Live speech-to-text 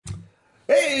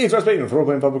Hey, it's Ross Payton with Role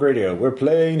Playing Public Radio. We're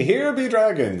playing Here Be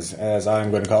Dragons, as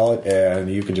I'm going to call it,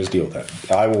 and you can just deal with that.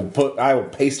 I will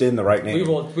paste in the right name.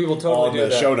 We will totally on do the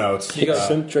that. show notes.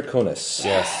 Hixon Draconis.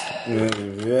 Yes.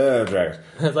 Yeah, dragons.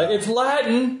 It's like, it's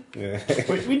Latin. Yeah.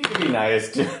 We need to be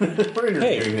nice. We're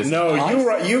interviewing this. No,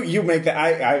 you make that.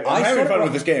 I'm having fun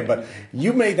with this game, but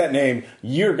you made that name.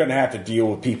 You're going to have to deal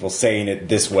with people saying it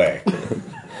this way.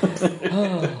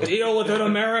 Deal with it,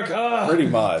 America. Pretty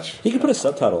much. He could put a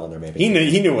subtitle on there, maybe.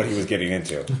 He knew what he was getting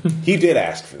into. He did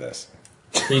ask for this.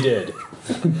 He did.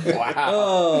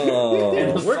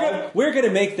 Oh, we're gonna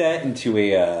make that into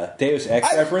a Deus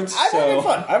Ex reference. I'm having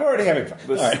fun. I'm already having fun.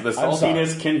 The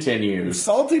saltiness continues.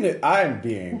 I am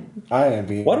being.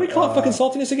 Why do we call it fucking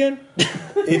saltiness again?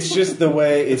 It's just the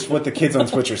way. It's what the kids on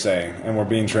Twitch are saying, and we're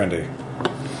being trendy.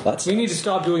 We need to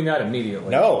stop doing that immediately.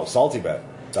 No, saltybet.com.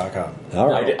 All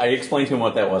right. I explained to him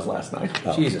what that was last night.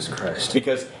 Oh. Jesus Christ.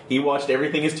 Because he watched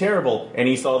Everything is Terrible, and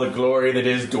he saw the glory that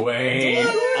is Dwayne.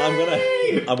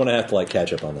 I'm gonna have to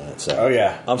catch up on that. So. Oh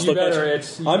yeah, I'm still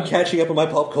I'm catching up on my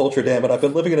pop culture, damn it. I've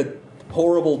been living in a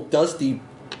horrible, dusty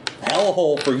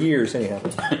hellhole for years. Anyhow.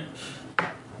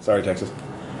 Sorry, Texas.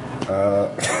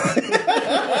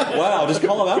 Wow, just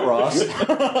call him out, Ross.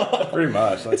 Pretty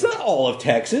much. It's not all of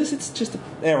Texas. It's just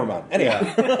never mind. Anyhow,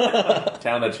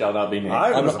 Town that shall not be named.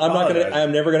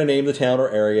 I'm never gonna name the town or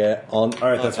area on. All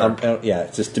right, that's fine. Yeah,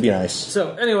 it's just to be nice.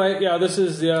 So anyway, yeah, this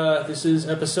is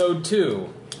episode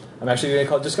 2. I'm actually going to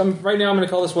call right now. I'm going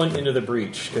to call this one Into the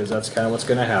Breach because that's kind of what's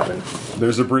going to happen.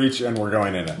 There's a breach, and we're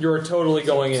going in it. You're totally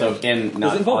going in. So in not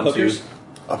Does it involve onto. hookers?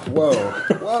 Whoa!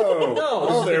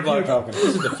 No, Falcon. this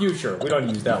is the future. We don't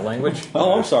use that language.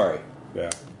 Oh, I'm sorry. Yeah.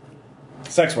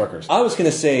 Sex workers. I was going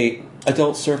to say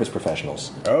adult service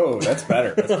professionals. Oh, that's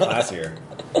better. That's classier.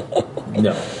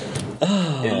 No.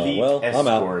 Elite well, I'm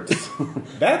out. escorts.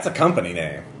 That's a company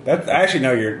name. That's actually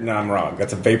no, I'm wrong.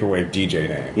 That's a vaporwave DJ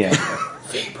name. Yeah.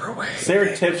 Vaporwave.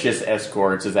 Surreptitious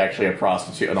escorts is actually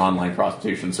an online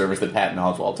prostitution service that Patton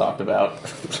Oswalt talked about.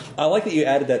 I like that you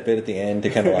added that bit at the end to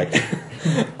kind of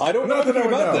I don't know Not that I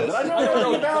anything would about know. this.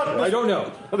 I don't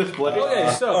know.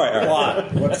 Okay, so All right.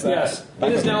 Plot. What's that? yes,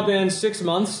 it has now been 6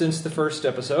 months since the first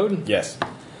episode, Yes.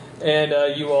 and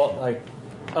you all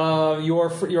your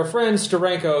friend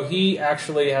Steranko, he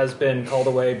actually has been called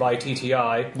away by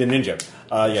TTI. The ninja.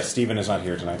 Yes, Steven is not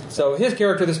here tonight. So his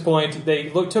character at this point, they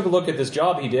took a look at this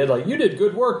job he did. Like, you did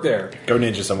good work there. Go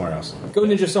ninja somewhere else. Go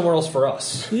ninja somewhere else for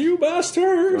us. You Go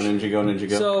bastard! ninja, go ninja,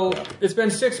 go. So it's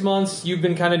been 6 months. You've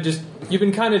been kind of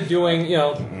doing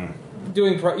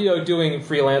doing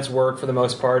freelance work for the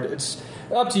most part. It's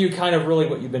up to you, kind of really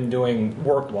what you've been doing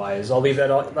work wise. I'll leave that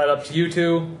up to you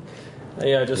two.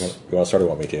 Yeah, just You want to start or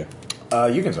want me to?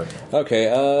 You can start.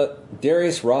 Okay,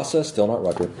 Darius Rasa, still not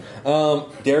Rucker.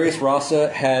 Darius Rasa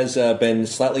has been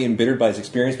slightly embittered by his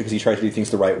experience because he tries to do things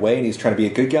the right way, and he's trying to be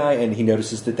a good guy, and he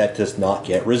notices that does not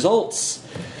get results.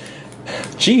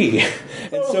 Gee.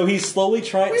 And so he's slowly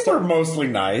trying... We were mostly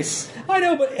nice. I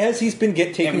know, but as he's been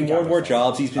taking more and more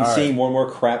jobs, he's been seeing more and more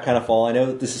crap kind of fall. I know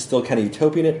that this is still kind of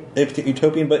utopian,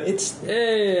 but it's...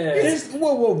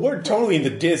 Whoa, we're totally in the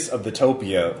diss of the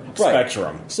Topia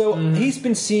spectrum. So he's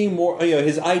been seeing more,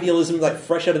 his idealism, like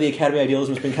fresh out of the academy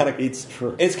idealism, has been kind of...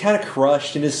 It's kind of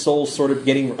crushed, and his soul's sort of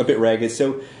getting a bit ragged,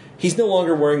 so... He's no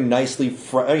longer wearing nicely,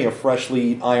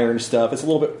 freshly ironed stuff. It's a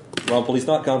little bit rumpled. He's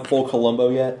not gone full Columbo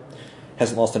yet.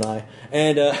 Hasn't lost an eye.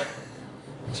 And,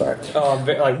 sorry.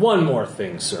 one more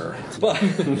thing, sir. But,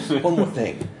 one more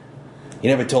thing.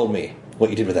 You never told me what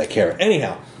you did with that carrot.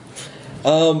 Anyhow.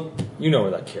 You know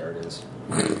where that carrot is.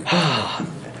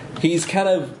 He's kind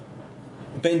of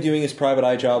been doing his private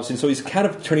eye jobs, and so he's kind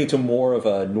of turning into more of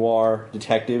a noir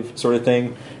detective sort of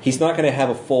thing. He's not going to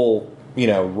have a full...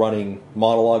 running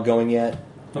monologue going yet.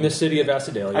 In the city of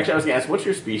Acidalia. Actually, I was going to ask, what's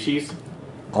your species?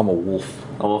 I'm a wolf.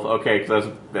 A wolf. Okay, because I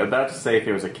was about to say if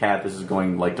it was a cat, this is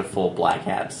going to full Black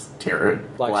Hat's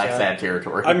Black Sad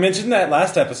territory. I mentioned that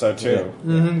last episode too.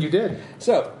 Yeah. Mm-hmm, you did.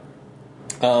 So,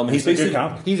 he's a good basically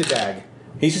comp. He's a dag.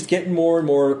 he's just getting more and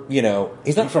more.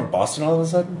 He's not from Boston all of a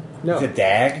sudden. No, he's a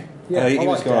dag. Yeah, he I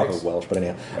was like going dags. off of Welsh, but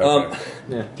anyhow. Okay.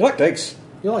 Yeah. You like dags?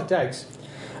 You like dags.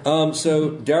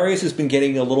 So Darius has been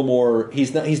getting a little more.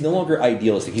 He's no longer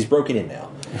idealistic. He's broken in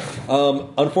now.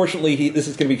 Unfortunately, this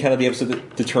is going to be kind of the episode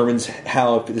that determines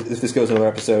how, if this goes another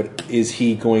episode, is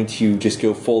he going to just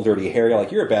go full Dirty Harry,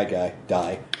 like you're a bad guy,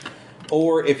 die,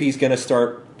 or if he's going to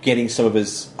start getting some of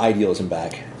his idealism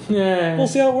back. Yeah, We'll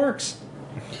see how it works.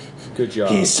 good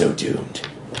job. He's so doomed.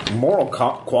 Moral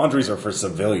quandaries are for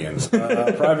civilians.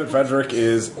 Private Frederick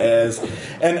is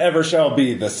and ever shall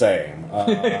be the same.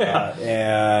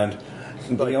 And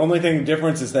The only thing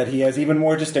difference is that he has even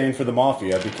more disdain for the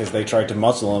Mafia because they tried to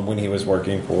muscle him when he was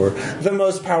working for the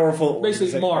most powerful...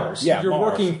 Basically, Mars. Yeah, You're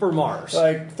Mars. working for Mars.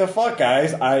 Like, the fuck,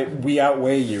 guys? We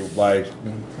outweigh you. Like,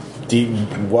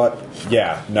 what?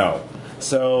 Yeah, no.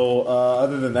 So,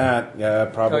 other than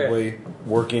that, probably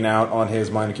working out on his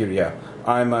mind acuity. Yeah.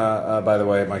 I'm, by the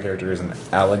way, my character is an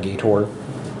alligator.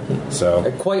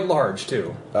 So... Quite large,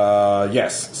 too.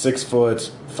 Yes. 6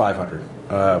 foot, 500.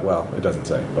 Well, it doesn't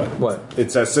say, but... What?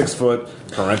 It says 6 foot,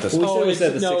 parentheses. Oh, we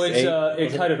said the no, 6'8"?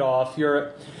 it cut it off.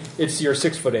 You're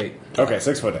 6'8". Okay,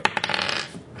 6 foot 8.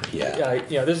 Yeah.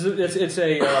 Yeah. This is it's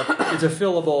a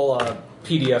fillable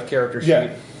PDF character sheet.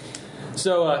 Yeah.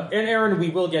 So, and Aaron, we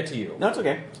will get to you. No, it's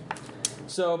okay.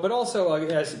 So, but also,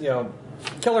 as you know,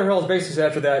 Keller Hill's basically said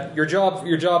after that, your job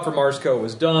for Marsco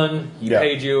was done. He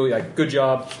paid you. Like, good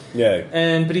job.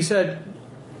 Yeah. But he said,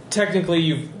 technically,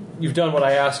 you've done what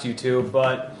I asked you to,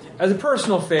 but as a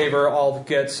personal favor, I'll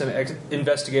get some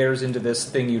investigators into this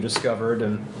thing you discovered,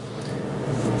 and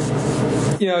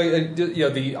you know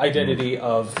the identity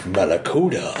of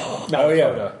Malakoda. Oh,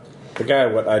 yeah. The guy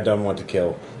what I don't want to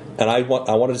kill. And I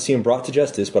wanted to see him brought to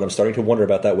justice, but I'm starting to wonder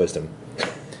about that wisdom.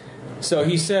 So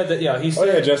he said that, he said...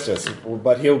 Oh, yeah, justice.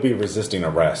 But he'll be resisting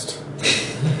arrest.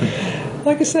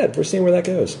 Like I said, we're seeing where that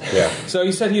goes. Yeah. So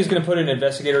he said he was going to put an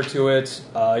investigator to it.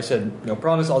 He said, no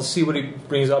promise, I'll see what he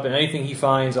brings up, and anything he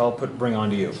finds, I'll bring on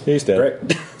to you. He's dead.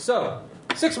 Great. So,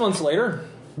 6 months later,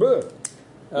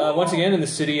 once again in the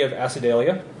city of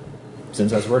Acidalia,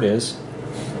 since that's where it is,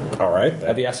 All right.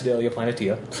 at the Acidalia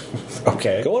Planetia.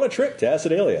 Okay. Go on a trip to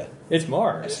Acidalia. It's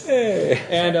Mars. Hey.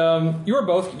 And you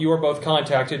were both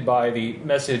contacted by the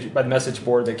message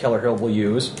board that Keller Hill will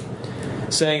use,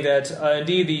 saying that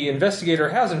indeed the investigator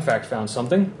has in fact found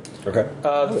something. Okay.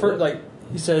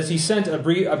 He says he sent a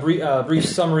brief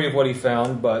summary of what he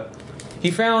found, but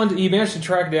he managed to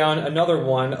track down another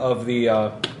one of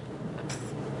the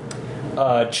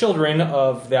children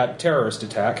of that terrorist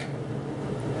attack,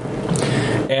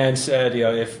 and said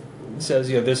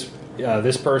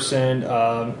this person.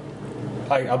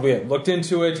 I looked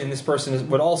into it, and this person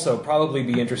would also probably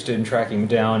be interested in tracking him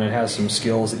down and has some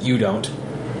skills that you don't.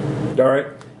 All right.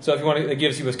 So if you want, it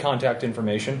gives you his contact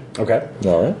information. Okay.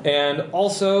 All right. And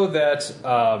also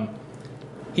that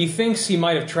he thinks he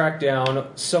might have tracked down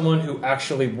someone who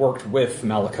actually worked with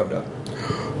Malakoda.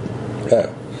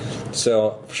 Oh.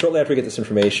 So shortly after we get this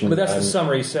information... But that's the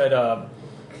summary.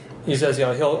 He says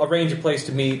he'll arrange a place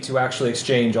to meet to actually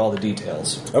exchange all the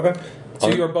details. Okay. So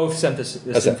you are both sent this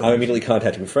information. I'm immediately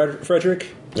contacting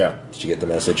Frederick. Yeah. Did you get the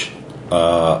message?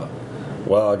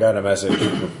 Well, I got a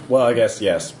message. Well, I guess,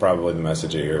 yes, probably the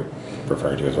message that you're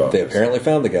referring to as well. They apparently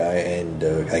found the guy, and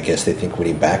I guess they think we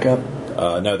need backup?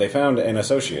 No, they found an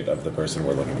associate of the person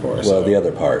we're looking for. Well, the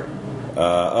other part.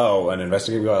 An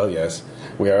investigator. Well, yes.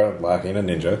 We are lacking a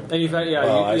ninja. And you've had,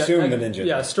 I assume the ninja.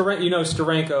 Yeah,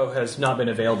 Steranko has not been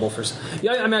available for...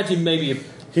 Yeah, I imagine maybe...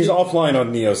 He's offline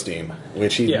on Neo Steam,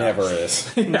 which he never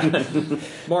is.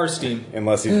 Mars Steam.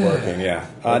 Unless he's working, yeah.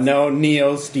 No,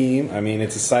 Neo Steam. I mean,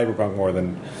 it's a cyberpunk more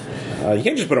than... you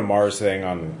can't just put a Mars thing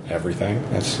on everything.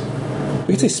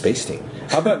 We could say Space Steam.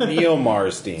 How about Neo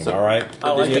Mars Steam, all right?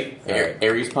 I like it.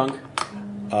 Ares Punk?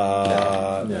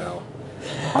 No.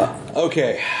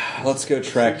 Okay, let's go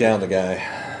track down the guy.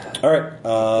 All right.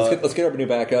 Let's get our new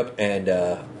backup, and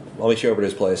I'll meet you over to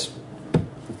his place.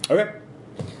 Okay.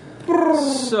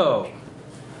 So,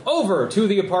 over to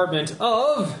the apartment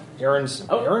of Aaron.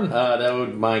 That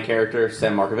would my character,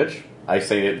 Sam Markovich. I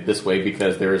say it this way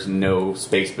because there is no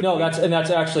space between. No, that's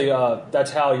actually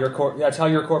that's how your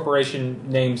corporation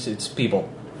names its people.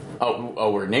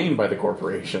 Oh, we're named by the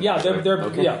corporation. Yeah, they're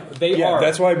okay. they are.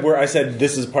 That's why I said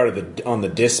this is part of on the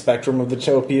dis spectrum of the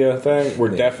Topia thing. We're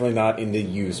definitely not in the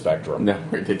U spectrum. No,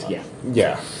 yeah.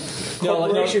 Yeah. No,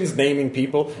 Corporations naming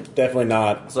people, definitely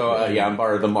not. So I'm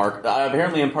part of the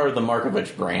apparently I'm part of the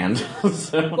Markovich brand.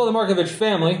 So. Well, the Markovich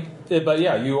family, but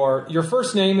yeah, you are. Your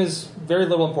first name is very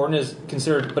little important, is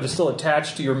considered, but it's still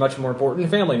attached to your much more important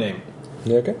family name.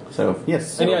 Okay. So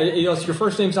yes. And your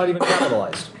first name's not even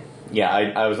capitalized. Yeah,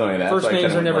 I was only that. First so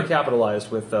names are never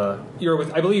capitalized with. You're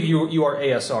with. I believe you are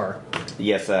ASR.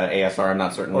 Yes, ASR. I'm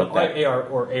not certain what that. AR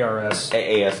or ARS.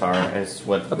 ASR is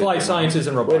what. Applied Sciences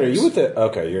and Robotics. Wait, are you with the?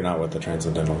 Okay, you're not with the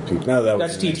Transcendental people. No,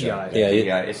 that's TTI.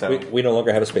 Yeah, we no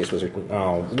longer have a space wizard.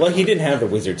 Oh, well, he didn't have the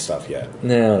wizard stuff yet.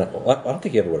 No, I don't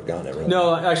think he ever would have gotten it. Really.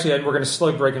 No, actually, we're going to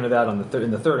slowly break into that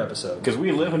in the third episode. Because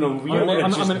we live in a.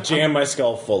 I'm gonna jam my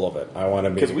skull full of it. I want to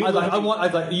be. Because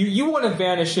you want to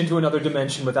vanish into another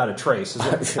dimension without a trace,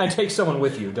 and take someone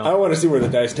with you. Don't I want to see where the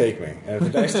dice take me. And if the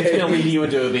dice take It's going to me, lead you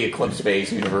into the Eclipse space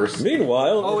space universe.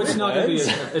 Meanwhile, Oh, it's not going to be.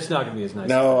 It's not going to be as nice.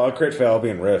 No, I'll crit fail. I'll be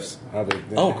in rifts. Oh,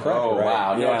 crap. Oh right.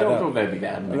 wow! Yeah, Don't let me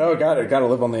that. No, got to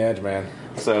live on the edge, man.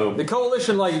 So, The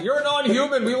coalition, like, you're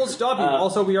non-human. We will stop you.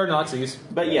 Also, we are Nazis.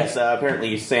 but yes,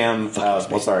 apparently Sam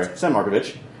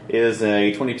Markovich is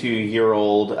a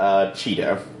 22-year-old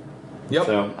cheetah. Yep.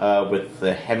 So with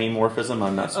the hemimorphism,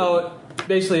 I'm not. Oh,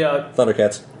 basically,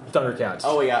 Thundercats. Thundercats.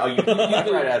 Oh yeah, you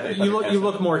right at it. You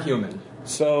look more human.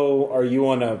 So, are you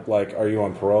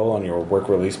on parole on your work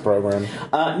release program?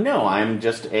 No, I'm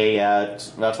just a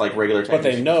that's like regular. But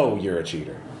they know you're a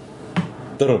cheater.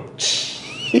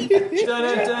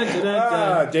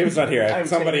 David's not here.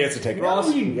 Somebody has to take it.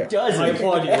 Ross, he doesn't. I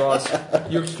applaud you, Ross.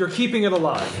 You're keeping it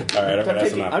alive. All right,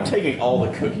 I'm taking all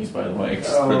the cookies, by the way,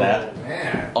 for that.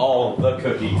 Man. All the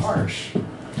cookies. Harsh.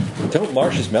 Don't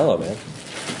Marsh is mellow, man.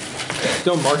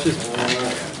 Don't marshes.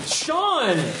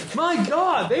 Sean, my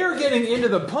God, they are getting into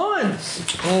the puns.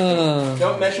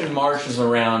 Don't mention Marsh is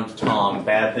around Tom.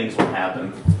 Bad things will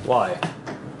happen. Why?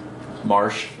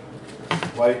 Marsh.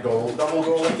 White gold. Double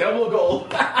gold. Double gold.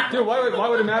 Dude, why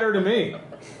would it matter to me?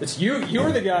 It's you. You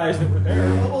were the guys that were there.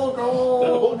 Double gold.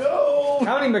 Double gold.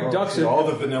 How many McDucks? All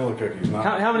the vanilla cookies.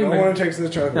 Not, How many No one takes the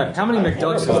chocolate. Yeah, how many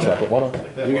McDucks is that? Chocolate, why not?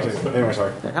 You can take it. Anyway,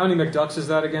 sorry. How many McDucks is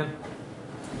that again?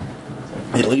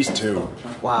 At least 2.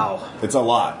 Wow. It's a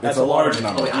lot. That's It's a large Oh,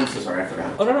 number. wait, I'm so sorry, I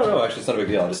forgot. Oh, no. Actually, it's not a big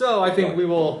deal. So I think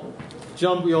we'll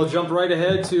jump right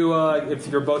ahead to if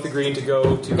you're both agreeing to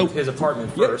go to his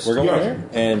apartment first. We're going Yeah. there.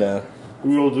 And,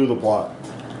 We will do the plot.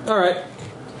 All right.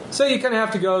 So you kind of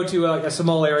have to go to a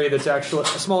small area of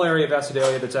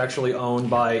Acidalia that's actually owned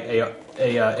by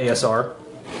ASR.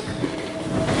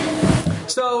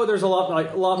 So there's a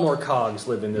lot more cogs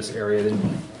live in this area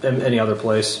than any other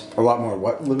place. A lot more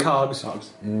what? Living? Cogs.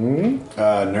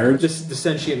 Nerds? The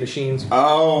sentient machines.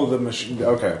 Oh, the machine.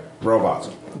 Okay. Robots.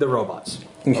 The robots.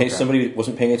 in case somebody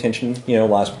wasn't paying attention,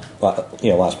 last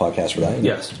podcast for that.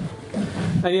 Yes.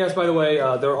 And yes, by the way,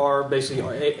 there are basically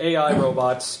AI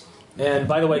robots. And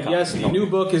by the way, yes, the new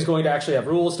book is going to actually have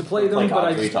rules to play them.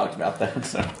 But we talked about that.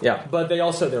 So. Yeah, but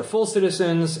they're full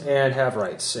cidizens and have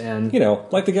rights. And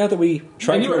like the guy that we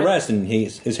tried to arrest and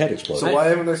his head exploded. So why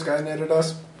haven't they Skynetted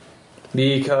us?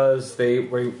 Because they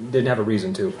didn't have a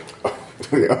reason to.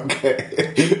 Okay.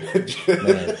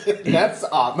 That's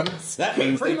ominous. That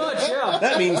means Pretty much, yeah.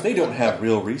 That means they don't have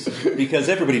real reason because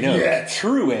everybody knows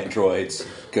true androids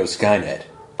go Skynet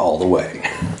all the way.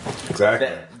 Exactly.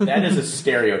 That is a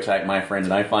stereotype, my friend,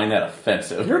 and I find that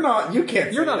offensive. You're not. You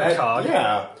can't. You're say not that. a cog.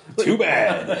 Yeah. Too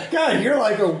bad. God, you're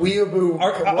like a weeaboo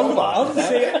robot. I was gonna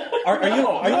say, are you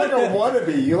like a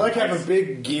wannabe. You like have a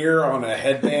big gear on a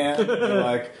headband.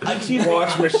 You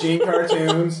watch machine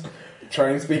cartoons.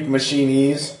 Try and speak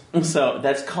machinese. So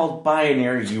that's called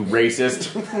binary, you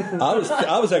racist.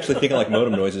 I was actually thinking like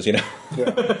modem noises, Yeah.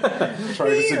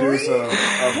 Trying to seduce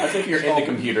That's if you're in the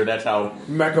computer. That's how.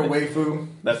 mecha waifu.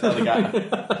 That's how the guy.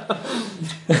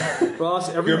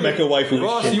 Ross, Your mecha waifu.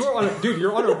 Ross, shit.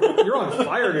 you're on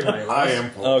fire tonight. Ross. I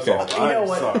am. Okay. I'm You know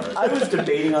what? sorry. I was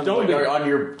debating on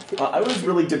your. I was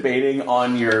really debating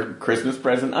on your Christmas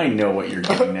present. I know what you're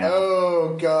getting now.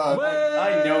 Oh God.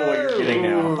 I know what you're getting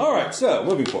now. All right, so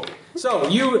moving forward. So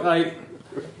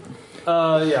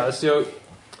So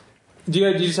do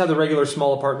you just have the regular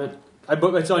small apartment?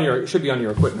 It should be on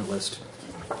your equipment list.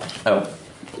 Oh,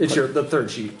 It's the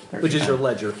third sheet, which is your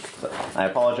ledger. I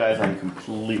apologize. I'm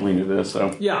completely new to this,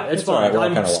 so Yeah, it's all right, fine. we're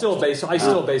I'm kinda still lost.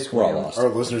 basically We're all am. lost. Our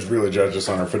listeners really judge us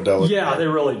on our fidelity. Yeah, they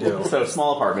really do. so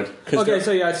small apartment. Okay,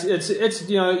 so yeah, it's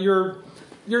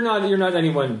you're not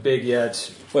anyone big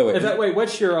yet. Wait.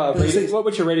 What's your rating?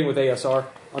 What's your rating with ASR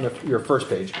on your first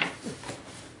page?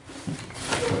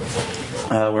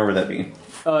 Where would that be?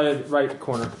 Right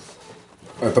corner,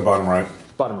 At the bottom right.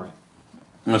 bottom right.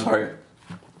 I'm sorry.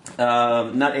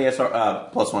 Not ASR.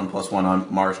 +1 on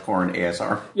Mars Core and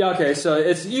ASR. Yeah, okay. So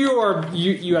it's you were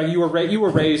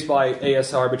raised by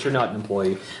ASR, but you're not an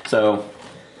employee. So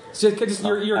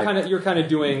You're kind of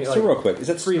doing. So real quick, is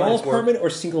that small freelance work. apartment or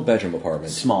single bedroom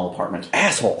apartment? small apartment.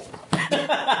 Asshole.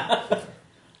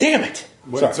 Damn it.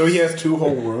 Wait, so he has 2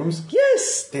 whole rooms?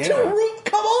 Yes. Damn. 2 room.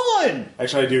 Come on.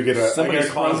 Actually, I do get a Somebody's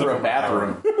calling closet for a for my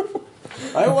bathroom.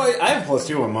 power. I have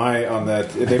 +2 on that.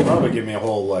 They probably give me a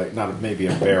whole not maybe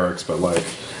a barracks, but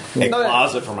a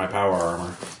closet for my power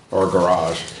armor or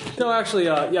garage. No, actually,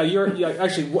 I'll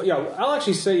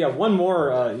actually say one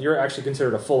more. You're actually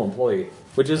considered a full employee,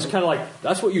 which is kind of like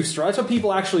that's what you strive. That's what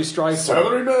people actually strive for.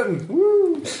 Salaryman.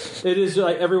 Woo! It is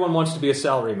like everyone wants to be a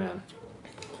salary man.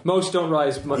 Most don't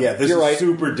rise. Yeah, this You're is right.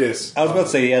 super dis. I was about to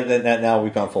say, that now we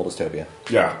found full dystopia.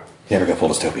 Yeah. Never got full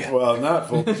dystopia. Well, not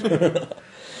full.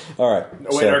 All right.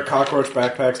 Wait, are cockroach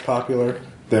backpacks popular?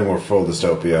 Then we're full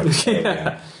dystopia.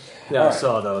 Yeah, I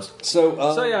saw those. So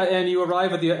And you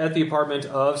arrive at the apartment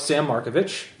of Sam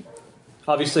Markovich.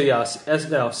 Obviously,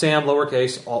 Sam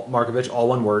lowercase Markovich, all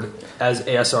one word, as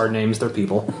ASR names their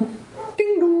people.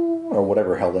 Ding dong, or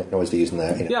whatever hell that noise they use in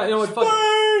that. Yeah, you know what?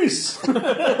 Space!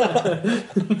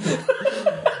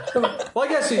 Well, I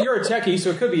guess you're a techie, so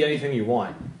it could be anything you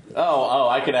want. Oh,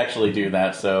 I could actually do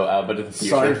that. So, but in the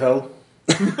future, Seinfeld.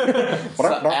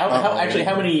 Actually,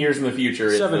 how many years in the future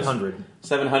is 700.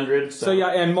 700. So yeah,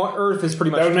 and Earth is pretty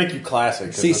much. That would make you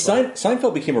classic. See,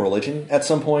 Seinfeld became a religion at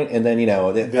some point, and then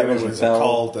that then it religion was a fell.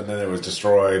 cult, and then it was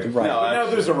destroyed. Right. No, but now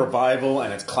there's a revival,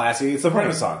 and it's classy. It's the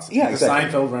Renaissance. Yeah, the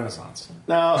exactly. Seinfeld Renaissance.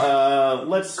 Now,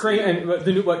 let's.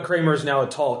 What Kramer is now a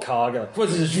tall cog.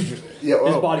 His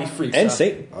body freaks And out.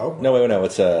 Satan. Oh. No,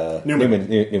 it's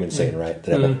Newman Satan, right?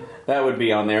 The devil. That would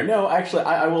be on there. No, actually,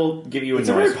 I will give you a. It's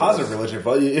a very positive religion.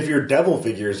 But if your devil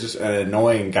figure is just an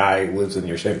annoying guy who lives in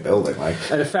your same building, like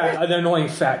And an annoying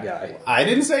fat guy. I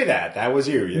didn't say that. That was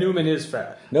you. Yeah. Newman is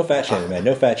fat. No fat shaming, man.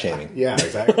 No fat shaming. Yeah,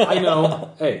 exactly. I know.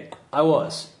 Hey, I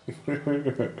was.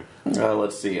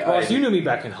 Let's see. Well, you knew me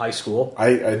back in high school.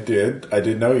 I did. I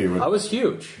did know you. I was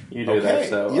huge. You do that. Okay,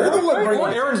 So you're the one Well,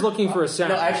 bringing. Aaron's looking for a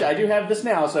sound. No, actually, I do have this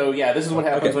now. So yeah, this is what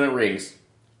happens when it rings.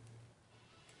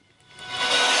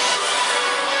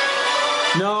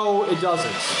 No, it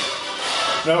doesn't.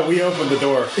 No, we opened the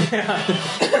door.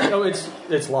 No,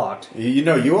 it's locked.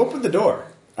 You opened the door.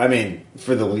 I mean,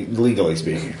 for the legally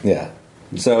speaking. Yeah.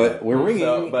 So we're ringing.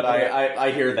 So, but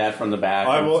I hear that from the back.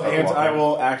 I will. and so I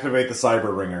will activate the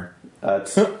cyber ringer.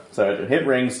 So it hit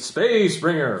rings. Space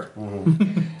Bringer.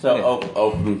 So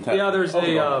Yeah, there's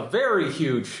a very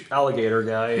huge alligator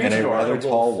guy. and a rather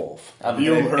tall wolf. Have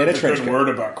you In heard a the trench good coat. word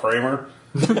about Kramer?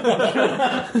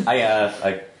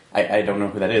 I don't know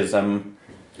who that is. Can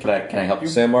I help you?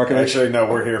 Sam Markovich. Actually, no.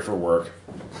 We're here for work.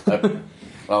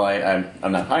 Well,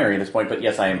 I'm not hiring at this point, but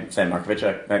yes, I am Sam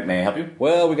Markovich. May I help you?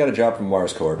 Well, we got a job from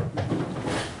Mars Corp.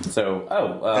 So,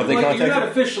 Have they contacted? You're not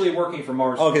officially working for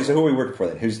Mars. Okay, so who are we working for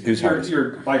then? Who's hired?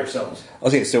 You're by yourselves.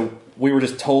 Okay, so we were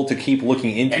just told to keep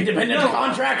looking into. independent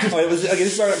contract. Oh, this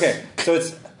is okay. So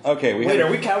it's okay. Wait, are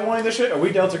we cowboying this shit? Are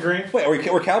we Delta Green? Wait,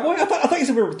 we're cowboy? I thought you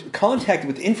said we were contacted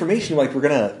with information. Like we're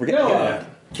gonna. No,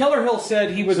 Keller Hill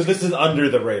said he was. So this is under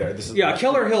the radar. This is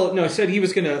Keller Hill said he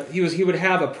was he would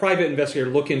have a private investigator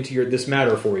look into this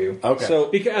matter for you. Okay. So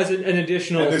Because an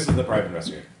additional. and this is the private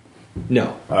investigator.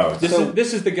 No. Oh,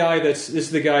 This is the guy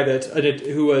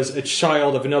who was a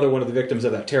child of another one of the victims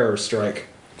of that terrorist strike.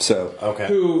 So okay.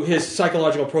 Who his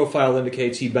psychological profile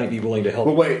indicates he might be willing to help.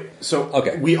 But wait, so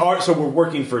Okay. we're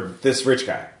working for this rich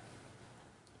guy.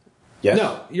 Yes.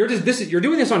 No, you're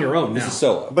doing this on your own this now. is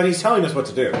solo. But he's telling us what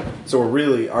to do, so we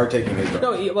really are taking his job.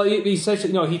 No, he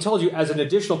essentially he told you as an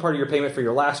additional part of your payment for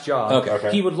your last job.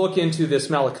 Okay. He would look into this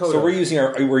Malakota. So we're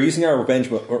using our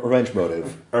revenge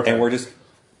motive, Okay. and we're just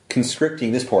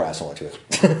conscripting this poor asshole into it.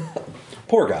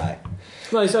 Poor guy.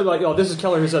 No, he said this is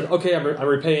Keller who said, okay, I'm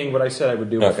repaying what I said I would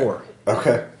do before.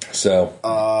 Okay. So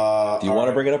do you want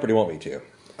to bring it up, or do you want me to?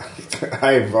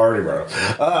 I've already brought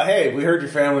it up. Hey, we heard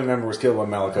your family member was killed by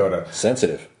Malakota.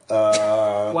 Sensitive.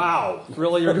 Wow,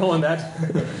 really? You're going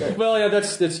that? Well, yeah,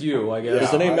 that's you, I guess.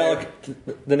 Because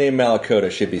the name Malakota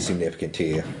should be significant to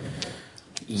you.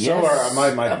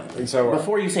 Yes. So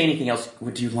Before you say anything else,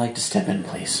 would you like to step in,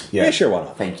 please? Yeah, sure, why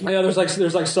not? Thank you. Yeah, there's like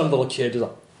some little kid. Just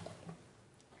like,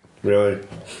 really,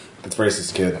 that's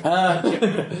racist, kid.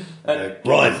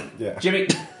 Run! Yeah, Jimmy.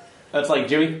 That's like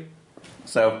Jimmy.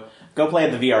 So go play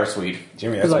at the VR suite.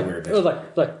 Jimmy, it was that's like, a weird it was name.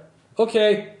 like,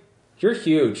 okay, you're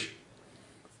huge.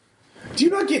 Do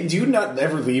you not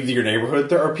ever leave your neighborhood?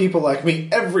 There are people like me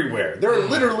everywhere. There are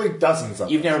literally dozens of them.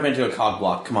 You've never been to a cog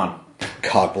block. Come on.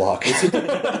 Cock block.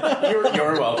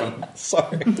 You're welcome.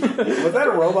 Sorry. Was that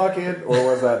a robot kid, or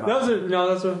was that not?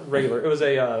 That's a regular. It was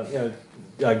a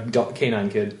canine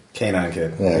kid. Canine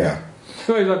kid? Yeah.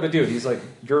 But dude, he's like,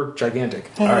 you're gigantic.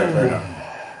 All right, fair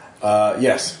enough.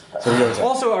 Yes. So he was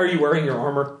Also, are you wearing your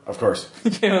armor? of course.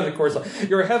 Yeah, of course.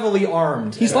 You're heavily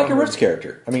armed. He's like a Rift's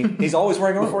character. I mean, he's always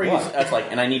wearing armor. Before you, Why? that's like,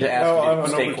 and I need to ask No, you no, to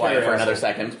stay we quiet carry for another ourselves.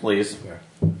 second, please.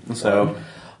 Yeah. So,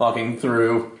 walking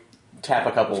through, tap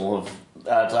a couple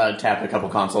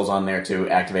consoles on there to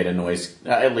activate a noise,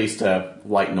 at least a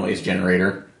white noise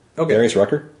generator. Okay. Darius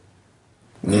Rucker?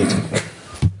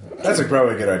 That's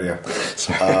probably a good idea.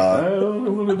 I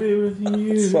don't want to be with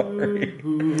you. Sorry.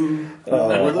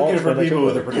 We're looking for people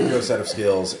with a particular set of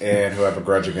skills and who have a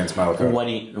grudge against Malakota.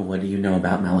 What do you know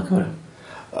about Malakota?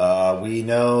 We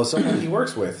know someone he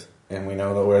works with, and we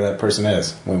know where that person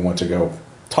is. We want to go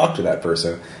talk to that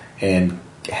person and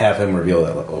have him reveal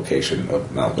that location of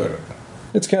Malkoda.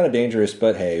 It's kind of dangerous,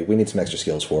 but hey, we need some extra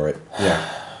skills for it. Yeah.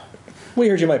 We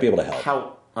heard you might be able to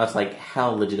help. How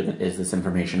legitimate is this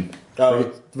information? Oh,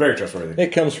 it's very trustworthy. It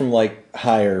comes from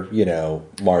higher,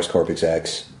 Mars Corp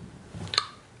execs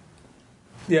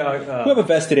Yeah. who have a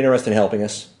vested interest in helping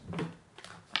us.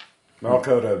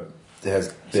 Malkoda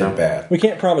has been bad. We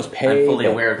can't promise pay. I'm fully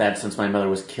but- aware of that since my mother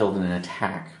was killed in an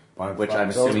attack, My which father-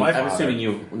 I'm so was my father. assuming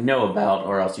you know about,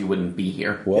 or else you wouldn't be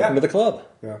here. Welcome to the club.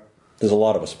 Yeah. There's a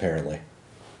lot of us, apparently.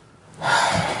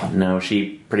 No,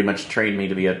 she pretty much trained me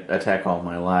to be a tech all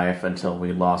my life until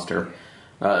we lost her.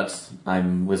 I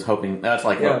was hoping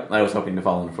to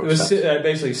follow in her It was footsteps.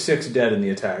 basically 6 dead in the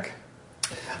attack.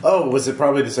 Oh, was it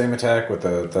probably the same attack with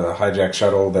the hijacked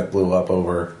shuttle that blew up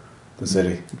over the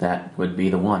city? That would be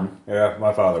the one. Yeah,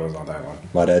 my father was on that one.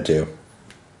 My dad, too.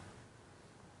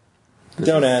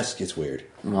 Don't ask. It's weird.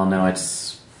 Well, no,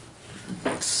 it's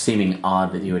seeming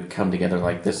odd that you would come together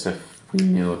like this if we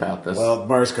knew about this. Well,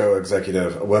 Marsco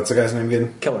executive, what's the guy's name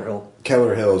again? Keller Hill.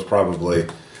 Keller Hill has probably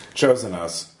chosen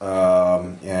us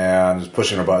and is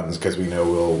pushing our buttons because we know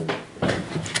we'll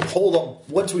hold on.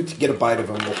 Once we get a bite of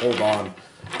him, we'll hold on,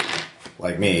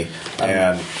 like me.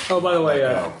 And Oh, by the way,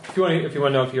 go. if you want to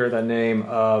know if you heard that name,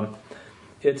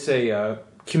 it's a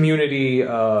community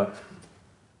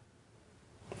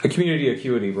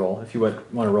acuity roll. If you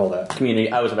would want to roll that.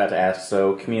 Community. I was about to ask.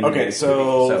 So community. Okay,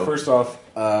 so first off,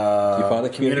 You find the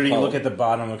community you look column. at the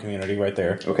bottom of community right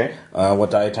there. Okay.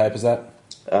 What die type is that?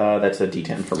 That's a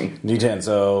D10 for me. D10.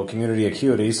 So community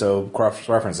acuity. So cross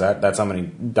reference that. That's how many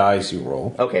dice you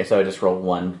roll. Okay, so I just rolled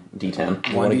 1 D10.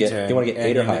 You wanna get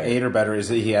 8 or And higher. 8 or better. Is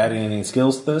he adding any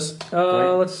skills to this?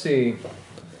 Let's see.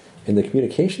 In the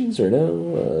communications or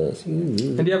no? And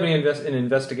do you have any in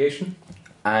investigation?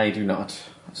 I do not.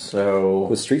 So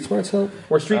Would Street Smarts help?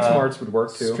 Or street smarts would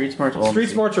work too. Street smarts. Street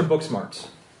smarts or book smarts?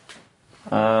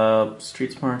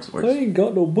 Street smarts. I ain't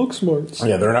got no book smarts.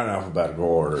 Yeah, they're not in alphabetical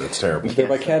order. It's terrible. They're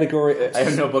by category. I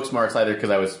have no book smarts either because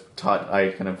I was taught.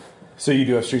 I kind of. So you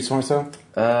do have street smarts though?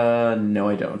 No,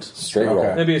 I don't. Straight Okay. roll.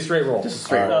 That'd be a straight roll. Just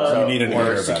straight. You need an 8 or or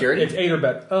better. security. It's 8 or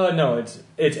better. No, it's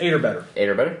 8 or better. 8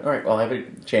 or better. All right. Well, I have a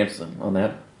chance on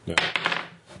that. Yeah.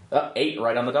 8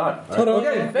 right on the dot.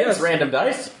 Okay, Thanks, yes. random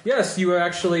dice. Yes, you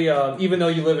actually, even though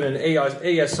you live in an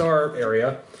ASR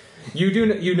area,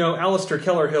 you know Alistair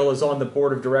Keller Hill is on the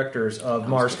board of directors of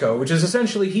Marsco, which is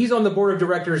essentially he's on the board of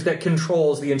directors that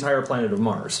controls the entire planet of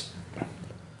Mars.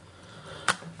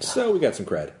 So we got some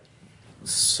cred.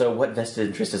 So, what vested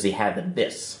interest does he have in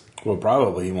this? Well,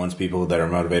 probably he wants people that are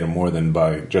motivated more than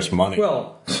by just money.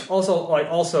 Well,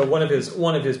 also one of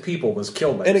his people was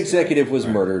killed by An this. executive was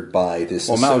murdered by this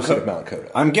associate of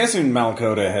Malkoda. I'm guessing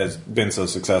Malkoda has been so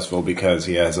successful because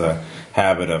he has a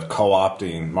habit of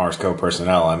co-opting Marsco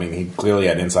personnel. I mean, he clearly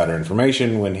had insider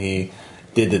information when he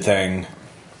did the thing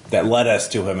that led us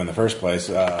to him in the first place,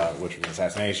 which was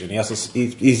assassination.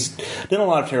 He's done a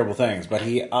lot of terrible things, but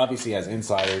he obviously has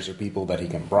insiders or people that he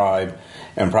can bribe,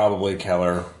 and probably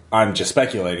Keller, I'm just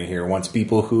speculating here, wants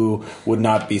people who would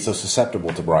not be so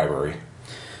susceptible to bribery.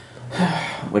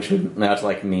 Which would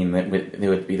mean that it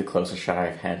would be the closest shot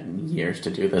I've had in years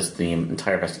to do this. The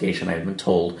entire investigation I had been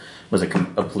told was a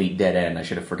complete dead end. I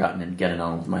should have forgotten and gotten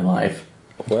on with my life.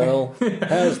 Well,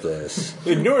 has this.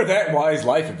 Ignore that wise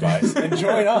life advice and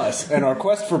join us in our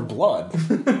quest for blood.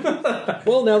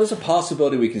 Well, now there's a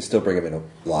possibility we can still bring him in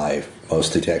alive,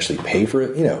 mostly to actually pay for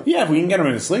it, Yeah, if we can get him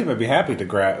into sleep, I'd be happy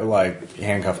to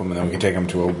handcuff him and then we can take him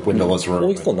to a windowless room. Well,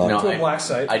 we still not. To a black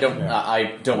site. I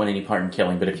don't want any part in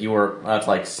killing. But if you were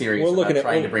serious We're looking about at-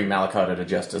 trying to bring Malakota to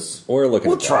justice, We're looking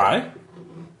We'll at that. try.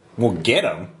 We'll get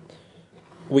him.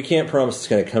 We can't promise it's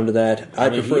going to come to that. I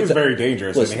mean, he is very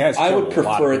dangerous. Listen, and he has I would killed a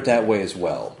lot prefer of it that way as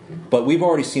well. But we've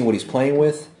already seen what he's playing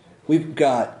with. We've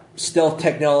got stealth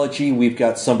technology. We've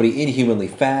got somebody inhumanly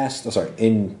fast.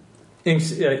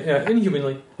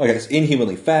 Inhumanly. Okay, it's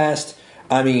inhumanly fast.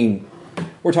 I mean,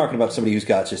 we're talking about somebody who's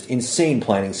got just insane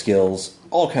planning skills,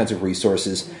 all kinds of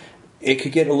resources. It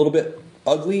could get a little bit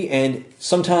ugly, and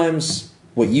sometimes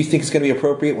what you think is going to be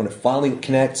appropriate when it finally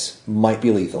connects might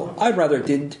be lethal. I'd rather it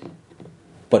didn't,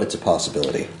 but it's a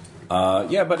possibility.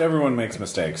 Yeah, but everyone makes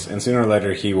mistakes, and sooner or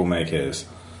later he will make his.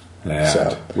 And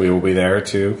So- we will be there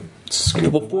to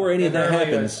scoop. Before any of that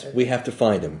happens, we have to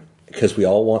find him, because we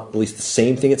all want at least the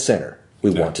same thing at center.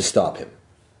 We want to stop him.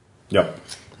 Yep.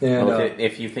 And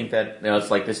if you think that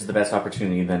this is the best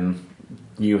opportunity, then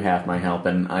you have my help,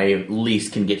 and I at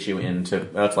least can get you into.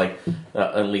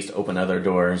 At least open other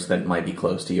doors that might be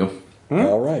close to you.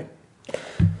 All right.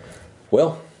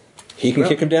 Well, he can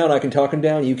kick him down. I can talk him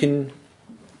down. You can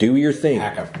do your thing.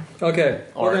 Hack him. okay.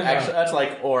 Or Well, then, actually,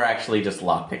 or actually just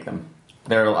lockpick them.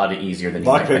 They're a lot easier than you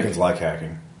might Lockpicking's think. like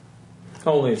hacking.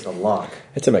 Only it's a lock.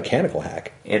 It's a mechanical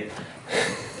hack. It.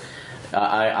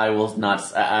 I will not.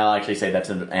 I'll actually say that's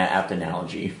an apt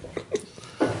analogy.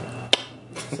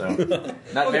 So,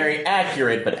 not very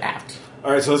accurate, but apt.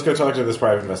 All right, so let's go talk to this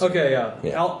private investigator. Okay,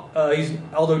 yeah. He's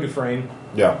Aldo Dufresne,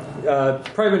 Yeah.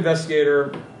 private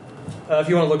investigator. If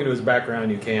you want to look into his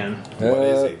background, you can. What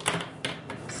is he?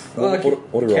 What do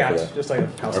we roll cat, for that? just like a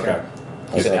house Okay. cat.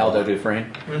 Is it Aldo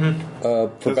Dufresne? For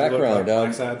Does he look background, like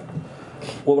Blacksad?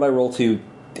 what would I roll to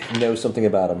know something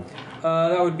about him?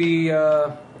 That would be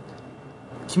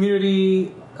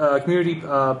community,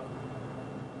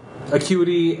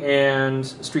 acuity, and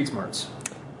street smarts.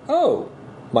 Oh,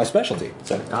 my specialty.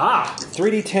 So Ah,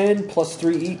 3d10 plus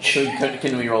 3 each. So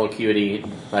can we roll acuity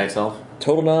by itself?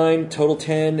 Total 9, total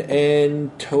 10,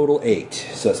 and total 8.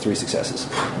 So that's 3 successes.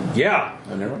 yeah.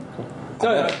 Oh, never mind. Cool.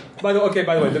 By the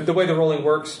way, the way the rolling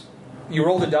works, you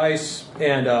roll the dice,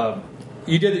 and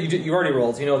you already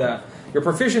rolled. So you know that your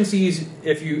proficiencies,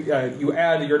 if you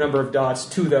add your number of dots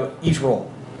to each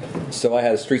roll. So I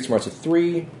had a street smarts of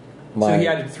 3. So he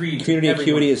added 3 to community every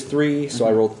acuity one. is 3, so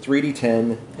I rolled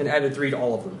 3d10. And added 3 to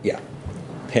all of them. Yeah.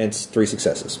 Hence 3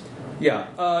 successes. Yeah.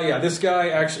 This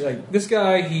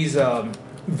guy, he's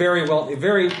very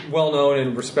well known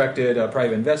and respected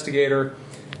private investigator.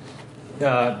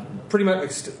 Pretty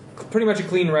much a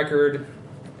clean record.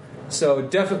 So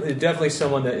definitely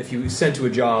someone that if you sent to a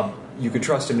job, you could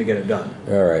trust him to get it done.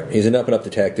 All right. He's an up-and-up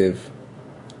detective.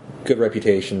 Good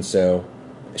reputation, so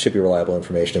it should be reliable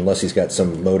information, unless he's got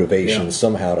some motivation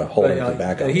somehow to hold him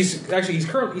back up. He's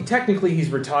technically he's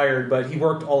retired, but he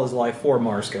worked all his life for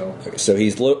Marsco. Okay, so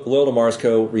he's loyal to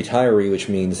Marsco, retiree, which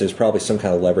means there's probably some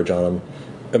kind of leverage on him.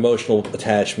 Emotional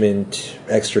attachment,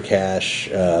 extra cash,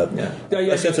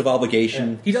 a sense of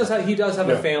obligation. He does have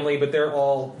a family, but they're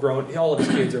all grown. All of his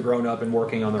kids are grown up and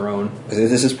working on their own.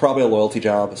 This is probably a loyalty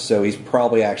job, so he's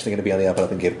probably actually going to be on the up and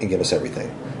up and give us everything.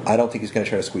 I don't think he's going to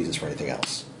try to squeeze us for anything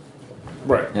else.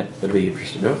 Right. Yeah, that'd be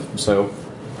interesting to know. So,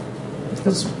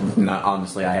 because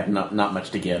honestly, I have not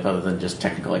much to give other than just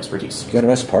technical expertise. You got a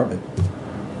nice apartment.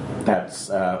 That's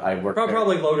I work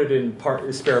Probably loaded in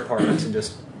spare apartments and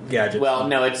just gadgets. Well,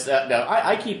 no, it's no.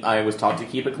 I was taught to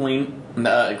keep a clean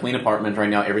apartment. Right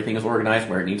now, everything is organized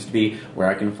where it needs to be, where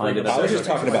I can find it. I was just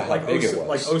talking about how big it was.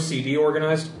 Like OCD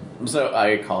organized. So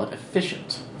I call it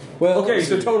efficient. Well, Okay,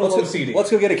 so total let's OCD.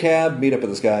 Let's go get a cab, meet up with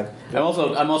this guy. I'm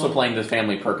also playing the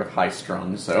family perk of high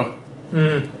strung. So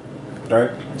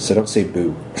Right. So don't say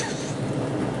boo.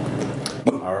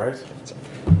 All right.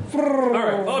 All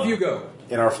right, off you go.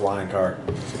 In our flying car.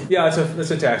 Yeah,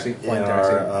 it's a taxi, In flying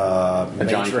taxi. our A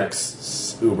Johnny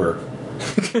Matrix Uber.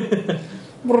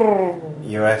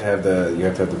 You have to have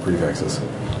the prefixes.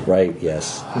 Right?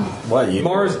 Yes. What?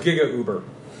 Mars Giga Uber.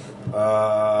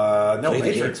 No, Play the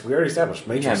Matrix. We already established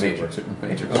Matrix. yeah, Uber.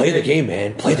 Matrix. Play the game,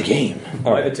 man. Play the game.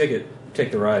 All Buy the right. ticket,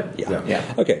 take the ride. Yeah.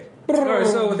 Yeah. Okay. All right,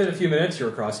 so within a few minutes, you're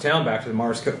across town, back to the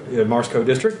Marsco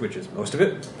district, which is most of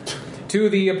it, to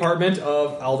the apartment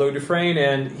of Aldo Dufresne,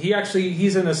 and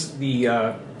he's in the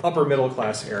upper middle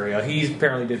class area. He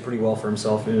apparently did pretty well for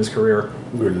himself in his career.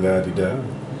 La-di-da.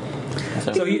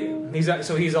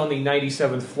 So he's on the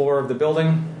 97th floor of the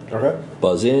building. Okay.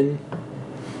 Buzz in.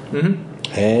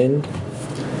 And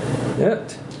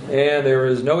Yep. And there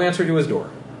is no answer to his door.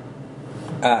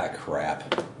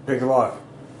 crap. Pick the lock.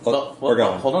 We're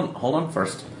going. Hold on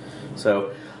first.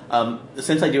 So,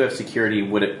 since I do have security,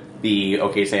 would it be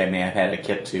okay? Say I may have had a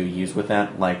kit to use with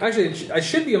that, like Actually, I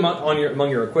should be among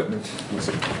your equipment.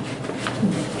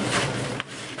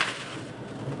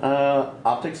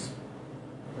 optics.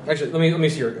 Actually, let me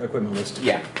see your equipment list.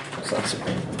 Yeah. So, I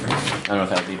don't know if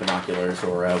that would be binoculars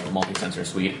or a multi-sensor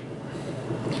suite.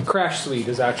 Crash Suite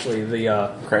is actually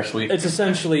the. Crash suite. It's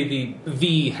essentially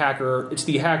the hacker. It's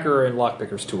the hacker and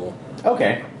lockpicker's tool.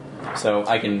 Okay. So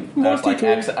I can I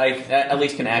at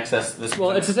least can access this.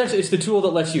 Well, it's the tool that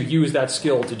lets you use that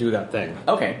skill to do that thing.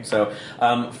 Okay, so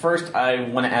first I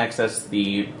want to access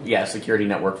the security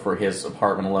network for his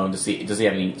apartment alone to see if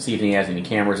he has any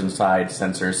cameras inside,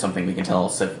 sensors, something that can tell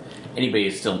us if anybody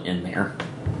is still in there.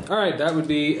 All right, that would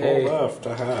be Pull left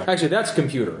to hack. actually that's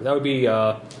computer. That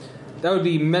would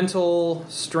be mental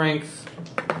strength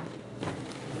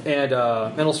and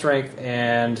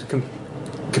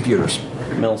computers.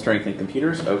 Mental strength and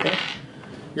computers. Okay.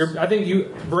 I think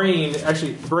brain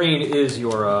is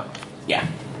your. Yeah.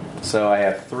 So I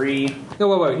have 3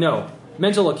 No.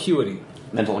 Mental acuity,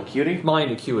 mental acuity,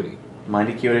 mind acuity. mind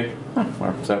acuity.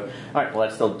 So all right. Well,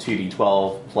 that's still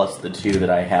 2d12 plus the 2 that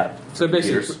I have. So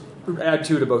Computers. basically, add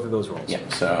 2 to both of those rolls. Yeah.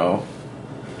 So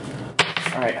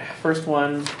all right. First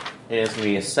one is going to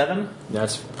be a 7.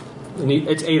 That's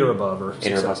It's 8 or above or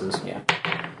 8 or above, successes. yeah.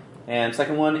 And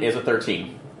second one is a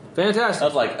 13. Fantastic. I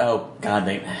was like, oh god,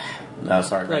 no,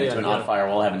 sorry, ran into an odd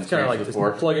firewall. Haven't It's kind of like experienced just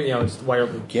before. plug it, it's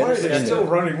wireless. Get Why us is in it still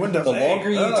there. running Windows The 8? longer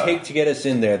you take to get us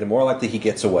in there, the more likely he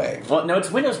gets away. Well, no,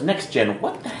 it's Windows Next Gen.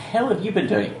 What the hell have you been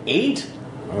doing? 8?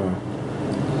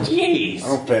 Jeez. I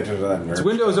don't pay attention to that nerd. It's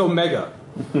Windows Omega.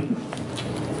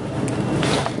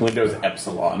 Windows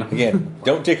Epsilon. Again,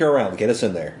 don't dick around. Get us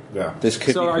in there. Yeah. This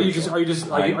could So be are you crucial.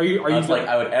 just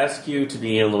I would ask you to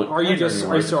be a little bit. are you just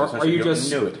kinder in your words, are you because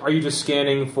just you knew it. are you just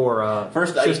scanning for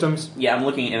First, systems? I'm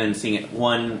looking in and seeing it.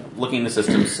 One, looking at the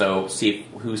systems, so see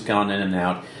who's gone in and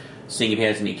out, seeing if he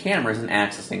has any cameras and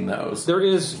accessing those. There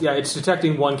is, it's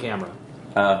detecting one camera,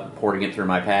 Porting it through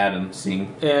my pad and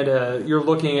seeing. and you're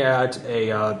looking at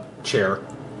a chair.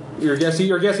 Your guess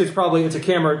it's a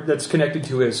camera that's connected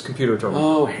to his computer terminal.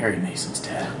 Oh, Harry Mason's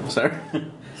dead. Sorry.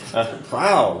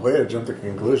 Wow, way to jump to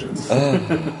conclusions. I'm And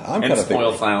kind of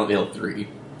spoil thinking. Silent Hill 3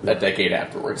 a decade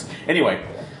afterwards. Anyway,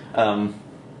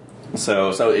 so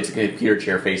it's a computer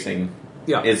chair facing.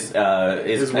 Yeah. His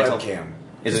webcam.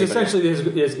 It's essentially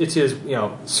it's his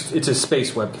it's his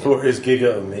space webcam. For his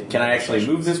Giga. Can I actually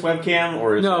move this webcam,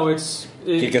 or is No,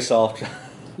 Gigasoft.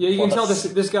 yeah. You can tell Plus.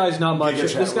 this guy's not much.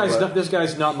 Giga This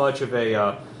guy's not much of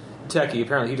a techie.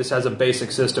 Apparently, he just has a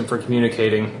basic system for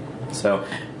communicating. So,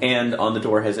 and on the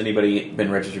door, has anybody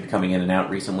been registered coming in and out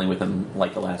recently within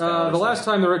like the last hour? The last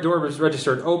time the door was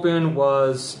registered open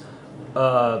was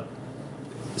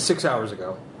 6 hours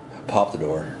ago. Pop the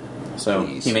door. So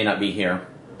Please. he may not be here.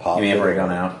 Pop he may have the already door.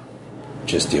 gone out.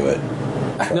 Just do it.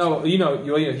 No, he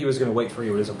was going to wait for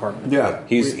you at his apartment. Yeah.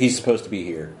 He's supposed to be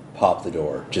here. Pop the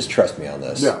door. Just trust me on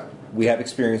this. Yeah. We have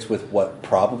experience with what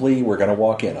probably we're going to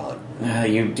walk in on.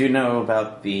 You do know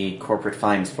about the corporate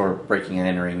fines for breaking and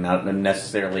entering, not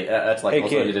necessarily. That's like Hey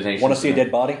also a kid, detention. want to see a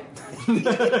dead body?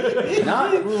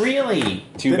 Not really.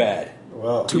 Too bad.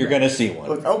 Well, You're going to see one.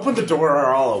 look, open the door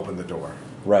or I'll open the door.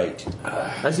 Right.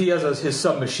 As he has his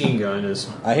submachine gun.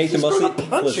 I hate to Just muscle. gonna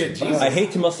punch Listen, it, Jesus. I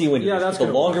hate to muscle you in. Yeah, this, that's but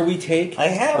the gonna longer we take, I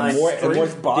have the more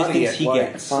Frank's body distance at, he like,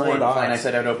 gets. four Fine. dots. I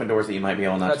said I'd open doors that you might be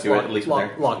able not That's to do it, at least from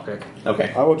there. lockpick.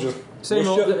 Okay. I will just Same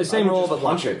We'll roll. show- Same I will roll, just but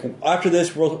punch lockpick. it. After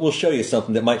this, we'll show you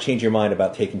something that might change your mind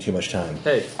about taking too much time.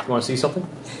 Hey, you want to see something?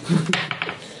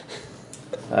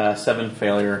 7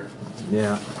 failure.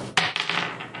 Yeah.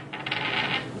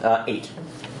 8.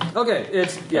 Okay,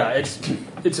 it's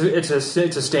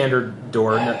a standard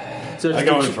door. I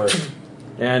go in first.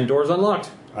 And door's unlocked.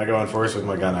 I go in first with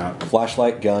my gun out.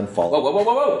 Flashlight, gun, Whoa, follow. whoa, whoa,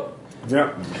 whoa, whoa!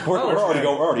 Yeah. We're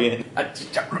already in.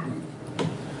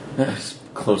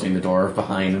 Closing the door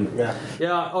behind him. Yeah.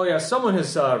 Yeah. Oh yeah. Someone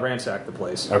has ransacked the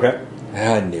place. Okay.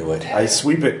 I knew it. I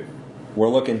sweep it. We're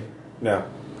looking. No.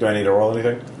 Do I need to roll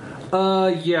anything?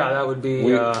 Yeah, that would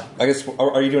be. I guess.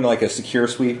 Are you doing like a secure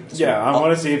sweep? Yeah, I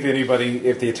want to see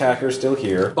if the attacker's still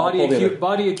here.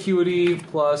 body acuity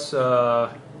plus.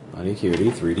 Body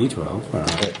acuity, 3d12.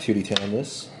 2d10 on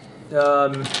this.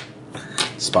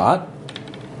 Spot?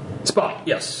 Spot.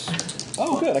 Yes.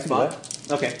 Oh, good. I can do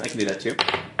that. Okay, I can do that too.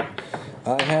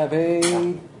 I have a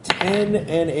 10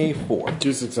 and a 4.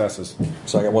 2 successes.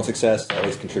 So I got 1 success. That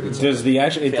always contributes. Does the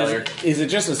actual Failure. is it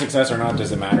just a success or not?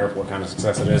 Does it matter what kind of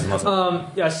success it is? Unless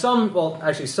Yeah. Some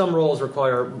rolls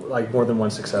require like more than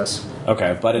one success.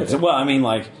 okay, but it's I mean,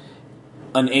 like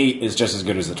an 8 is just as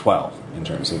good as a 12 in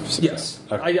terms of success.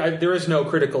 Yes. Okay. There is no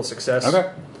critical success.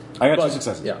 Okay. I got But- 2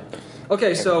 successes. Yeah.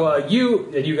 Okay, so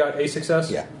you got a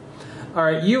success? Yeah. All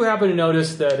right, you happen to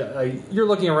notice that you're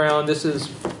looking around. This is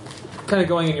kind of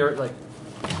going in your, like...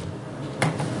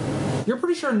 You're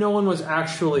pretty sure no one was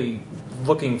actually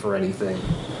looking for anything.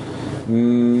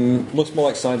 Looks more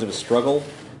like signs of a struggle.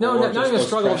 No, Or not just even a those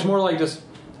struggle. It's crashing. more like just...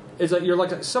 It's like you're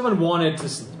like... Someone wanted to...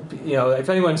 if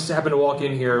anyone happened to walk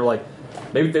in here, like,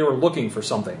 maybe they were looking for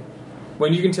something.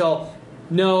 When you can tell...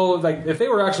 No, like, if they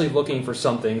were actually looking for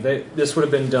something, this would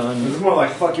have been done... It's more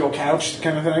like fuck your couch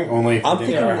kind of thing. Only I'm in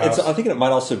thinking, our house. I'm thinking it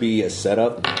might also be a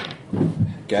setup.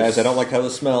 Guys, I don't like how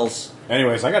this smells.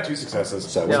 Anyways, I got 2 successes.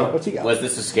 So Yeah. what's he got? Was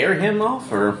this to scare him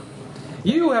off, or?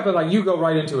 You happen you go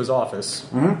right into his office,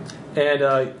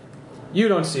 and you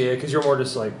don't see it because you're more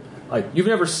just like you've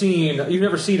never seen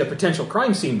a potential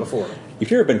crime scene before.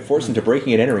 If you've ever been forced into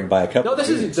breaking and entering by a couple, No, this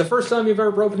is the first time you've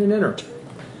ever broken and entered.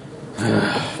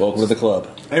 welcome to the club.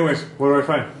 Anyways, what do I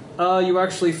find? You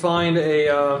actually find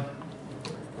a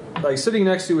sitting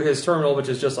next to his terminal, which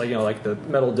is just like the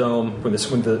metal dome when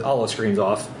the olive screen's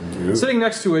off. Yep. Sitting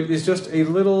next to it is just a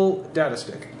little data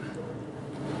stick.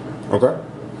 Okay.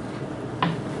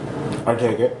 I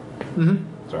take it.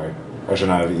 Mm-hmm. Sorry, I should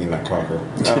not have eaten that cracker.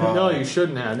 No, you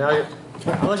shouldn't have. Now,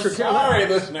 Unless your Sorry,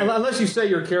 listener. Unless you say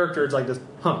your character is like this,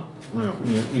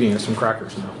 eating some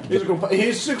crackers now. He's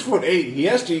 6'8". He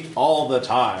has to eat all the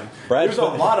time. There's a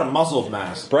lot of muscle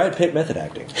mass. Brad Pitt method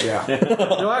acting. Yeah.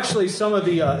 No, actually, some of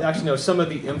the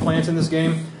implants in this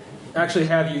game actually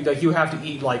have you like you have to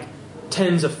eat like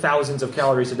tens of thousands of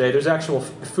calories a day. There's actual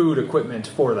food equipment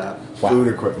for that. Wow. Food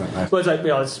equipment. But it's like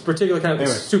it's particular kind of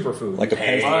superfood. Like a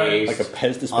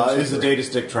Pez dispenser. Is the data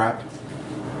stick trapped?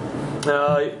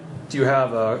 Do you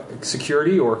have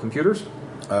security or computers?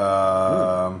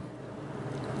 Yeah,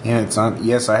 it's on.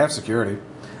 Yes, I have security.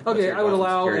 Okay, I would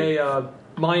allow a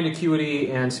mind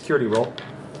acuity and security roll.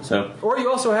 So, or you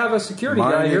also have a security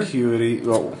guy Mind here. acuity.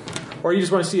 Well, or you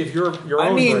just want to see if your I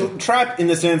own. mean, trapped in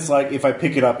the sense like if I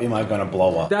pick it up, am I going to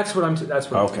blow up? That's what I'm. That's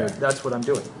what I'm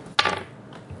doing.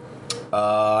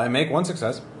 I make one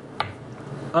success.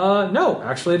 No,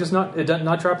 actually, it is not. It does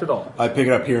not trapped at all. I pick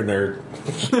it up here and there.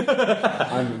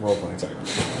 I'm role playing. Sorry.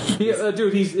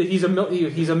 Dude,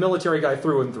 he's a military guy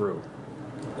through and through.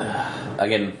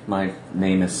 again, my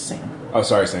name is Sam. Oh,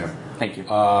 sorry, Sam. Thank you.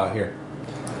 Here.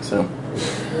 So,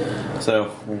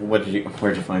 where'd you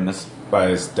find this? By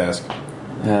his desk.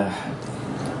 You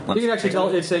can actually tell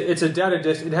it's a data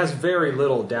disk. It has very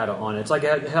little data on it. It's like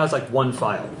it has like one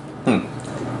file.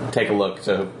 Take a look.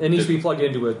 So it needs to be plugged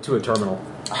into a terminal.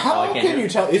 How can you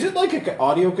tell? Is it like an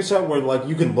audio cassette where like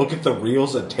you can look at the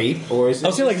reels of tape, or is it? I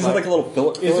was saying, like, is it like a little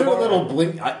filler? Is there a little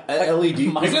blink LED?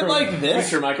 Is it like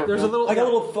this? There's a little like a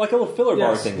little filler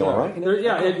bar thing going, right? You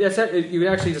can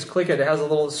actually just click it. It has a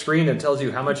little screen that tells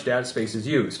you how much data space is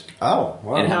used. Oh,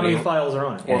 wow. And how many files are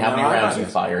on it. And how many rounds you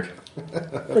fired.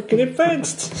 Freaking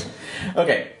advanced.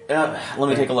 Okay, let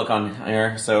me take a look on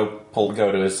here. So,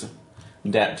 go to his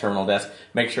terminal desk.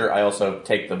 Make sure I also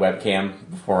take the webcam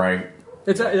before I.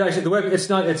 It's actually the web. It's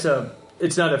not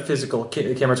a physical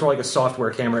camera. It's more like a software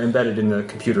camera embedded in the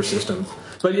computer system.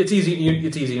 But it's easy.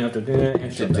 It's easy enough to.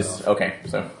 Okay,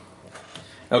 so.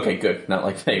 Okay, good. Not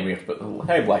like, hey, we have to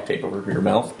put black tape over your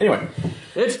mouth. Anyway,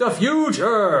 it's the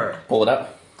future. Pull it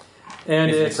up.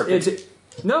 And it's a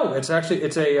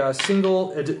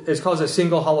single. It's caused a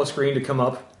single hollow screen to come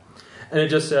up, and it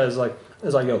just says like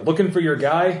as I go, looking for your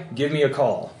guy. Give me a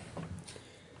call.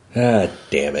 Ah,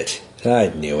 damn it! I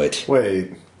knew it.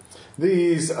 Wait,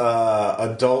 these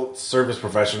adult service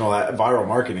professional viral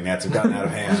marketing ads have gotten out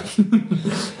of hand.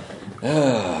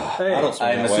 Hey,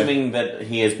 I'm assuming that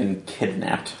he has been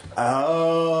kidnapped.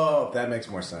 Oh, that makes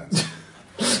more sense.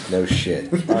 No shit.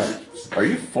 Are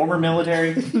you former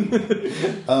military?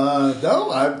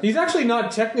 No, he's actually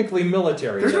not technically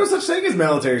military. There's no such thing as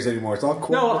militaries anymore. It's all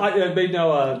corporate.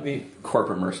 The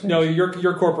corporate mercenaries. No,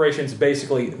 your corporation's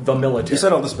basically the military. You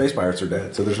said all the space pirates are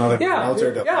dead, so there's nothing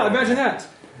military to imagine that.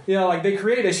 You know, like they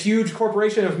create this huge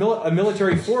corporation of a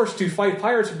military force to fight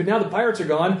pirates, but now the pirates are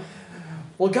gone.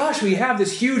 Well, gosh, we have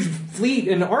this huge fleet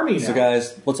and army now. So,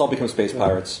 guys, let's all become space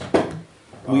pirates.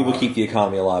 We will keep the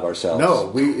economy alive ourselves. No,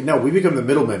 we become the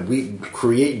middlemen. We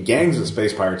create gangs of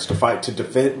space pirates to fight to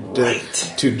defend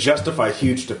to justify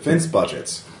huge defense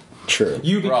budgets. True.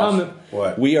 You become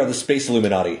what? We are the space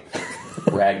Illuminati.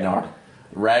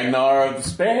 Ragnar of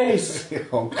space.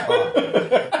 Oh God!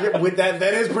 Yeah, with that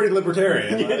is pretty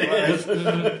libertarian. It is.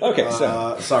 Okay,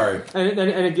 so sorry, and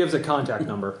it gives a contact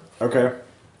number. Okay.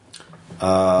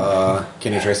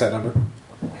 Can you trace that number?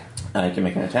 I can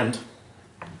make an attempt.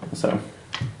 So,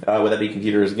 would that be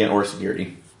computers again or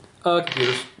security?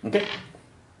 Computers. Okay.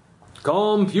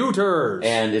 Computers.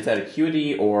 And it's at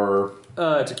acuity or?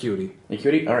 It's acuity.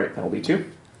 Acuity? Alright, that'll be 2.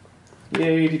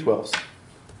 Yay, D12s.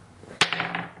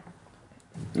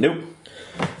 Nope.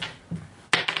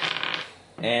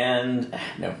 And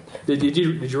no. Did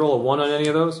you roll a 1 on any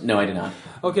of those? No, I did not.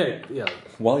 Okay, yeah.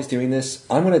 While he's doing this,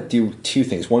 I'm going to do 2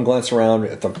 things. 1, glance around.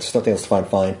 If there's nothing else to find,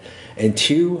 fine. And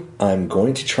 2, I'm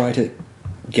going to try to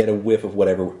get a whiff of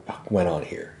whatever went on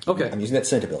here. Okay. I'm using that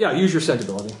scent ability. Yeah, use your scent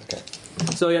ability. Okay.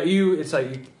 So yeah, it's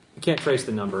like you can't trace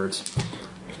the number.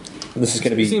 This is going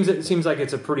to be. It seems like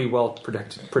it's a pretty well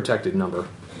protected number.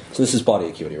 So this is body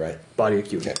acuity, right? Body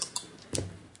acuity. Okay.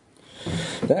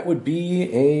 That would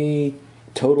be a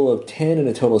total of 10 and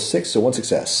a total of 6, so 1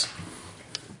 success.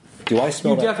 Do I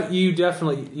smell that? You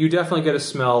definitely get a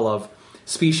smell of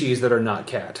species that are not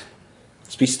cat.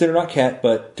 Species that are not cat,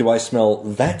 but do I smell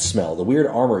that smell, the weird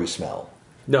armory smell?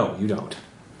 No, you don't.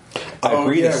 I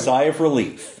breathe a sigh of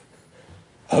relief.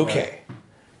 Okay.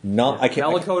 I can't.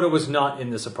 Malakota was not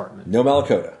in this apartment. No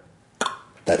Malakota.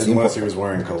 That's unless he was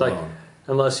wearing cologne. Like,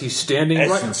 unless he's standing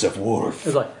Essence of Worf.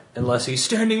 It's like, unless he's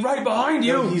standing right behind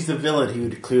you. No, he's the villain. He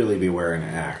would clearly be wearing an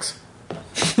axe.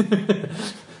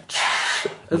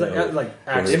 Like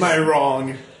axe. Am I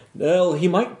wrong? Well, he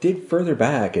might dig further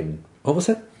back and What was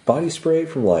that body spray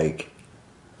from like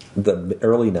the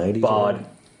early 90s? Bod.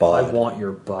 Bod. I want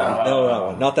your bod.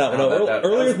 No, not that one. No,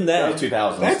 earlier than that. That was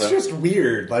 2000. That's just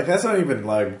weird. Like that's not even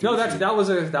like. No, that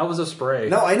was a spray.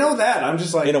 No, I know that. I'm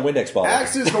just like In a Windex bottle.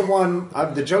 Axe is the one.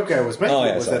 The joke I was making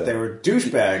was that they were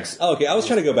douchebags. Oh, okay, I was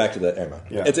trying to go back to the. Never mind.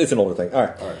 Yeah. It's an older thing. All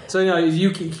right. So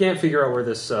you can't figure out where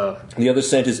this. The other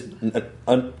scent is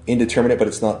indeterminate, but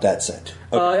it's not that scent.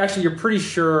 Actually, you're pretty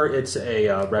sure it's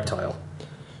a reptile.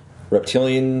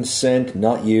 Reptilian scent,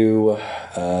 not you.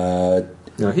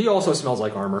 No, he also smells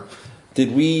like armor.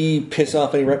 Did we piss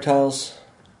off any reptiles?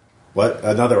 What?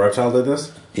 Another reptile did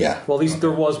this? Yeah. Well, at least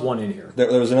there was one in here.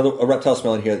 There was a reptile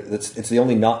smell in here. It's the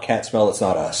only not cat smell that's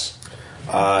not us.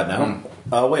 No.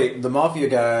 Wait, the mafia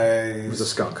guy was a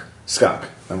skunk. Skunk.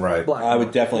 I'm right. Black. I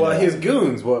would definitely. Well, know his that.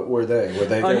 goons. What were they? Were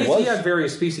they? He had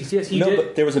various species. Yes, he No, did.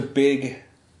 but there was a big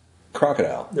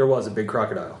crocodile. There was a big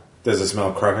crocodile. Does it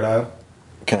smell crocodile?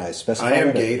 Can I specify? I am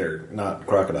that? gator, not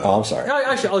crocodile. Oh, I'm sorry.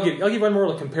 Actually, I'll give one more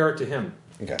to compare it to him.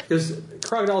 Okay. Because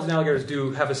crocodiles and alligators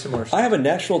do have a similar. I have a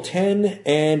natural 10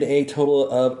 and a total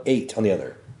of 8 on the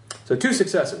other. So 2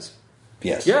 successes.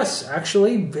 Yes. Yes,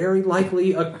 actually, very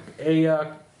likely a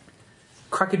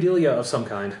crocodilia of some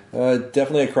kind.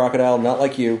 Definitely a crocodile, not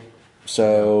like you.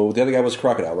 So the other guy was a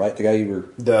crocodile, right? The guy you were.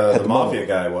 The had mafia model.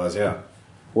 guy was, yeah.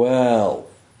 Well,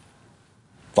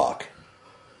 fuck.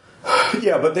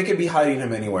 Yeah, but they could be hiding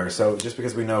him anywhere. So just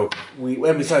because we know,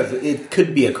 and besides, it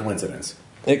could be a coincidence.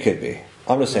 It could be.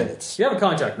 I'm just saying it's. You have a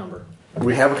contact number.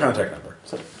 We have a contact number.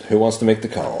 So Who wants to make the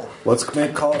call? let's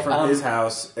make a call from his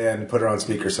house and put it on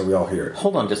speaker so we all hear it.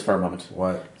 Hold on just for a moment.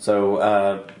 What?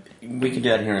 So, we can do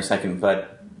that here in a second,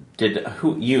 but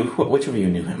which of you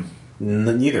knew him?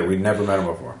 Neither. We'd never met him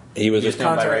before. He was You just. just knew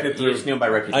him by contracted you just knew him by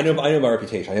reputation. I know by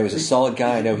reputation. I know he was a solid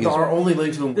guy. I know he's. Our only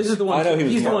link to him. This is the one. I know he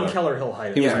was he's the Mar- one Keller Hill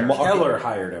hired. He was yeah, Mar- Keller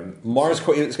hired him.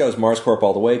 This guy was Mars Corp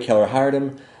all the way. Keller hired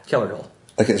him. Keller Hill.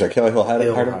 Okay, sorry, Keller Hill hired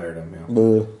him.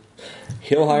 Yeah.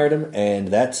 Hill hired him, and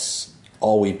that's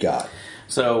all we've got.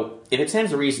 So, if it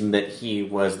stands to reason that he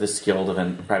was this skilled of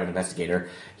a private investigator,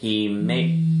 he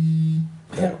may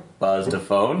buzzed a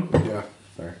phone. Yeah.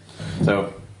 Sorry.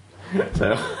 So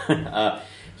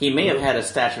he may have had a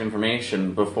stash of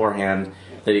information beforehand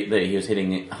that he was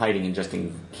hiding in just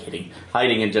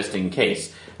in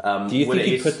case. Do you think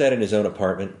he put that in his own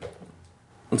apartment?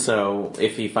 So,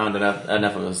 if he found enough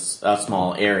of a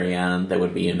small area that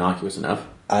would be innocuous enough.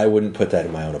 I wouldn't put that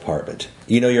in my own apartment.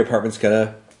 You know your apartment's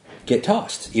gonna get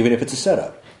tossed, even if it's a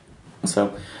setup.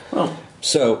 So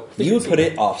You would put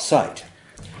it off-site.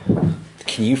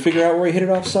 Can you figure out where he hid it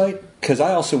off-site? Because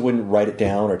I also wouldn't write it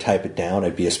down or type it down.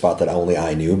 It'd be a spot that only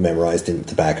I knew, memorized in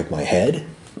the back of my head.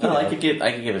 well, I could give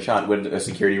it a shot. Would a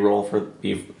security role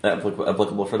be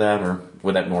applicable for that, or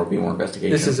would that be more investigation?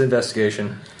 This is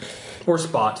investigation or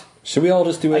spot. Should we all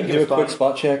just do I can give a a quick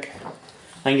spot- spot check?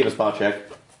 I can give a spot check.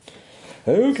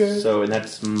 Okay. So, and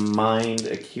that's mind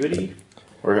acuity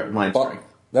or mind strength.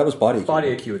 That was body.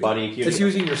 Body acuity. Body acuity. It's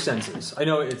using your senses. I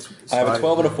know it's. I have a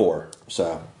 12 and a 4.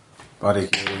 So Body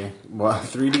acuity. Well,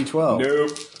 3d12.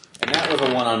 Nope. And that was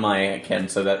a 1 on my Ken.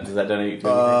 So does that do anything?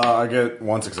 I get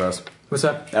 1 success. What's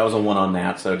that? That was a 1 on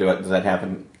that. So does that have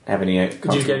any?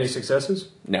 Did you get any successes?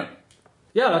 No.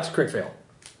 Yeah, that's a crit fail.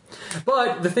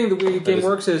 But the thing the way the game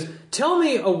works is, tell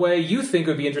me a way you think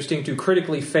would be interesting to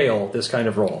critically fail this kind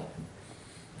of roll.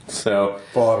 So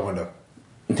Fall out a window.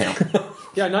 no.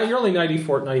 Yeah, you're only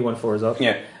 91 floors up.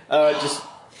 Yeah. Just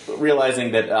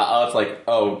realizing that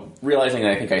realizing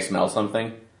that I think I smell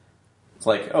something. It's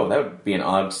like, oh, that would be an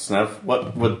odd snuff.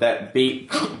 What would that be?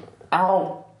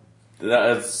 Ow.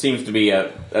 That seems to be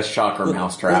a shocker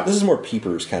mousetrap. this is more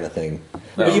peepers kind of thing.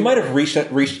 No. But you might have reached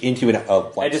into a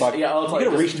light socket. you could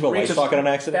have reached into a light socket on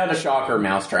accident. Found a shocker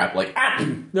mousetrap. Like,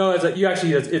 No, it's like you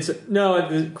actually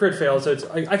the crit fail. So it's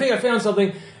I think I found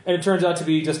something, and it turns out to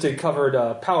be just a covered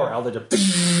power outlet.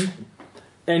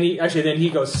 And he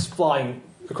goes flying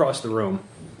across the room.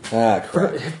 Ah,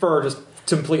 crap. Fur just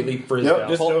completely frizzed Yep, out.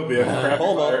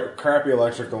 dystopia. Crappy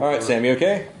electrical. All right, Sam, you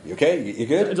okay? You okay? You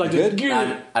good? It's like You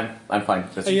good? I'm fine.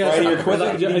 Just, And yeah, Right, so- you're quick.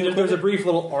 and there's a brief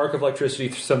little arc of electricity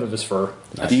through some of his fur.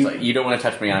 you don't want to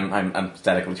touch me. I'm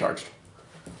statically charged.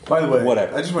 By the way,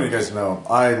 Whatever. I just want you guys to know,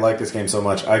 I like this game so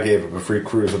much, I gave it a free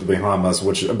cruise with the Bahamas,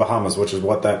 which is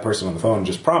what that person on the phone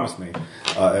just promised me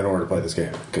in order to play this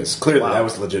game. Because clearly that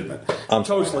was legitimate. I'm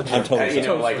Totally legit. I'm totally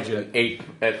sorry. Like legit.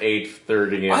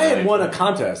 8:30. I had won a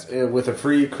contest with a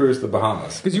free cruise to the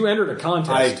Bahamas. Because you entered a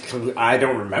contest. I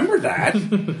don't remember that.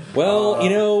 Well,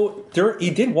 he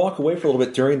did walk away for a little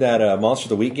bit during that Monster of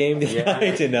the Week game the other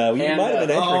night, and you might have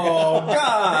been entering. Oh,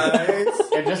 guys!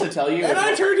 And just to tell you, And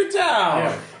I turned it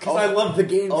down! Because I love the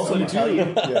game Also, so to much. tell you,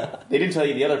 Yeah. they didn't tell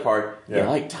you the other part. You Yeah.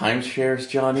 like timeshares,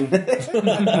 Johnny?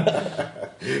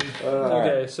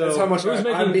 Okay, so That's how much who's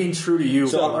I'm being true to you.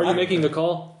 So are you making the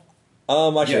call?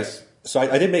 Actually, Yes. so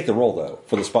I did make the roll though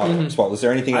for the spot. Spot. Was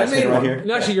there anything I else made hidden around one. here?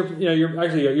 And actually,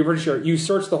 you're pretty sure you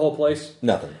searched the whole place,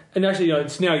 Nothing. and actually,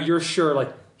 it's now you're sure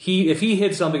like if he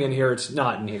hid something in here, it's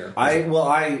not in here.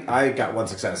 I got one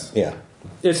success. Yeah.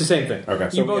 It's the same thing. Okay.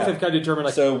 You So, both yeah. have kind of determined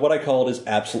like So what I called is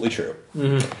absolutely true.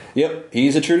 Yep,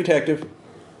 he's a true detective.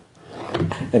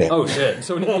 Anyhow. oh shit.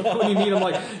 So when you meet him,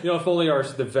 like if only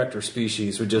the vector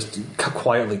species would just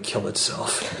quietly kill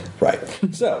itself. Right.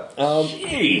 So,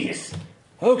 Jeez.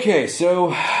 okay,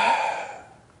 so I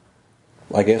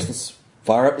guess let's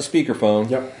fire up the speakerphone.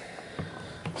 Yep.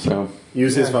 So,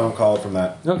 Use his phone call from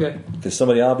that. Okay. Because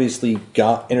somebody obviously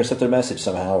intercepted a message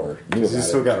somehow or knew about He's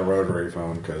still it. got a rotary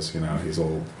phone because he's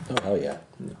old. Oh, hell yeah.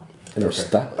 And they're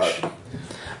stylish.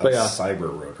 But yeah.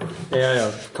 Cyber rotary. Yeah.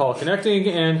 Call connecting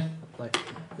and like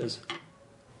this.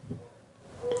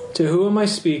 To who am I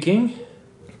speaking?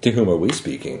 To whom are we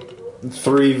speaking?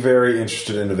 3 very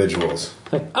interested individuals.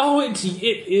 Like, oh, it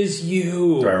is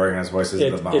you. Do I recognize voices?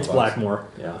 It's Blackmore.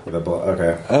 Yeah.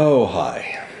 Okay. Oh,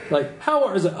 hi. Like, how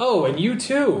is it? Oh, and you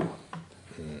too.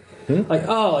 Like,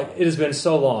 it has been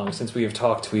so long since we have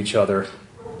talked to each other.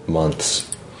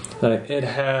 Months. It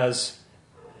has.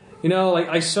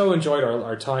 I so enjoyed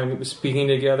our time speaking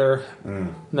together.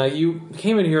 Now, you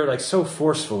came in here, so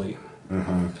forcefully.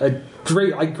 I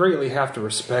greatly have to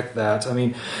respect that. I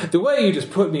mean, the way you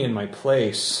just put me in my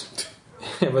place,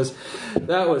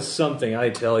 that was something, I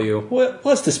tell you. Well,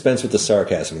 let's dispense with the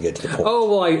sarcasm and get to the point.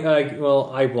 Oh,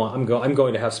 I'm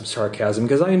going to have some sarcasm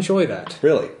because I enjoy that.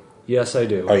 Really? Yes, I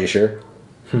do. Are you sure?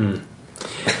 You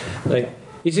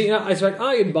see,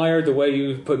 I admired the way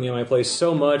you put me in my place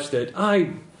so much that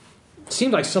it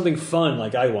seemed like something fun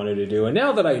like I wanted to do. And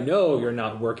now that I know you're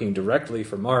not working directly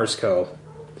for Marsco,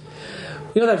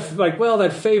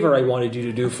 that favor I wanted you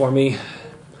to do for me,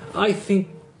 I think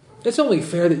it's only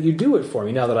fair that you do it for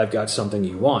me now that I've got something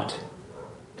you want.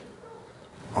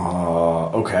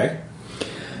 Okay.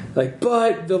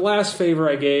 But the last favor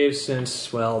I gave, since,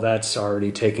 that's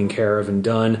already taken care of and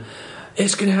done,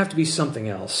 it's going to have to be something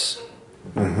else.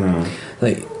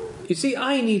 You see,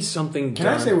 I need something Can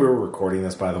done. I say we were recording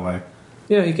this, by the way?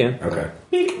 Yeah, you can. Okay.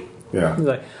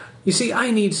 Yeah. You see,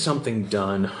 I need something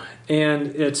done,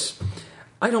 and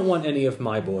I don't want any of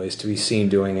my boys to be seen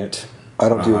doing it. I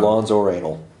don't do lawns or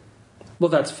anal. Well,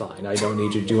 that's fine. I don't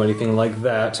need you to do anything like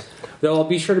that. Though I'll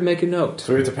be sure to make a note.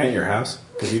 So we have to paint your house?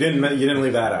 Because you didn't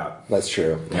leave that out. That's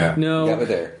true. Yeah. No, You got me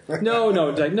there. no,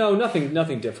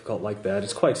 nothing difficult like that.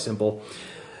 It's quite simple.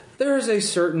 There's a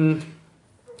certain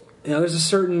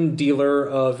dealer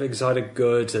of exotic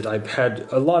goods that I've had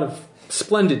a lot of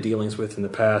splendid dealings with in the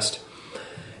past.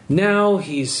 Now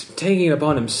he's taking it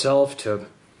upon himself to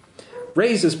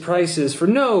raise his prices for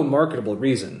no marketable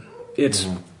reason. It's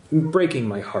breaking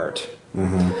my heart.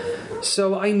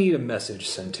 So I need a message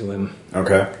sent to him.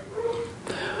 Okay.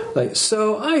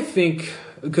 So I think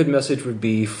a good message would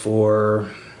be for...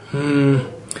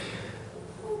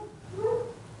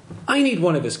 I need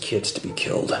one of his kids to be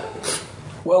killed.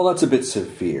 Well, that's a bit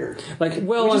severe. we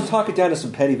just talk it down to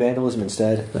some petty vandalism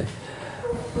instead.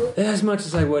 As much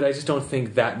as I would, I just don't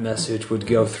think that message would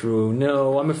go through.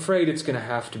 No, I'm afraid it's going to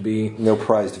have to be... No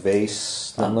prized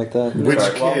vase, nothing like that. Which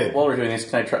Sorry, kid? while we're doing this,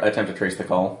 can I attempt to trace the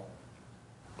call?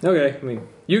 Okay, I mean,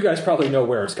 you guys probably know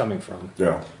where it's coming from.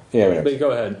 Yeah. Yeah, whatever. But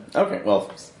go ahead. Okay,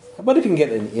 well, How about if you can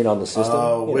get in on the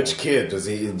system? Which kid? Does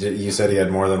he? You said he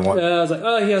had more than one. I was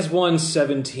like, he has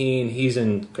 117. He's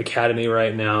in academy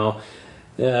right now.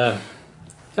 I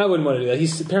wouldn't want to do that.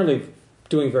 He's apparently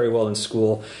doing very well in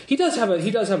school. He does have a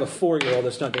 4-year-old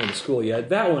that's not going to school yet.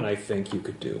 That one I think you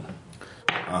could do.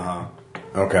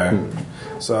 Okay.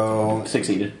 So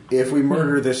succeeded. if we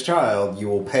murder this child, you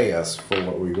will pay us for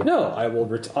what we. No, I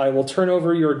will turn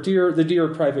over the dear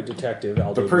private detective.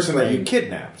 The person that you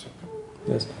kidnapped.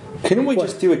 Yes. Couldn't we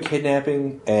just do a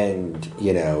kidnapping and,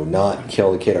 not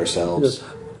kill the kid ourselves?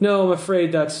 No, I'm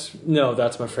afraid that's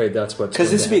what's...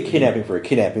 Because this would be a kidnapping for a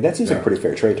kidnapping. That seems like a pretty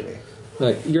fair trade to me.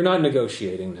 You're not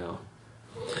negotiating now.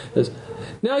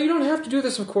 Now, you don't have to do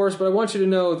this, of course, but I want you to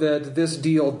know that this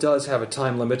deal does have a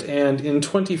time limit, and in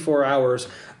 24 hours,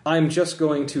 I'm just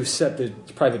going to set the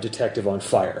private detective on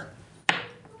fire.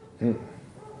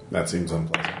 That seems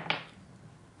unpleasant.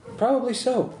 Probably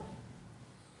so.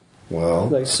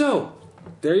 Well, So,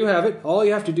 there you have it. All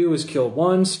you have to do is kill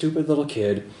one stupid little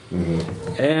kid,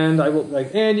 and I will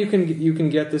and you can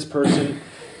get this person,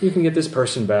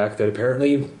 back that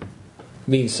apparently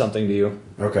means something to you.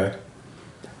 okay.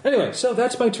 Anyway, so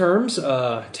that's my terms.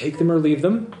 Take them or leave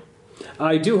them.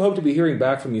 I do hope to be hearing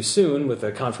back from you soon with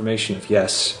a confirmation of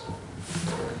yes.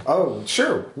 Oh,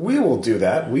 sure. We will do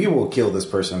that. We will kill this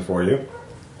person for you.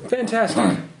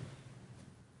 Fantastic.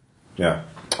 Yeah.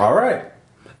 All right.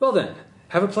 Well then,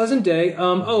 have a pleasant day.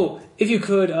 If you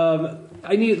could,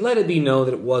 let it be known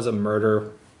that it was a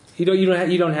murder. You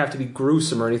don't have to be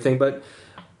gruesome or anything, but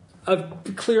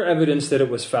clear evidence that it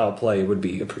was foul play would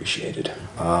be appreciated.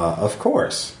 Of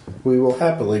course. We will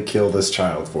happily kill this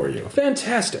child for you.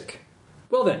 Fantastic.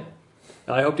 Well then,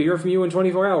 I hope to hear from you in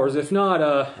 24 hours. If not,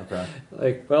 okay.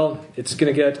 It's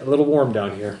going to get a little warm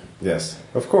down here. Yes,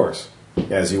 of course.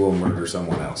 As you will murder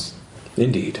someone else.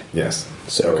 Indeed. Yes.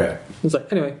 So, okay. It's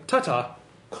like, anyway, ta-ta.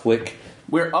 Click.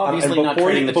 We're obviously not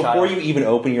trading the child. Before you even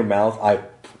open your mouth,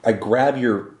 I grab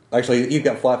your... Actually, you've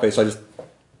got flat face, so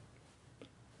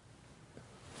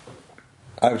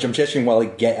I'm gesturing while I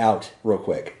get out real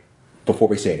quick before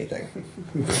we say anything.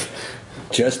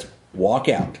 Just walk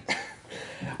out.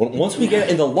 Once we get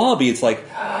in the lobby, it's like,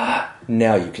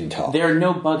 now you can talk. There are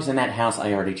no bugs in that house.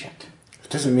 I already checked. It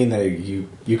doesn't mean that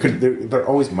you could... There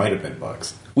always might have been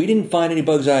bugs. We didn't find any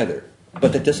bugs either.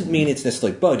 But that doesn't mean it's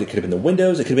necessarily bugged. It could have been the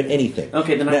windows. It could have been anything.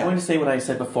 Okay, then I'm going to say what I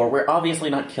said before. We're obviously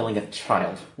not killing a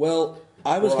child. Well,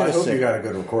 I was going to hope say... you got a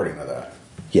good recording of that.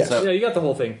 Yes. So- Yeah, you got the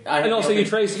whole thing. And also, you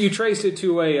traced it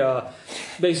to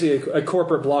basically a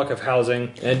corporate block of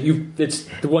housing, and it's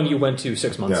the one you went to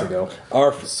 6 months ago.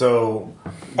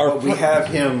 We have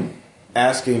him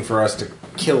asking for us to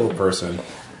kill a person.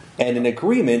 And an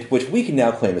agreement, which we can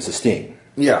now claim as a sting.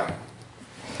 Yeah.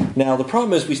 Now, the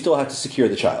problem is we still have to secure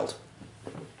the child.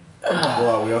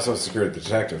 Well, we also secured the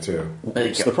detective, too.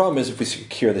 So the problem is if we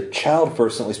secure the child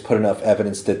first, at least put enough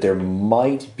evidence that there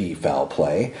might be foul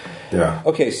play. Yeah.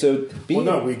 Okay, so...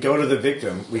 we go to the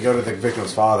victim. We go to the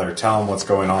victim's father, tell him what's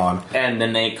going on. And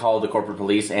then they call the corporate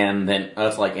police, and then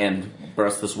us, and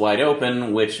burst this wide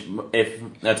open, which will... he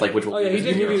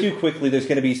did give you... Too quickly, there's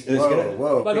going to be...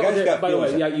 Whoa. By the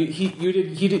way, yeah, he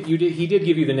did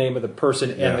give you the name of the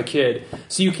person and the kid,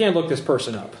 so you can look this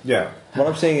person up. Yeah. What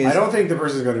I'm saying is... I don't think the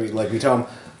person's going to be... we tell him,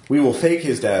 we will fake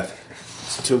his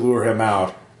death to lure him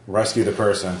out, rescue the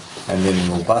person, and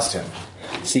then we'll bust him.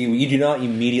 See, you do not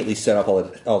immediately set up all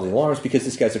the alarms because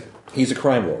this guy's he's a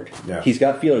crime lord. Yeah. He's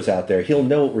got feelers out there. He'll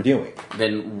know what we're doing.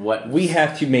 Then what... We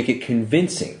have to make it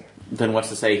convincing. Then what's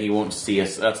to say he won't see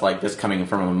us? That's like this coming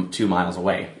from him 2 miles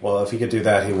away. Well, if he could do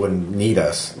that, he wouldn't need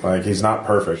us. He's not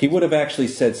perfect. He would have actually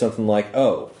said something like,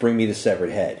 "Oh, bring me the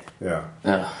severed head." Yeah.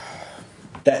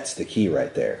 That's the key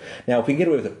right there. Now, if we can get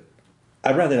away with it,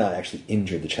 I'd rather not actually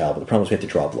injure the child, but the problem is we have to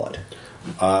draw blood.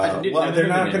 They're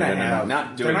not going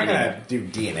to do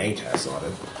DNA tests on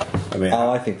it. I mean,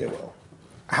 I think they will.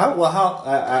 How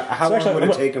long would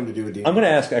it take them to do a DNA? I'm going to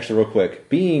ask actually real quick.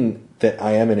 Being that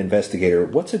I am an investigator,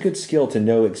 what's a good skill to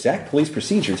know exact police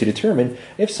procedure to determine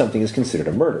if something is considered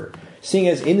a murder? Seeing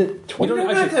as in the you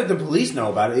don't have to have the police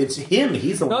know about it. It's him.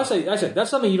 He's the one. I say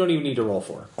that's something you don't even need to roll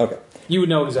for. Okay. You would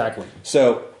know exactly.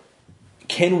 So,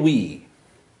 can we,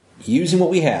 using what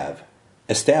we have,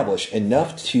 establish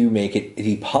enough to make it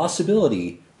the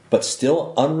possibility, but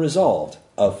still unresolved,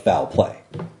 of foul play?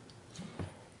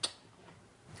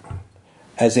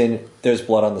 As in, there's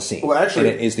blood on the scene. Well, actually,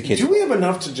 and it is the kid's do we have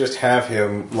enough to just have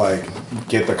him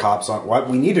get the cops on?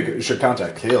 We should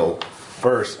contact Hill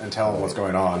first and tell him what's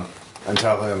going on, and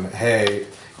tell him, hey,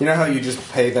 you know how you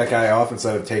just paid that guy off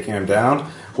instead of taking him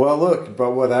down? Well, look,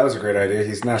 that was a great idea.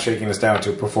 He's now shaking us down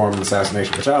to perform an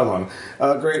assassination for child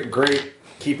on. Great,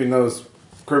 keeping those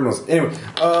criminals. Anyway,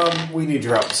 we need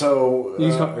your help. So,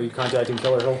 are you contacting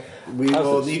Killer Hill? We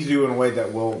will need to do it in a way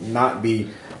that will not be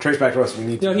traced back to us. We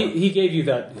need to. He gave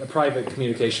you a private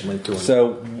communication link to him.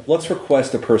 So let's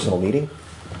request a personal meeting.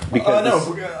 Because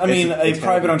a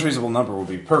private untraceable number would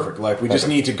be perfect. We just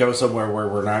need to go somewhere where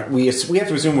we're not. We have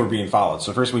to assume we're being followed.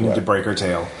 So first we need to break our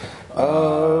tail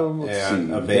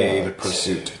and evade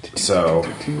pursuit. So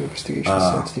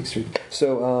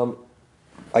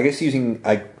I guess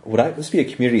would this be a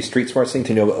community street smarts thing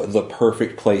to know the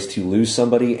perfect place to lose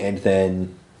somebody and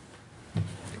then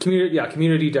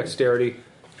community dexterity.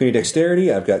 Community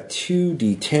dexterity. I've got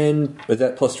 2d10. Is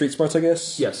that plus street smarts? I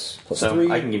guess. Yes. Plus so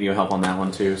 3. I can give you help on that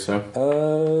one too. So.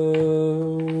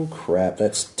 Oh crap!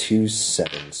 That's 2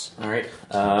 7s. All right.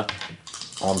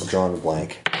 I'm drawing a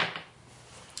blank.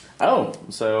 Oh,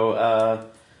 so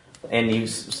and you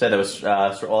said it was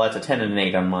that's a 10 and an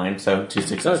 8 on mine, so 2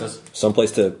 successes.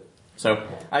 Someplace to. So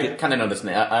I kind of know this.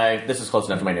 This is close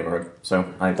enough to my neighborhood, so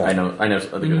I know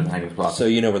the good hiding spot. So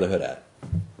you know where the hood at.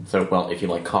 So if you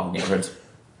like cog neighborhoods,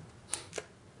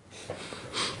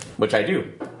 which I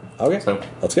do. Okay, So-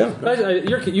 let's go.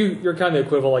 You're kind of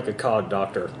equivalent like a cog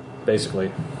doctor,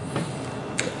 basically.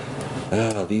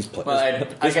 These places.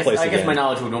 Well, I guess my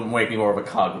knowledge would make me more of a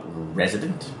cog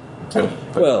resident. So,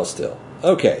 but- Well, still.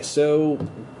 Okay, so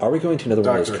are we going to another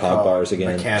one of those cog bars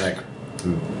again? Mechanic.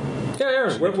 Yeah,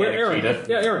 Aaron. Where Aaron? Cheetah.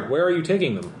 Yeah, Aaron. Where are you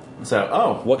taking them?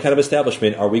 What kind of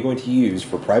establishment are we going to use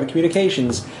for private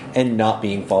communications and not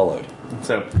being followed?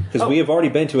 Because we have already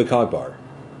been to a cog bar.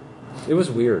 It was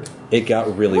weird. It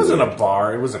got really It wasn't weird. a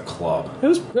bar. It was a club. It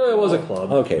was No, it was a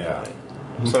club. okay. Yeah.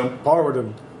 Fine. So Bar would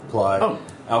imply Oh.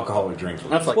 alcoholic drinks.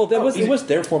 that's like Well, that was easy. it was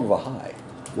their form of a high.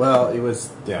 Well, it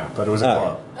was but it was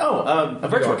a club. a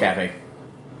virtual cafe.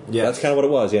 Yeah, That's kind of what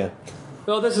it was. Yeah.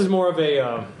 Well, this is more of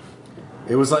a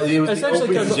It was like it was the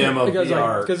essentially open gym of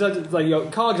VR. because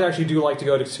cogs actually do like to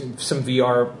go to some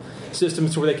VR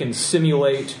systems where they can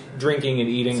simulate drinking and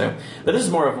eating. So, but this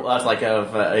is more of us like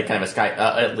a kind of a Skype,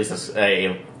 at least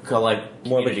a collect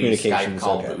More of a community Skype communications,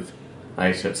 call okay. booth.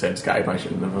 I should have said Skype. I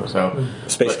shouldn't have. So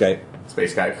Space but- Skype.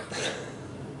 Space Skype.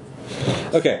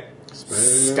 Okay.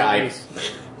 Skype.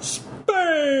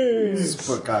 Space.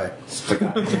 Foot guy.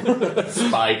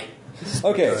 Spike.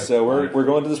 Okay, so we're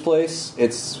going to this place.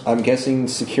 It's I'm guessing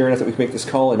secure enough that we can make this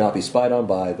call and not be spied on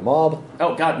by the mob.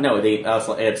 Oh God, no! It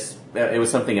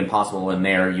was something impossible in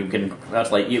there. You can.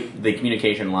 That's like the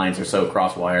communication lines are so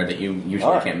cross-wired that you usually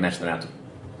All right. can't mesh them out.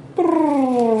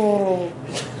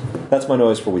 That's my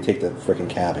noise before we take the frickin'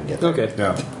 cab and get there. Okay.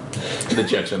 Yeah. The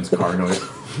Jetsons car noise.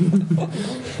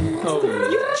 Oh,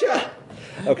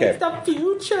 Okay. the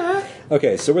future.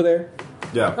 Okay, so we're there.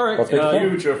 Yeah. All right. Let's make the call.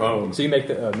 Future phones. So you make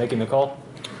the making the call.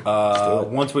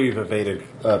 Once we've evaded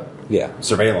Yeah.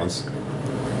 surveillance.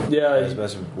 Yeah.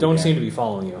 best we Don't can. seem to be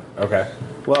following you. Okay.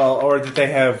 Well, or did they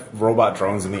have robot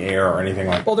drones in the air or anything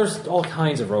like that? Well, there's all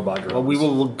kinds of robot drones. Well, we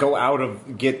will get out of.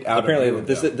 Apparently, view of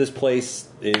them. this place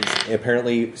is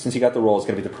apparently since you got the role, it's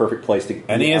going to be the perfect place to.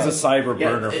 And he has a out. cyber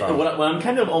burner phone. What I'm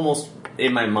kind of almost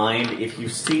in my mind, if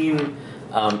you've seen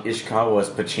Ishikawa's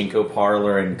Pachinko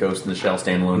Parlor and Ghost in the Shell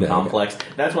Standalone No, Complex,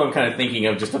 that's what I'm kind of thinking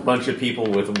of. Just a bunch of people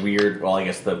with weird. Well, I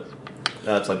guess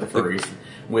that's like the furries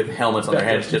with helmets on their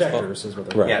heads. Just Vectors is what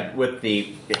they're Right. yeah, with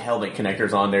the helmet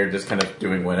connectors on there, just kind of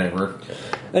doing whatever.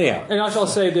 Anyhow, And I shall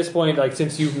say at this point, like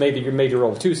since you've made your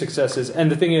roll 2 successes, and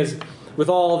the thing is, with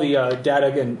all the data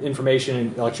and information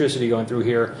and electricity going through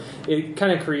here, it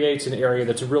kind of creates an area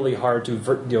that's really hard to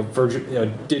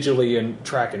digitally and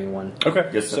track anyone. Okay.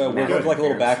 Just so we're going to like a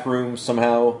little back room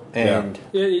somehow, and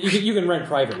You can rent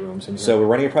private rooms, and so we're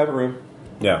running a private room,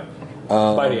 Yeah.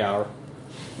 by the hour.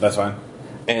 That's fine.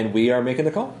 and we are making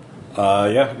the call.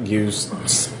 Yeah, use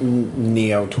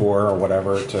Neo Tour or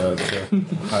whatever to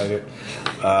hide it.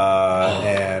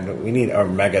 And we need a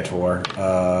Mega Tour.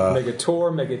 Mega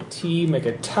Tor, Mega T,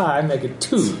 Mega Tie, Mega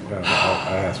 2. I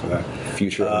asked for that.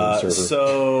 Future unknown server.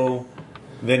 So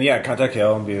then, yeah, contact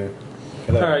Hill and be.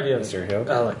 Hello, All right, yeah. Mr.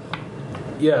 Hill.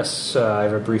 Yes, I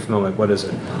have a brief moment. What is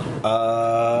it?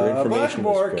 Your information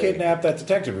was Blackmore great. kidnapped that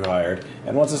detective we hired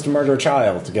and wants us to murder a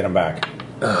child to get him back.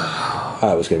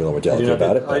 I was going to be a little more I do delicate not-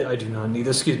 about it. But I do not need.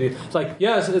 Excuse me. It's like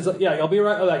yes, I'll be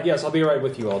right. Like yes, I'll be right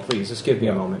with you all. Please, just give me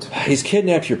a moment. he's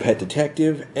kidnapped your pet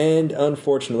detective, and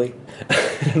unfortunately,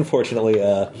 He's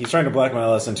trying to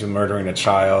blackmail us into murdering a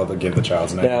child to give the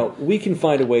child's name. now we can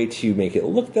find a way to make it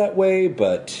look that way,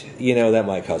 but that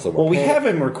might cause a little. Well, we panic. have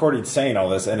him recorded saying all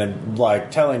this and then,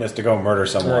 telling us to go murder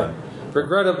someone.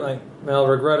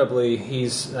 Regrettably,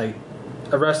 he's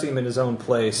arresting him in his own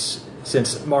place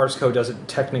since Marsco doesn't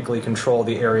technically control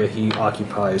the area he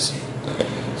occupies.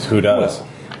 Who does?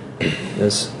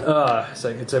 It's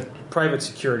a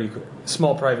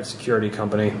small private security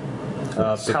company.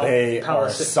 So they are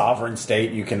a sovereign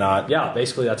state. You cannot. Yeah,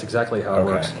 basically that's exactly how it Okay.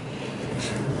 works.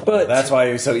 But That's why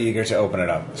he was so eager to open it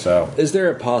up. So is there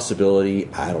a possibility?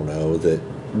 I don't know that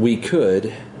we could,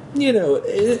 in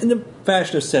the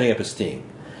fashion of setting up a sting,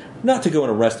 not to go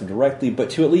and arrest him directly, but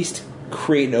to at least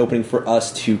create an opening for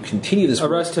us to continue this.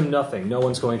 Arrest him? Nothing. No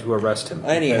one's going to arrest him.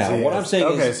 Anyhow, what I'm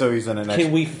saying is, so he's in an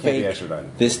can we can't be fake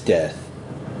extradited. this death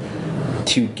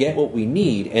to get what we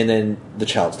need, and then the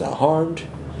child's not harmed?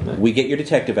 We get your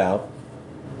detective out.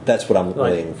 That's what I'm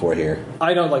Right. aiming for here.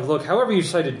 I don't look. However you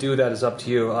decide to do that is up to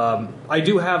you. I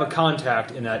do have a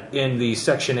contact in the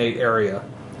Section 8 area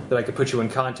that I could put you in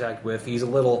contact with. He's a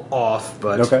little off,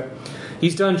 but Okay.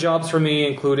 he's done jobs for me,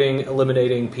 including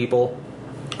eliminating people.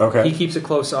 Okay. He keeps a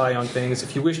close eye on things.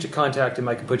 If you wish to contact him,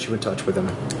 I can put you in touch with him.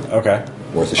 Okay.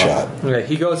 Worth a shot. Okay,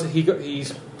 he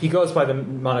goes by the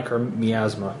moniker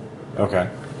Miasma. Okay.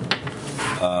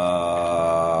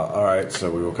 All right. So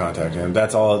we will contact him.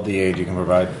 That's all the aid you can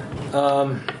provide.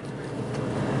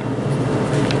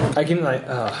 I can like.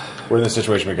 We're in this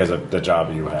situation because of the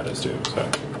job you had us do.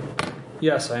 So.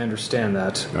 Yes, I understand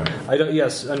that. Okay. I don't.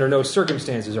 Yes, under no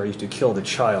circumstances are you to kill the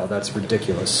child. That's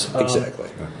ridiculous. Exactly.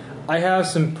 I have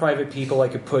some private people I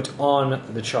could put on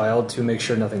the child to make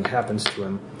sure nothing happens to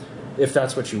him, if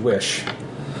that's what you wish.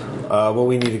 Well,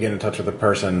 we need to get in touch with the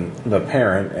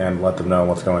parent, and let them know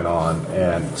what's going on,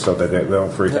 and so that they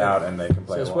don't freak out and they can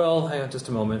play Says, along. well, hang on just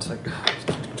a moment. Like,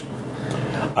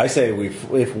 I say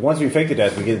if once we fake the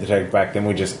death, we get the detective back, then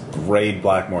we just raid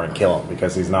Blackmore and kill him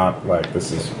because he's not like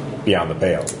this is beyond the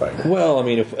pale. Like, Well, I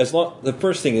mean, the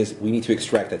first thing is we need to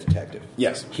extract that detective.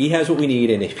 yes, He has what we need,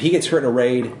 and if he gets hurt in a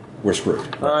raid, we're screwed.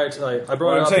 all right, I brought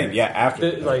What I'm up. saying, yeah,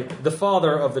 after The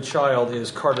father of the child is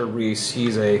Carter Reese.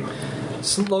 He's a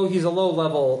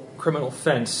low-level criminal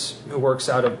fence who works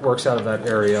out of that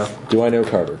area. Do I know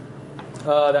Carter?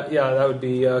 That would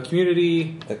be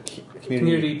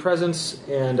community presence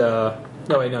and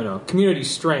community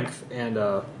strength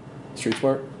and Street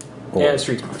smart? and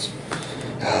street smarts.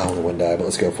 Oh, the one die, but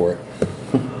let's go for it.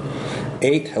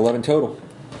 8, 11 total.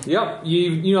 Yep,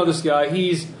 you know this guy.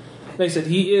 They said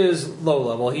he is low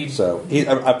level.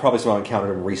 I probably saw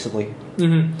encountered him recently.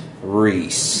 Mm-hmm.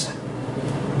 Reese.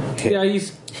 Yeah,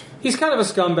 he's kind of a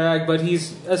scumbag, but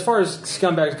he's, as far as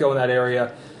scumbags go in that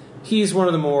area, he's one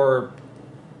of the more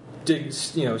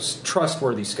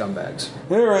trustworthy scumbags.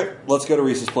 All right, let's go to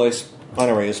Reese's place. I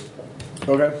know where he is.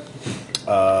 okay.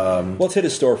 Let's hit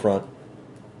his storefront.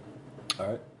 All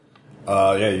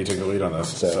right. Yeah, you took the lead on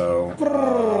this. So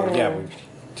yeah, we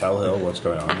tell Hill what's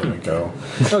going on. Then we go.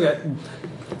 Okay.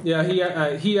 Yeah, he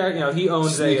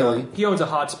owns Sneakily. he owns a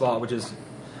hotspot, which is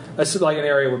like an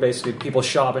area where basically people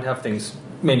shop and have things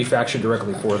manufactured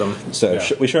directly for them. So Yeah.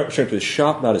 we show up to his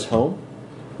shop, not his home.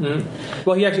 Mm-hmm.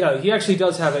 Well, he actually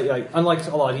does have it. Like, unlike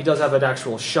a lot, he does have an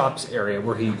actual shops area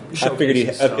where he showcases I figured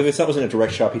if stuff. that wasn't a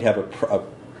direct shop, he'd have a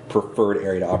preferred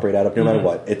area to operate out of. No matter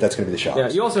what, that's going to be the shop. Yeah,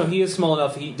 he is small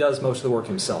enough. He does most of the work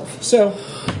himself. So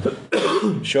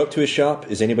show up to his shop.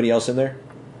 Is anybody else in there?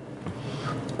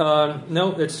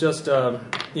 No, it's just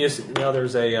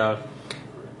there's a.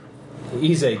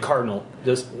 He's a cardinal.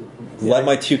 Just Let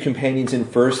my 2 companions in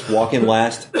first. Walk in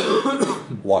last.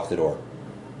 Walk the door.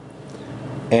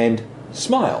 And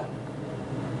smile.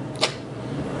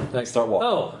 like, Start walking.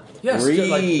 Oh, yes,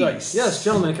 Reese. yes,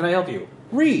 gentlemen, can I help you?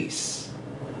 Reese.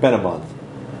 Been a month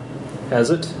Has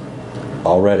it?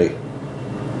 already.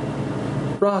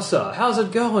 Rasa, how's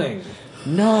it going?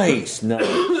 Nice.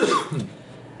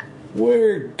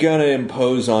 We're gonna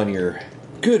impose on your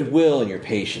goodwill and your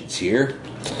patience here.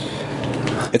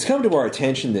 It's come to our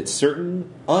attention that certain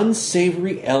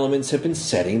unsavory elements have been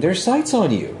setting their sights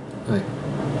on you.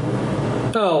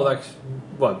 Oh, like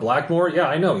what? Blackmore? Yeah,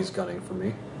 I know he's gunning for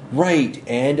me. Right,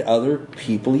 and other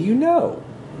people you know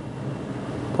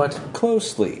What?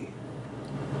 closely.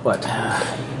 What?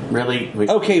 Really?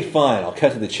 Okay, fine, I'll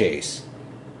cut to the chase.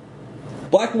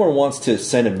 Blackmore wants to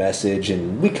send a message,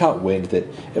 and we caught wind that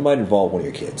it might involve one of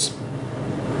your kids.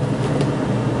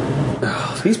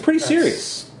 He's pretty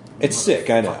serious. It's sick,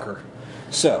 I know. Fucker.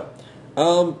 So,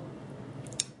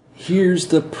 here's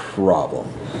the problem.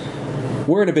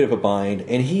 We're in a bit of a bind,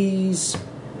 and he's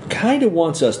kind of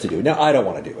wants us to do it. Now, I don't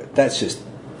want to do it. That's just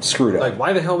screwed up. Like,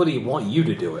 why the hell would he want you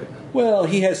to do it? Well,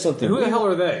 he has something. Who the hell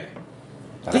are they?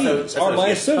 These are my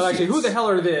associates. Actually, who the hell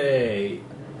are they?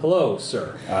 Hello,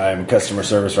 sir. I'm customer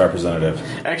service representative.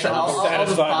 Actually, I'll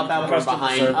just pop out from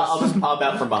behind. I'll just pop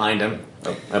out from behind him.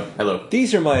 Hello.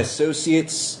 These are my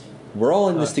associates. We're all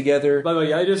in this together. By the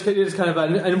way, I just kind of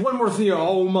and one more thing.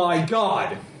 Oh my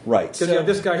god! Right. Because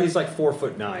this guy, he's like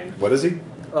 4'9". What is he?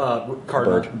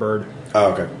 Cardinal bird.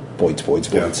 Oh, okay. Points.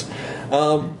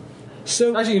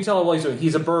 So Actually, you can tell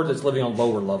he's a bird that's living on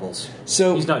lower levels.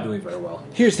 So- he's not doing very well.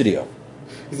 here's the deal.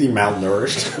 Is he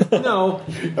malnourished? No,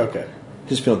 Okay.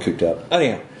 Just feeling cooped up.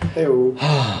 Anyhow, Ew.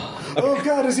 Oh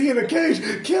God, is he in a cage?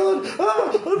 Kill him!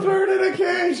 Ah, a bird in a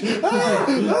cage!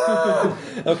 Ah,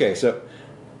 okay. So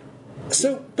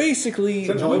basically,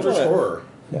 Such eldritch horror.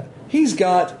 Yeah. He's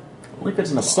got What if it's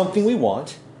in the something we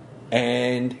want,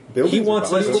 and Buildings he are wants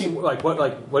fine. us to.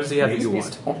 what does he have that you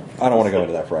want? I don't want to go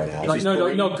into that right now. Like, no,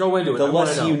 go into it. The I wanna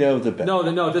less you know, the better.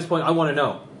 No, at this point, I want to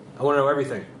know. I want to know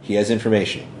everything. He has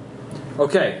information,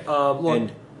 Okay, look.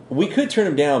 and we could turn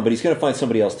him down, but he's going to find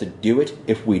somebody else to do it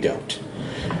if we don't.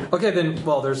 Okay, then,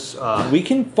 well, there's... We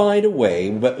can find a way,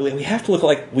 but we have to look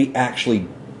like we actually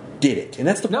did it, and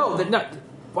that's the No,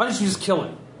 why don't you just kill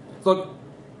him? Look,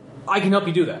 I can help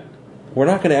you do that. We're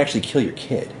not going to actually kill your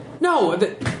kid. No,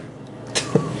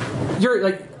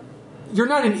 you're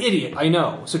not an idiot, I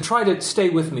know. So try to stay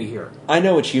with me here. I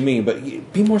know what you mean, but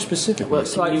be more specific. Well,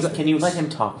 please. can you let him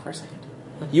talk for a second?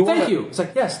 Thank you. It's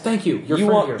like, yes, thank you. You're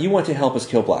here. You want to help us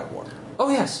kill Blackmore. Oh,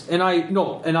 yes. And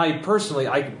I personally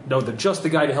know just the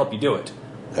guy to help you do it.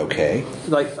 Okay.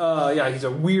 Like, he's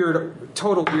a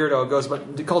total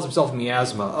weirdo. He calls himself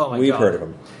Miasma. Oh my god. We've heard of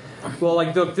him. Well,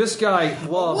 like, look, this guy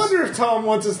loves... I wonder if Tom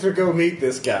wants us to go meet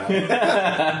this guy.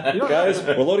 Guys,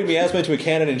 we're loading Miasma into a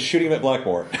cannon and shooting him at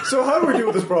Blackmore. So how do we deal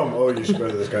with this problem? Oh, you should go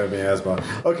to this guy Miasma.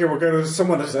 Okay, we're going to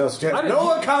someone else.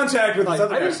 No contact with this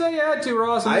other I guy. didn't say you had to,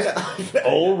 Ross.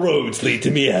 All roads lead to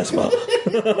Miasma.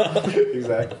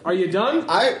 Exactly. Are you done?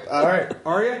 All right.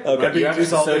 Are you? Okay. You have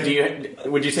to,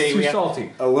 would you say Too we have,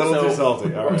 salty. a little too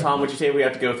salty. All right. Tom, would you say we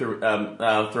have to go through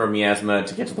a miasma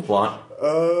to get to the plot?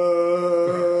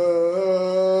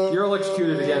 You're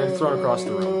electrocuted again and thrown across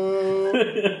the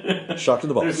room. Shocked in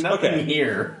the balls. There's nothing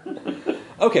here.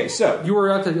 Okay, so You were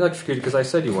electrocuted because I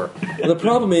said you were. the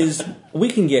problem is we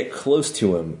can get close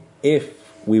to him if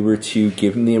we were to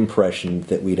give him the impression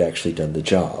that we'd actually done the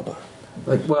job.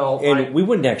 Like, well, And we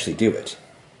wouldn't actually do it.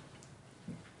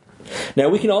 Now,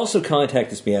 we can also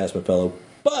contact this Miasma fellow,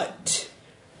 but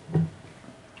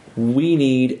we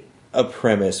need a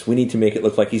premise. We need to make it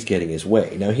look like he's getting his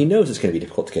way. Now, he knows it's going to be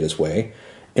difficult to get his way,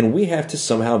 and we have to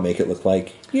somehow make it look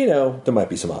like, there might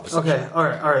be some opposition. Okay, all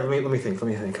right. Let me think.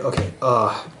 Okay.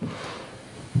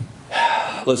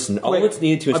 Listen, all Wait, that's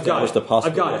needed to I've got establish it. the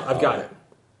possibility. I've got it.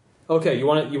 Okay, you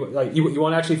want to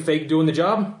actually fake doing the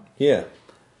job? Yeah.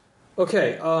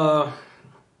 Okay.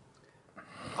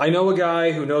 I know a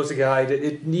guy who knows a guy.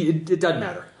 It doesn't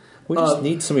matter. We just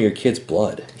need some of your kid's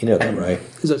blood. You know that, right?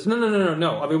 He says, no.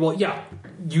 I mean, well, yeah,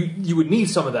 you would need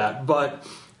some of that, but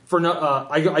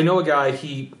I know a guy.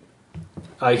 He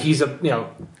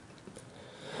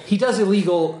does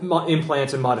illegal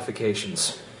implants and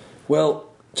modifications. Well,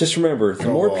 just remember, the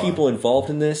more people involved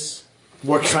in this,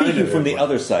 What kind speaking of from the implant?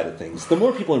 other side of things, the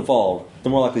more people involved, the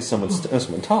more likely someone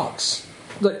talks.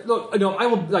 Look, no, I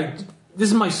will this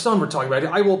is my son we're talking about.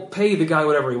 I will pay the guy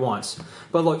whatever he wants.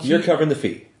 But look, You're covering the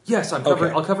fee. Yes, I'm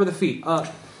covering. Okay. I'll cover the fee.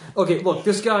 Okay, look,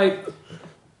 this guy.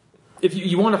 If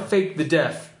you want to fake the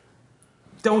death,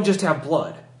 don't just have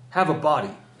blood. Have a body.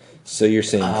 So you're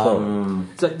saying clone?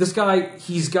 It's like this guy.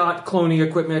 He's got cloning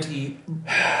equipment.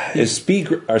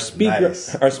 Are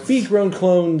speed grown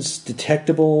clones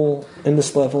detectable in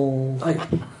this level?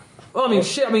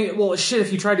 Shit.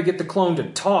 If you tried to get the clone to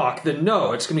talk, then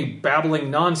no, it's gonna be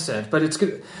babbling nonsense. But it's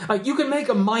gonna. You can make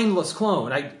a mindless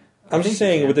clone. I'm just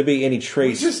saying, would there be any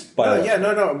trace?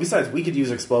 No. Besides, we could use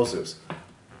explosives.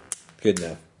 Good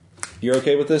enough. You're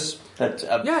okay with this?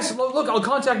 Yes. Look, I'll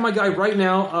contact my guy right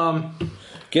now.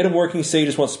 Get him working. Say you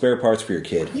just want spare parts for your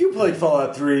kid. You played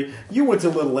Fallout 3. You went to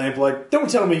Little Lamplight. Don't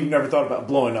tell me you've never thought about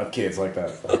blowing up kids like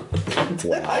that.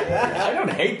 I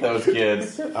don't hate those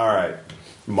kids. All right,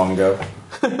 Mungo.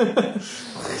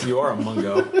 You are a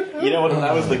Mungo. You know what?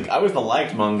 I was the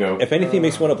liked Mungo. If anything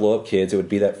makes me want to blow up kids, it would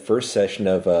be that first session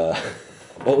of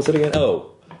what was it again?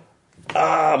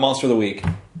 Monster of the Week.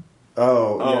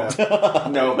 Yeah.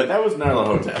 No, but that was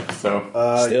Nyarlathotep. So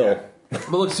Still. Yeah. But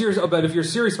look, but if you're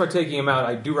serious about taking him out,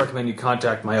 I do recommend you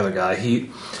contact my other guy.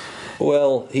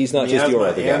 Well, he's not just your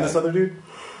other guy. And this other dude?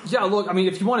 Yeah, look, I mean,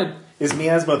 if you wanted... Is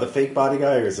Miasma the fake body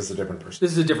guy, or is this a different person?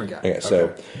 This is a different guy. Okay,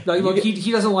 so Okay. Look,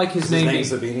 he doesn't like his name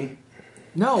His being... name's Savini?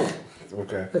 No.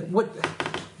 Okay. What?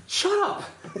 Shut up.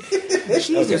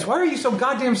 Jesus, why are you so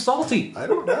goddamn salty? I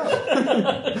don't know.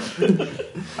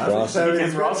 Ross,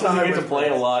 because Ross doesn't get to play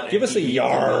a lot. give us a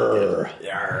yar.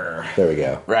 Yar. There we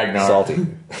go. Ragnar. Salty.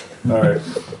 All right.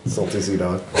 Salty Sea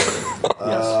Dog.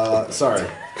 Sorry.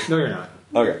 No, you're not.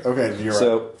 Okay. Okay, you're right.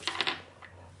 So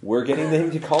we're getting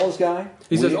him to call his guy.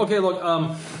 He says, okay, look,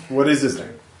 What is his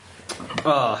name?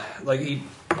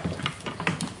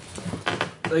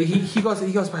 he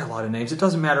goes by a lot of names. It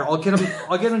doesn't matter. I'll get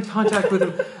in contact with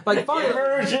him. Like, fine.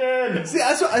 Immersion. See,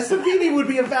 Savini would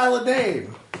be a valid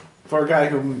name for a guy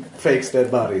who fakes dead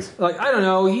bodies. Like, I don't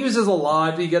know. He uses a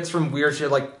lot. He gets from weird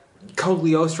shit. Like,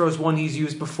 Cogliostro is one he's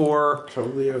used before.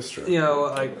 Cogliostro. You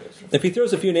know, like... If he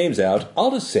throws a few names out,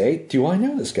 I'll just say, "Do I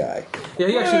know this guy?" Yeah,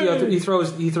 he actually he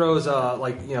throws one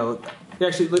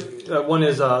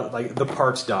is like the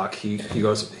parts doc.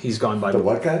 He's gone by The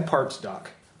what guy? Parts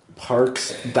doc.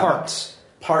 Parts doc.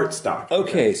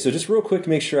 Okay, so just real quick to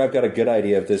make sure I've got a good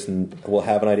idea of this and we'll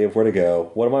have an idea of where to go.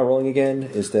 What am I rolling again?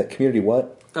 Is that community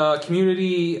what?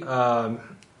 Community. I'll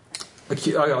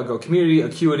go community,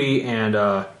 acuity, and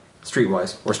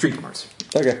streetwise or street smarts.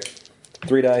 Okay.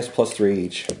 3 dice plus 3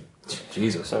 each.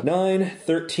 Jesus. 9,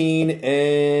 13,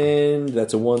 and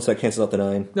that's a 1, so that cancels out the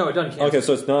 9. No, it doesn't count. Okay,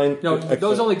 so it's 9. No, okay,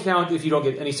 those so, only count if you don't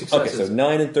get any okay, successes. so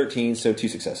 9 and 13, so 2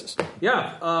 successes.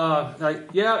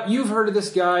 Yeah, you've heard of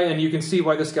this guy, and you can see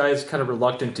why this guy is kind of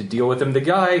reluctant to deal with him. The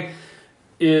guy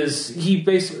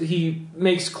he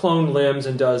makes clone limbs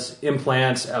and does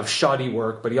implants of shoddy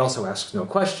work, but he also asks no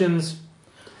questions.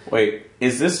 Wait,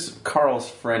 is this Carl's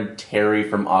friend Terry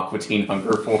from Aqua Teen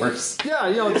Hunger Force?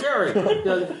 Yeah, Terry.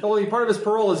 Only part of his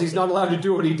parole is he's not allowed to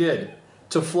do what he did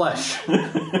to flesh.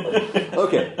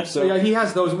 Okay, so... So yeah, he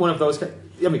has one of those. I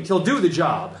mean, he'll do the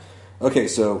job. Okay,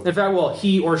 so... In fact, well,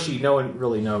 he or she, no one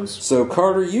really knows. So,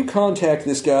 Carter, you contact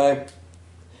this guy,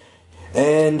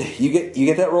 and you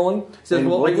get that rolling? So, And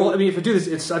well, we'll I mean, if we do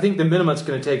this, I think the minimum it's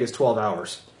going to take is 12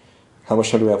 hours. How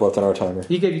much time do we have left on our timer?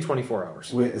 He gave you 24 hours.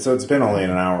 So it's been only an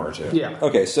hour or two. Yeah.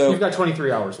 Okay, so... You've got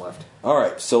 23 hours left. All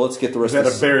right, so let's get the rest We've of had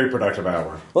a this... very productive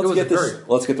hour. Let's get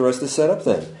the rest of this set up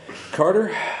then.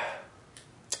 Carter,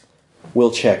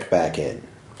 we'll check back in.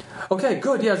 Okay,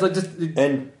 good. Yeah, it's like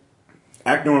And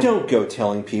Act normal. don't go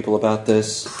telling people about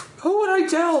this. who would I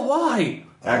tell? Why?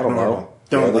 Act don't know. normal.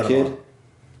 Don't The let kid? him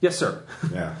Yes, sir.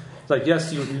 on. Yeah. It's like,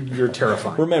 yes, you're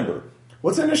terrifying. Remember,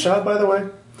 What's in his shot, by the way?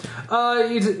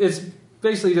 It's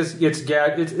basically just it's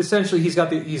gag. It's essentially he's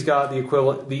got the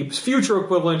equivalent, the future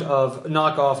equivalent of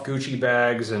knockoff Gucci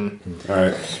bags and All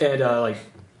right. like.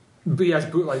 But he has the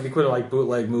equivalent of like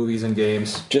bootleg movies and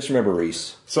games. just remember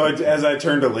Reese. So as I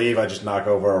turn to leave, I just knock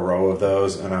over a row of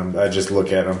those, and I just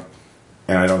look at them,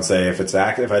 and I don't say if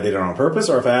I did it on purpose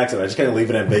or if I acted. I just kind of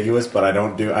leave it ambiguous, but I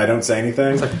don't say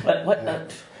anything.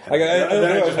 What? I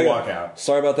just walk out.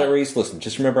 Sorry about that, Reese. Listen,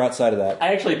 just remember outside of that.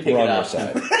 I actually pick we're it on your up.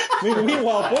 side.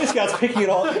 Meanwhile, Boy Scouts picking it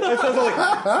all. It sounds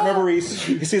like, remember Reese?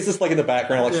 You see, it's just like in the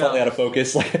background, like slightly out of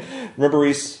focus. Like, remember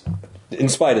Reese? In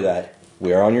spite of that,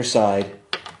 we are on your side.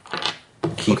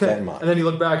 Keep that in mind. And then you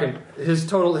look back and his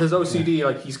OCD,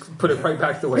 like he's put it right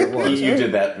back the way it was. You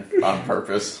did that on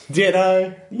purpose. Did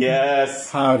I?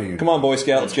 Yes. How do you? Come on, Boy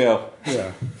Scout, let's go.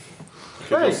 Yeah.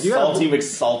 Hey, Salty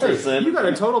McSalterson. you got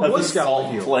a total of Boy the Scout Salt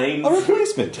with you. Plains. A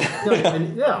replacement.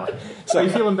 Yeah. Are you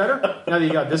feeling better now that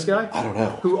you got this guy? I don't know.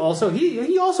 Who also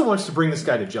he also wants to bring this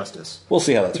guy to justice. We'll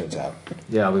see how that turns out.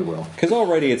 Yeah, we will. Because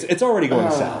already it's already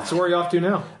going south. So where are you off to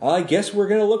now? I guess we're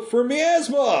gonna look for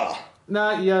miasma.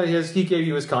 Nah, yeah, he gave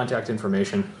you his contact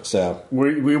information. So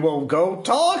We will go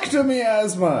talk to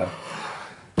Miasma.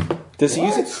 does he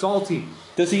use it? Salty.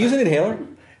 Does he use an inhaler?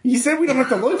 You said we don't have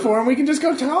to look for him. We can just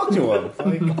go talk to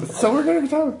him. So we're going to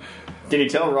talk. Can you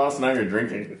tell Ross and I are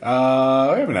drinking? We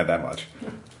haven't had that much.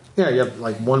 Yeah, you have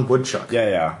like one woodchuck.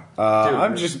 Yeah.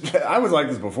 I was like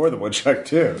this before the woodchuck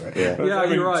too. Yeah. I was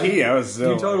having you're right. tea. I was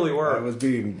You totally were. I was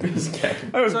being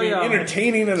So, yeah.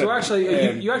 entertaining. And So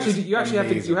actually, you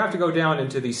actually have to go down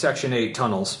into the Section 8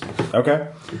 tunnels, Okay.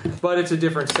 but it's a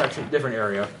different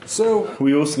area. So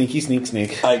We will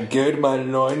sneak. I go to my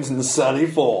loins in the sunny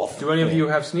fourth. Do any of you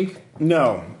have sneak?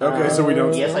 No. Okay, so we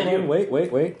don't. Yes, I do. Wait.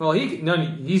 Well,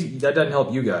 that doesn't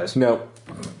help you guys. No.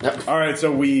 All right,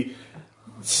 so we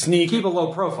sneak. Keep a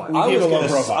low profile. I keep was a low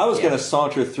gonna, profile. I was gonna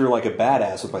saunter through like a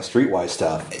badass with my streetwise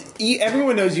stuff.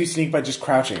 Everyone knows you sneak by just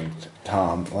crouching,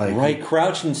 Tom. Like Right,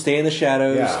 crouch and stay in the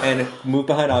shadows Yeah. and move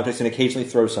behind objects and occasionally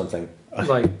throw something.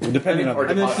 Like Depending on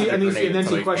and then the see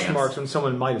Somebody's question pants. marks when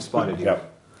someone might have spotted you. Yep.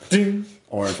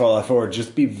 Or in Fallout 4,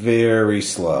 just be very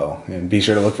slow and be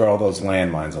sure to look for all those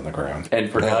landmines on the ground. And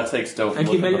for God's sake, don't And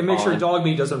look at the make sure pond. dog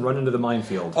meat doesn't run into the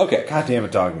minefield. Okay. God damn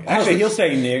it, dog. Actually, he'll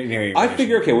stay near you. I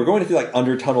figure, okay, we're going through like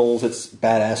under tunnels, it's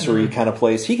badassery kind of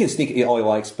place. He can sneak all he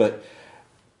likes, but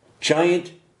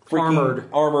giant freaking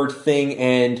armored thing,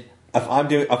 and if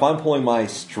I'm pulling my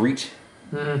street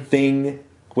thing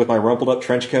with my rumpled up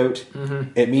trench coat,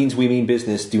 it means we mean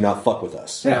business. Do not fuck with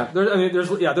us. Yeah,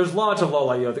 there's lots of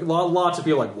lots of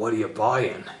people like, what are you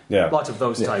buying? Yeah. Lots of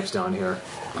those types down here.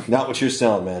 Not what you're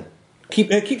selling, man. Keep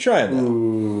trying that.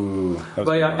 Ooh. But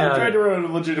I tried to run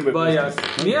a legitimate But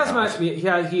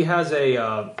business. he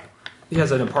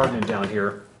has an apartment down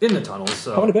here in the tunnels.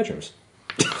 So How many bedrooms?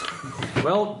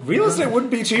 well, Real estate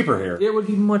wouldn't be cheaper here. it would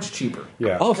be much cheaper.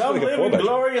 Yeah. Oh, it's Come like a live in 4-bedroom.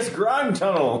 glorious grime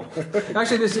tunnel.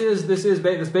 Actually,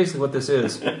 that's basically what this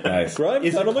is. Nice. Grime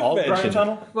Is it tunnel called convention. Grime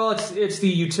Tunnel? Well, it's the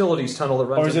utilities tunnel that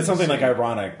runs. Or is it into something the like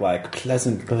ironic, like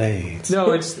Pleasant Glades?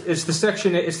 No, it's the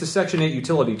Section 8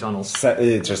 utility tunnels.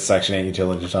 It's just Section 8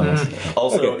 utility tunnels.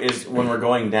 Also, is when we're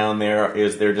going down there,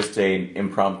 is there just an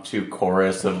impromptu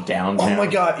chorus of downtown? Oh my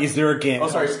god, is there a gang? Oh,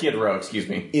 sorry, Skid Row. Excuse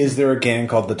me. Is there a gang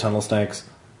called the Tunnel Snakes?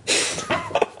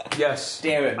 Yes.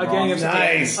 Damn it, A gang of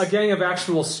Nice. A gang of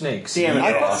actual snakes. Damn it,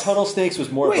 I thought Ross. tunnel snakes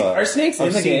was more Wait, of a... are snakes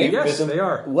in the game? Yes, they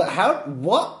are. What? How?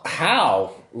 What?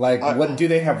 How? Like, what? Do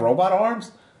they have robot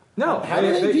arms? No. How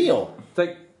do they deal?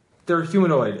 They're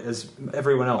humanoid as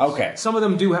everyone else. Okay. Some of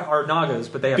them are Nagas,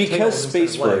 but they have Because tails instead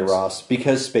Space of Furry, legs. Ross.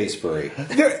 Because Space Furry.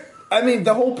 I mean,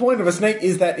 the whole point of a snake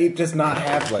is that it does not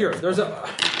have legs. Here, there's a.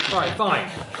 All right, fine.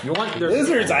 You want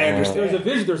Lizards? I understand.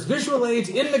 There's visual aids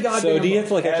in the goddamn. So do you have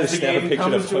to actually As the snap a game picture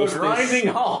comes to to a post grinding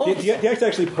this? halt. Do you have to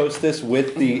actually post this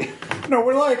with the... No,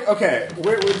 we're like, okay,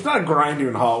 it's not a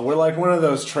grinding halt. We're like one of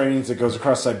those trains that goes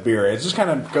across Siberia. It just kind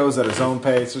of goes at its own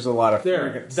pace. There's a lot of...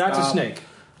 There, that's a snake.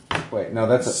 Wait, no,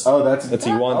 that's That's a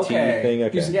Yuan Ti thing?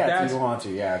 Okay. You see- Yeah, That's- it's a Yuan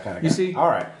Ti. Yeah, kind of. You see? All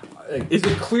right. Is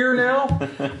it clear now?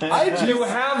 I Do you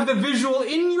have the visual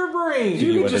in your brain?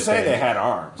 You could just say understand? they had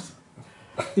arms.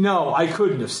 No, I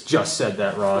couldn't have just said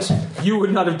that, Ross. You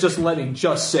would not have just let me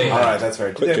just say All that. right, that's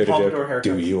right. Do Quick they have joke. pompadour haircuts?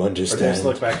 Do you Or understand? do they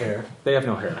slick back hair? They have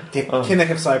no hair. Can they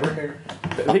have cyber hair?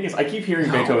 The thing is, I keep hearing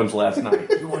Beethoven's Last Night.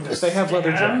 They have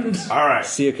leather jackets. All right.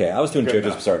 See, okay, I was doing Good JoJo's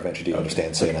enough. Bizarre Adventure. Do you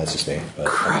understand? So that's just me. But.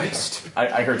 Christ.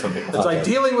 I heard something. It's like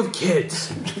dealing with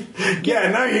kids. Yeah,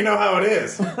 now you know how it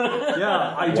is.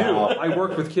 Yeah, I do. Wow. I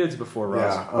worked with kids before,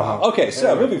 Ross. Yeah. Uh-huh. Okay,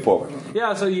 so moving forward.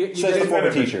 Yeah, so you Says the get,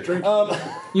 former teacher.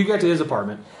 you get to his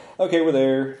apartment. Okay, we're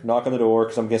there. Knock on the door,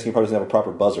 because I'm guessing he probably doesn't have a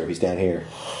proper buzzer if he's down here.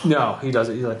 No, he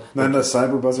doesn't. He's like, None of the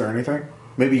cyber buzz or anything?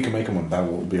 Maybe you can make him one. That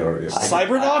will be already.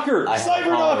 Cyber Knocker! I had a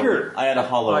Cyber hollow- Knocker! I had a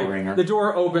hollow like, ringer. the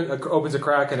door opens a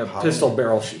crack and a pistol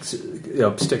barrel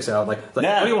sticks out. Like, Nah.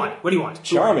 what do you want? What do you want?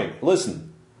 Charming.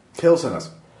 Listen. Hill sent us.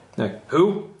 Like,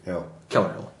 who? Hill.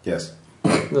 Keller Hill. Yes.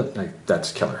 Like,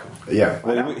 that's Keller Hill. Yeah.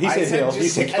 Well, he said Hill. He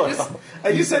said Keller.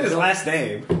 I just said his last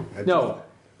name. No,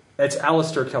 it's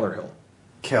Alistair Keller Hill.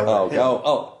 Keller.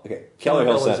 Hill. Okay. Keller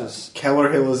Hill is said. his-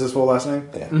 Keller Hill is his full last name?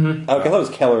 Yeah. Okay, I thought it was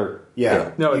Keller. Yeah.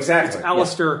 Hill. No, Exactly, It's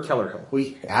Alistair Keller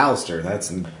Hill. Alistair, that's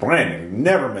brand new.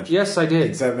 Never mentioned. Yes, I did.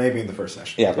 Except maybe in the first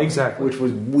session. Yeah. Exactly. Which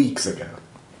was weeks ago.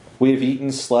 We have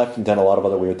eaten, slept, and done a lot of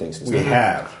other weird things since We then.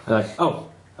 have. Like, oh,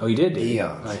 you did. Did you?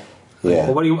 Eons. Like, Yeah.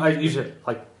 well, what do you? You should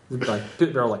like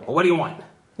pit barrel. Like, well, what do you want?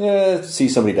 Yeah, see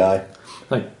somebody die.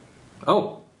 Like,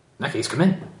 oh, in that case, come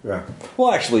in. Yeah.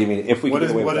 Well, actually, I mean, if we What can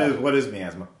is get away with that. what is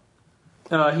miasma?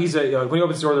 He's a when he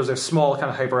opens the door, there's a small kind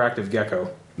of hyperactive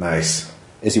gecko. Nice.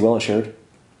 Is he well insured?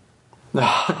 Like,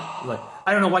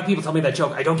 I don't know why people tell me that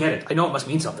joke. I don't get it. I know it must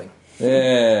mean something.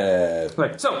 Yeah.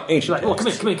 Like, so, Ancient like, oh, come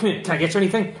in, texts. come in, come in. Can I get you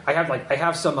anything? I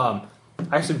have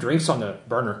some drinks on the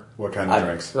burner. What kind of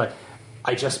drinks? Like,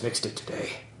 I just mixed it today.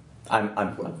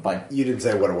 I'm fine. You didn't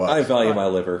say what it was. I value my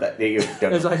liver.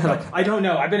 It's like, I don't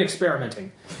know. I've been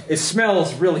experimenting. It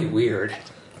smells really weird.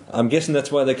 I'm guessing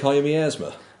that's why they call you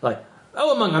miasma. Like,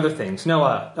 oh, among other things. No,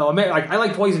 I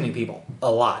like poisoning people a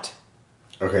lot.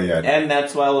 Okay, yeah. And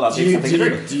that's why I'll do do you, something do, to you,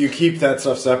 drink. do you keep that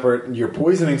stuff separate? Your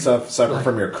poisoning stuff separate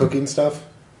from your cooking stuff?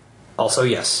 Also,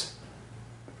 yes,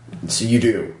 So you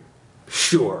do.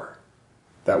 sure.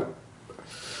 That.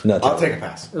 Not I'll take a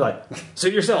pass. Like,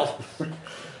 suit yourself.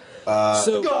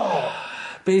 So,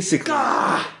 basically.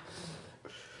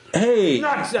 Hey!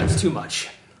 That's too much.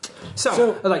 So,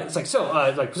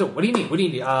 So- what do you need? What do you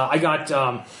need? I got.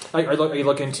 Are you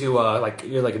looking to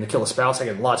you're looking to kill a spouse? I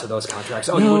get lots of those contracts.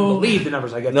 Oh, you No. wouldn't believe the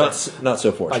numbers I get. Not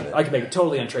so fortunate. I can make it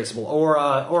totally untraceable. Or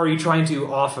are you trying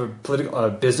to offer political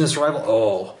business rival?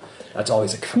 Oh, that's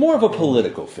always a More of a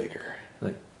political figure.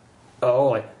 you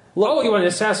want an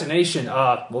assassination?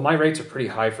 Well, my rates are pretty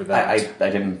high for that. I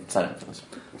didn't sign up for this.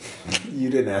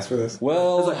 You didn't ask for this? I was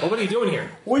Well, like, well, what are you doing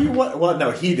here? Well, well, no,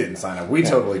 he didn't sign up. We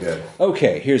totally did.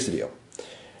 okay, here's the deal.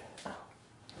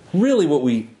 Really,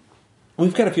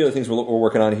 we've got a few other things we're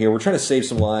working on here. We're trying to save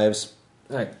some lives.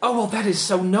 Like, oh, well, that is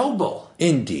so noble.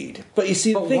 Indeed. But you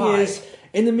see, the But thing why? is,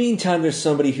 in the meantime, there's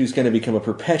somebody who's going to become a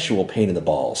perpetual pain in the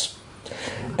balls.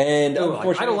 And Oh,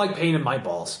 unfortunately, I don't like pain in my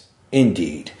balls.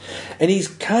 Indeed. And he's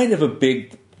kind of a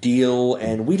big deal,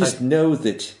 and we just I- know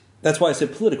that. That's why I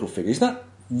said political figure. He's not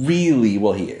really,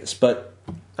 well, he is, but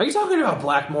Are you talking about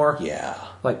Blackmore? yeah.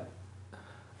 Like,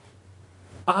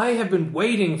 I have been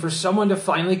waiting for someone to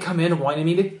finally come in wanting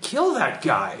me to kill that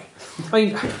guy. I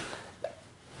mean,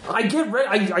 I get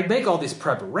ready. I make all these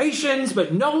preparations,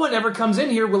 but no one ever comes in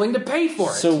here willing to pay for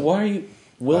it. So why are you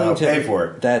willing to pay for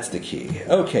it? That's the key.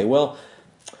 Okay, well,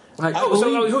 Like, I so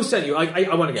believe- who sent you?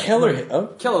 I want to get Keller. Oh,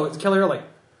 Keller. Like,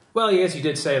 well, yes, you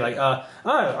did say like, I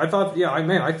thought,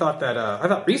 I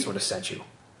thought Reese would have sent you.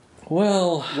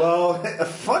 well, Well,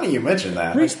 funny you mentioned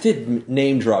that. Reese did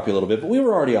name drop you a little bit, but we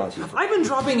were already on to you. I've been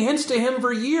dropping hints to him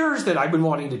for years that I've been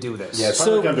wanting to do this. Yeah, it's So,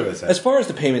 finally come to his head. as far as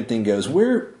the payment thing goes,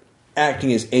 we're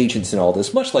acting as agents in all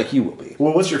this, much like you will be.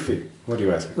 Well, what's your fee? What are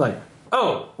you asking? Like,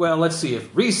 Oh, well, let's see. If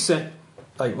Reese sent...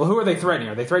 Like, well, who are they threatening?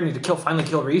 Are they threatening to finally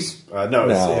kill Reese? No, No.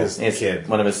 it's his kid.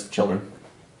 One of his children.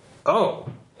 Oh.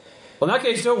 Well, in that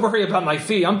case, don't worry about my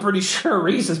fee. I'm pretty sure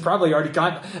Reese has probably already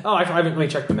got... Oh, I haven't... Let me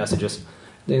check the messages.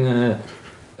 There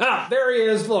he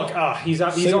is. Look. He's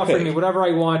offering me whatever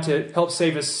I want to help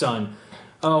save his son.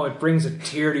 Oh, it brings a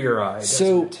tear to your eye.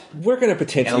 So It? we're going to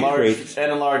potentially create.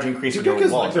 And a large increase Do in you your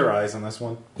guys wallet. like their eyes on this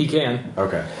one? He can.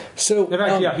 Okay. So In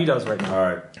fact, yeah, he does right now.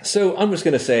 All right. So I'm just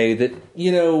going to say that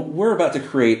we're about to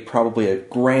create probably a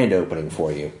grand opening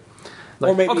for you.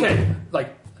 Like, or maybe okay,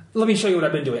 let me show you what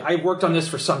I've been doing. I worked on this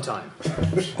for some time.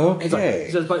 Okay.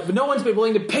 He says, but no one's been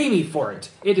willing to pay me for it.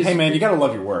 It is. Hey, man, you gotta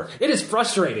love your work. It is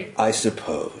frustrating. I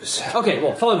suppose. Okay,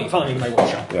 well, follow me to my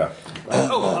workshop. Yeah.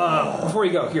 Before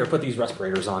you go, here, put these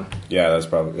respirators on. Yeah, that's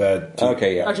probably...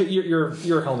 Okay, yeah. Actually,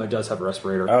 your helmet does have a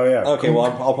respirator. Oh, yeah. Okay, well,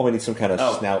 I'll probably need some kind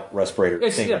of snout respirator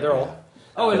thing. Yeah, they're all.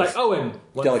 And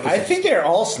Delicate. I think they're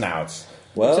all snouts.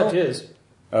 Well, except his.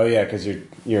 Oh, yeah, because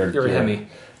you're a Hemi.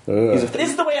 This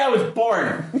is the way I was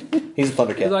born. he's a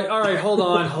Thundercat. He's like, all right, hold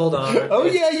on. Oh,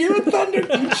 yeah, you're a Thunder...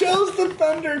 You chose the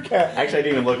Thundercat. Actually, I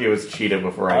didn't even look. It was Cheetah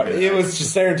before I did It was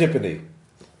just serendipity.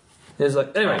 He's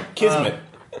like, anyway, Kismet.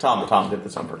 Tom did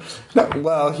this on purpose.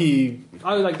 Well, he...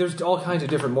 there's all kinds of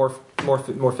different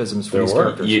morphisms for There these were.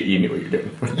 characters. You knew what you were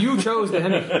doing. You chose the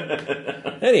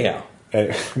Hemi. Anyhow,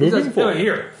 Moving forward. Anyway,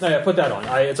 here, put that on.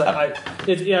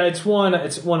 It's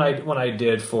one I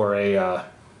did for a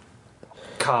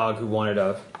cog who wanted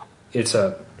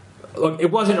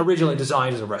it wasn't originally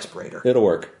designed as a respirator. it'll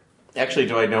work. Actually,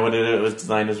 do I know what it was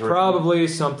designed as? Probably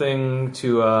something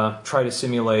to try to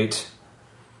simulate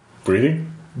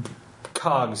Breathing?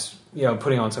 cogs,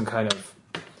 putting on some kind of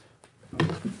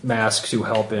mask to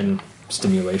help in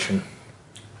stimulation.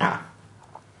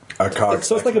 A cog.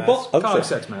 So it's like a ball. Cog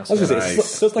sex mask. I was going to say, Nice.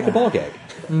 so it's like a ball gag.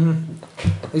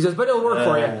 He says, but it'll work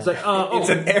for you. It's like, It's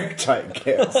an airtight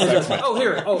gas.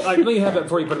 here. Let me have it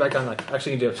before you put it back on.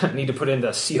 Actually, need to put in the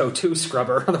CO2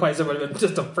 scrubber. Otherwise, it would have been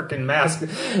just a freaking mask,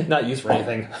 not used for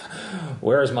anything.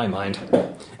 Where is my mind?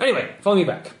 Anyway, follow me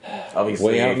back.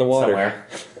 Obviously, Way out in the water. Somewhere.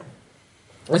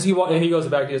 As he goes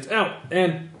back, he goes out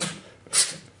and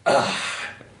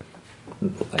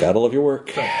Gotta love your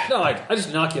work. no, I just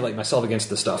inoculate myself against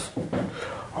the stuff.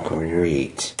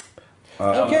 Great.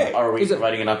 Okay. Are we Is it-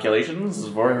 providing inoculations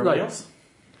for everybody Right. else?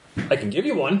 I can give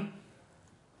you one.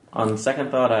 On second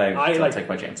thought, I'll take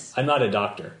my chance. I'm not a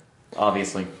doctor.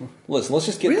 Obviously. Listen, let's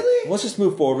just Really? let's just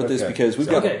move forward with this Okay. because we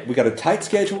got a tight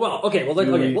schedule. Well,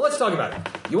 let's talk about it.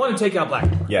 You want to take out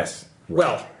Blackmore? Yes.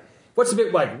 Well, what's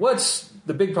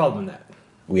the big problem in that?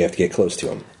 We have to get close to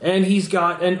him. And he's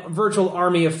got a virtual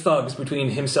army of thugs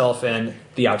between himself and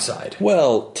the outside.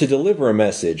 Well, to deliver a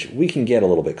message, we can get a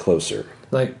little bit closer.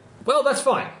 Well, that's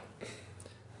fine.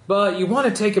 But you want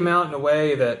to take him out in a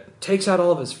way that takes out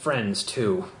all of his friends,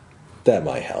 too. That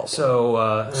might help.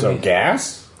 So,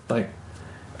 Gas?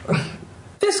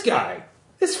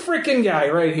 this freaking guy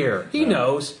right here, he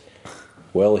knows.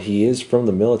 Well, he is from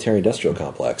the military-industrial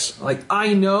complex.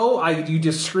 I know, you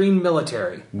just screamed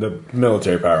military. The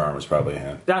military power arm is probably a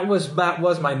hand. That was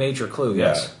my major clue,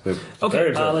 yes. Yeah. Okay,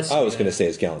 Very true. let's see. I was going to say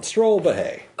it's Gallant Stroll, but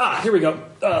hey. Here we go.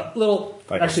 Little,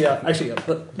 Like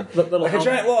little. Like a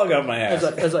giant log up my ass.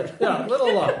 It's like, yeah,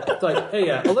 little. It's like, hey,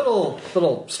 a little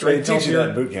strength. They teach you here. that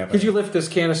in boot camp. Could you lift this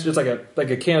canister? It's like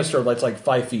a canister that's like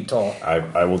 5 feet tall.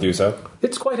 I will do so.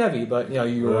 It's quite heavy, but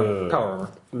you're power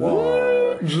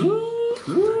armor.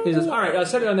 He says, "All right,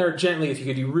 set it on there gently if you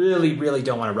could. You really, really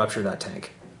don't want to rupture that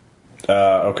tank."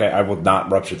 Okay, I will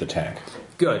not rupture the tank.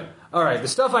 Good. All right, the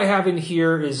stuff I have in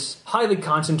here is highly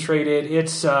concentrated.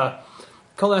 It's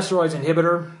cholesteroids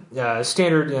inhibitor,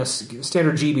 standard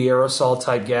GB aerosol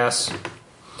type gas.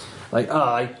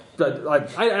 I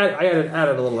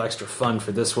added a little extra fun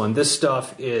for this one. This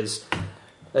stuff is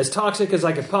as toxic as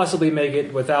I could possibly make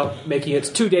it without making it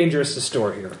too dangerous to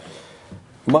store here.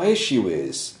 My issue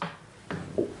is,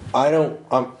 I know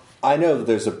that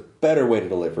there's a better way to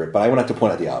deliver it, but I want to have to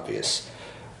point out the obvious.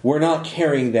 We're not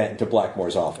carrying that into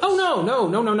Blackmore's office. Oh no!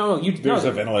 There's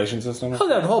a ventilation system? Oh,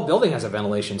 the whole building has a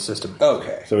ventilation system.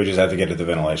 Okay. So we just have to get to the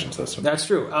ventilation system. That's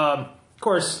true. Of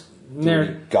course,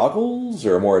 Goggles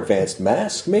or a more advanced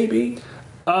mask, maybe?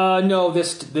 no.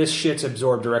 This shit's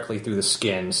absorbed directly through the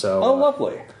skin. So. Oh,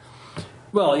 lovely.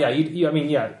 Well, yeah.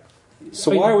 Yeah.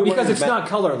 So why are we because wearing it's not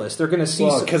colorless. They're going to see.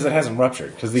 Because it hasn't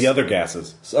ruptured. Because the other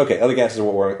gases. Okay, other gases are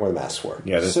what the masks were.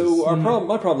 Yeah,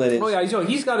 my problem then is... Oh yeah,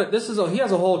 he's got it. He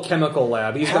has a whole chemical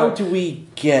lab. How do we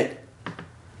get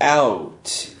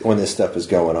out when this stuff is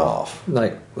going off?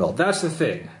 Well, that's the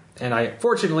thing. And I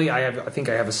think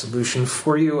I have a solution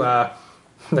for you.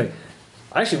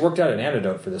 I actually worked out an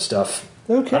antidote for this stuff.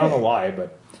 Okay. I don't know why,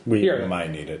 but We here.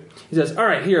 might need it. He says, "All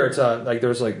right, here it's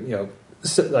there's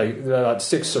about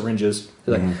 6 syringes.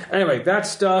 He's like, anyway, that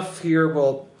stuff here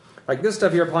will, like this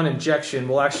stuff here upon injection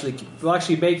will actually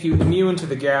make you immune to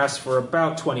the gas for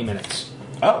about 20 minutes.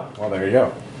 Oh, well, there you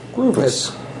go.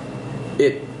 Groovus.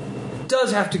 It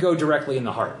does have to go directly in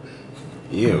the heart.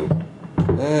 Ew.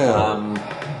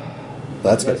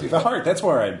 That's good. The heart, that's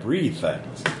where I breathe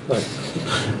things.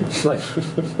 Like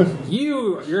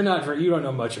you don't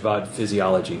know much about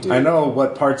physiology, do you? I know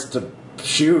what parts to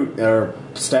shoot or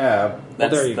stab.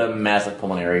 That's there you the go. massive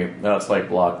pulmonary. That's like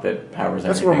block that powers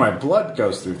That's everything. where my blood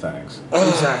goes through things.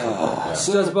 Exactly.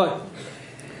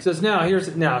 Says now here's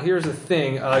the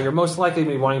thing. You're most likely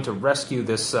going to be wanting to rescue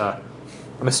this. I'm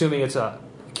assuming it's a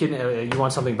kid. You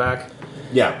want something back?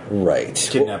 Yeah. Right.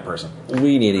 Kidnap person.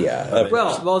 We need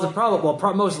Well, the problem.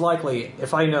 Well, most likely,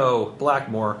 if I know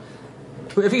Blackmore,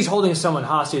 if he's holding someone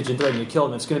hostage and threatening to kill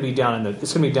them, it's going to be down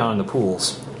in the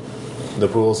pools, The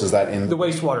pools, is that in the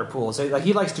wastewater pools. Like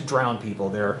he likes to drown people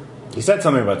there. He said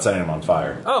something about setting him on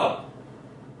fire. Oh,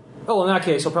 well, in that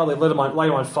case, he'll probably light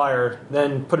him on fire,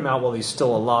 then put him out while he's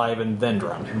still alive, and then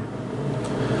drown him.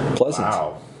 Pleasant.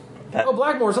 Wow. Oh,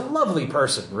 Blackmore's a lovely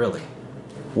person, really.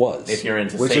 Was. If you're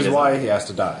into Which is sadism. why he has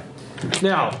to die.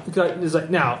 Now,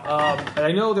 and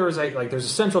I know there's a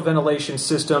central ventilation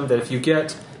system that if you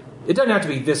get, it doesn't have to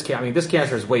be this cancer. I mean, this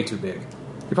cancer is way too big.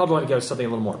 You probably want to get something a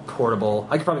little more portable.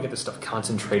 I could probably get this stuff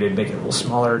concentrated, make it a little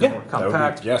smaller, more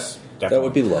compact. Yes, definitely. That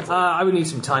would be lovely. I would need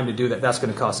some time to do that. That's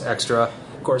going to cost extra.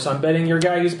 Of course, I'm betting your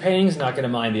guy who's paying is not going to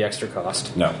mind the extra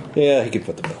cost. No. Yeah, he could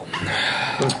put the bill.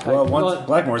 Well, once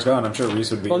Blackmore's gone, I'm sure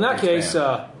Reese would be. Well, in that a big case,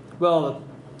 fan.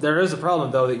 there is a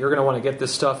problem, though, that you're going to want to get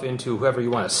this stuff into whoever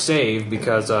you want to save,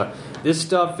 because this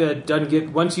stuff doesn't get...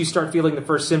 Once you start feeling the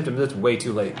first symptoms, it's way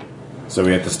too late. So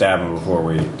we have to stab him before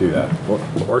we do that.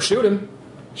 Or shoot him.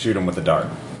 Shoot him with a dart.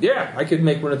 Yeah, I could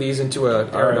make one of these into a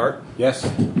air dart. Yes.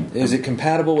 Is it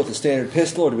compatible with a standard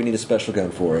pistol, or do we need a special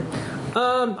gun for it?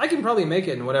 I can probably make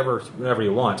it in whatever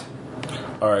you want.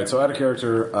 All right. So out of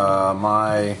character,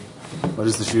 what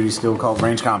is the shooting skill called?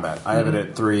 Range combat. I have it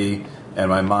at 3, and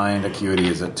my mind acuity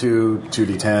is at 2.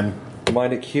 2d10.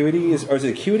 Mind acuity is it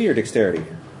acuity or dexterity?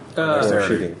 Or Dexterity.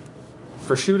 shooting?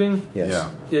 For shooting, Yes.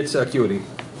 Yeah. it's acuity.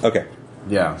 Okay.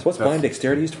 Yeah. So what's mind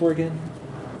dexterity used for again?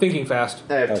 Thinking fast.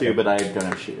 I have Okay. 2, but I don't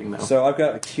have shooting though. So I've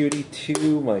got acuity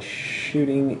 2. My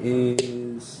shooting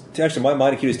is actually my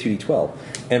mind acuity is 2d12,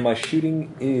 and my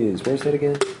shooting is where's that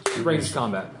again? Ranged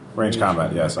combat. Range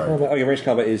combat. Yeah. Sorry. Okay, range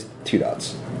combat is 2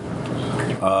 dots.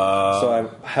 So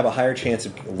I have a higher chance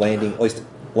of landing, at least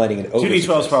landing an over.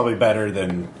 2d12 is probably better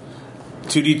than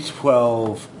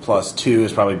 2d12 plus 2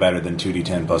 is probably better than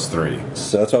 2d10 plus 3.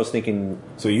 So that's what I was thinking.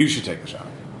 So you should take the shot.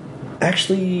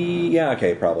 Actually, yeah,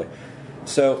 okay, probably.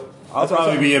 So I'll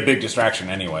probably be a big distraction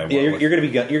anyway. yeah, you're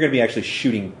gonna be actually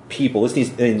shooting people. This needs.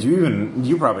 And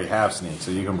You probably have sneak,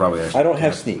 so you can probably. Actually I don't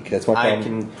have sneak. That's my I problem.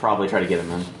 can probably try to get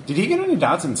him in. Did he get any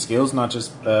dots in skills? Not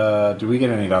just. Do we get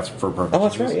any dots for proficiency? Oh,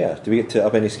 that's right. Yeah. Do we get to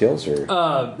up any skills or?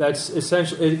 That's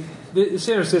essentially the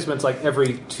standard system. It's like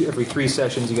every 3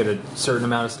 sessions you get a certain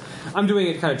amount. I'm doing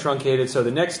it kind of truncated, so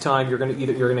the next time you're going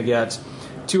to get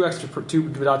 2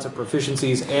 dots of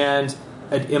proficiencies and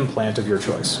an implant of your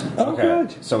choice. Oh, Okay.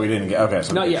 good. So we didn't get. Okay.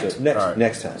 So Not we- yet. So next All right.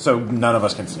 next time. So none of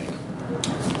us can sneak.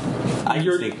 I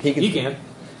can sneak. He can.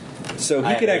 So he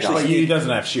I could have actually But he sneak, doesn't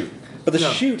have shoot. but the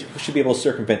No. shoot should be able to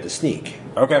circumvent the sneak.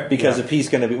 Okay. Because yeah. if he's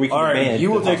going to be, we can All right, demand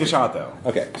you will the take a hostage. shot though.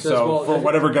 Okay. So Well, for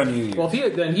whatever gun you use. Well,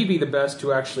 then he'd be the best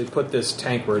to actually put this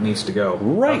tank where it needs to go.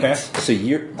 Right. Okay. So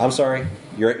I'm sorry.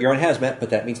 You're on hazmat, but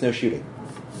that means no shooting.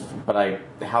 But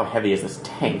how heavy is this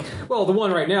tank? Well, the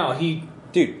one right now,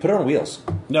 Dude, put it on wheels.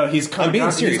 no, he's I'm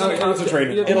being serious. He's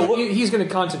concentrated. It'll look- he's going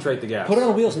to concentrate the gas. Put it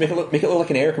on wheels. Make it look like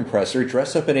an air compressor.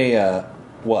 Dress up in a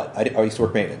what? I used to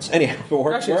work maintenance. Anyhow,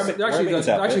 we're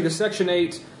Actually, the Section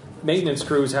 8 maintenance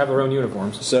crews have their own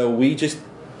uniforms. So we just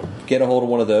get a hold of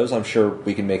one of those. I'm sure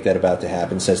we can make that about to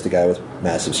happen, says the guy with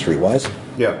massive streetwise.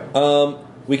 Yeah.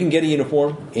 We can get a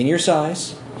uniform in your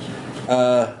size.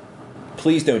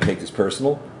 Please don't take this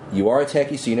personal. You are a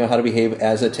techie, so you know how to behave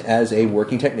as a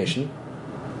working technician.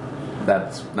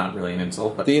 That's not really an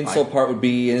insult. But The insult fine. part would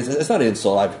be, and it's not an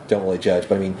insult, I don't really judge,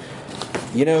 but I mean,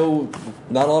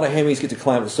 not a lot of Hemis get to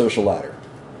climb the social ladder.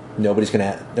 Nobody's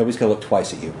gonna look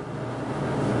twice at you.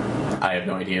 I have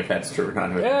no idea if that's true or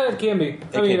not. Yeah, it can be.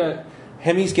 I mean,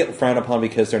 Hemis get frowned upon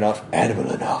because they're not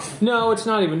animal enough. no, it's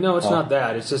not even. No, it's not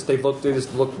that. It's just they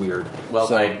just look weird. Well,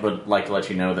 So- I would like to let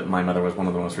you know that my mother was one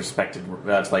of the most respected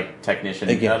technician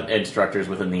Again. instructors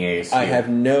within the ASU. I have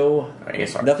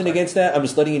ASR, nothing sorry. against that. I'm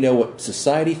just letting you know what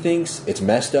society thinks. It's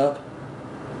messed up.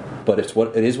 But it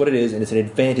is what it is, and it's an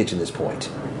advantage in this point.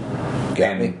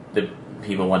 Got me? And the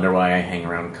people wonder why I hang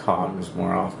around cogs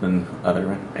more often than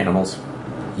other animals.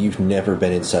 You've never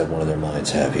been inside one of their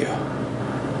minds, have you?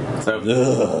 So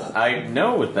Ugh. I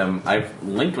know with them. I've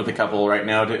linked with a couple right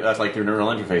now. That's like their neural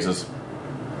interfaces.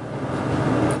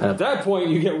 And at that point,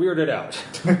 you get weirded out.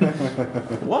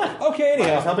 What? Okay, anyhow.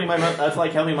 That's helping my. That's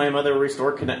like helping my mother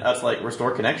restore. That's like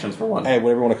restore connections for one. Hey,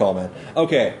 whatever you want to call it, man.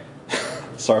 Okay.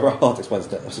 Sorry, I'll have to explain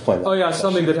that. Oh yeah,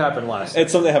 something that happened last.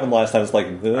 It's something that happened last time. It's like... I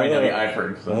know. Yeah, I've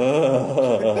heard.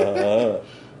 So.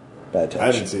 Bad touch.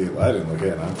 I didn't look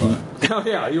in. I'm fine. Oh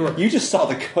yeah, you were. You just saw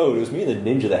the code. It was me and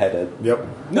the ninja that had to... Yep.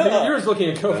 No, you're just looking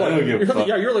at code. I don't give a fuck.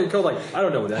 You're looking at code like I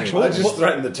don't know what that is. I just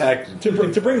threatened the tech. To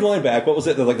bring the line back, what was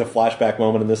it? Like the flashback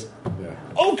moment in this? Yeah.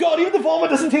 Oh god, even the vomit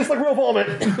doesn't taste like real vomit!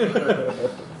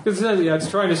 It's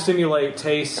trying to simulate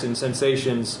tastes and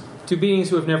sensations to beings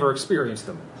who have never experienced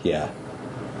them. Yeah.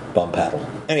 Bum paddle.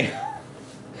 Anyhow.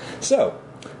 So,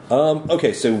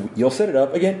 okay, so you'll set it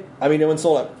up. Again, I mean, no one's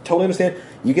sold out. Totally understand.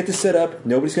 You get to set up.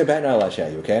 Nobody's going to bat an eyelash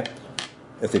at you, okay?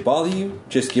 If they bother you,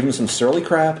 just give them some surly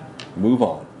crap. Move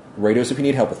on. Radios if you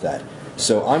need help with that.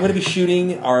 So I'm going to be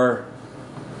shooting our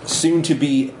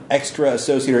soon-to-be extra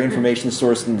associate or information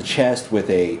source in the chest with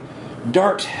a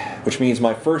dart, which means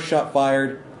my first shot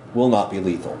fired will not be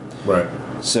lethal. Right.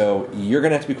 So you're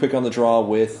going to have to be quick on the draw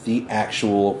with the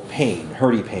actual pain,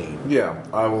 hurty pain. Yeah,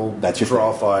 I will That's your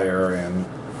draw fire and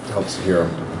help secure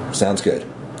him. Sounds good.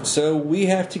 So we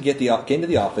have to get into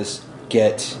the office,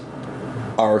 get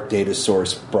our data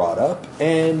source brought up,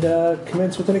 and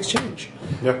commence with an exchange.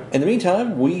 Yeah. In the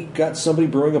meantime, we got somebody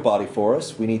brewing a body for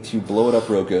us. We need to blow it up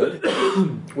real good.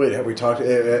 Wait, have we talked?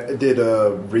 Did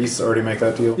Reese already make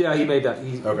that deal? Yeah, he made that.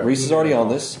 Okay. Reese is already on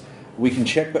this. We can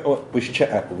check. We should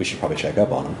check. We should probably check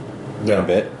up on him in a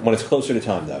bit when it's closer to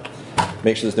time, though.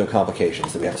 Make sure there's no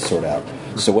complications that we have to sort out.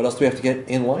 So what else do we have to get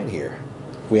in line here?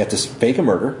 We have to fake a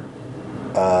murder.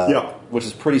 Yeah. Which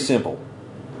is pretty simple.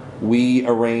 We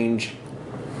arrange.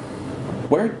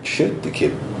 Where should the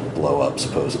kid blow up?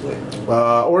 Supposedly.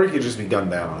 Or he could just be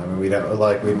gunned down. I mean,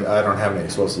 I don't have any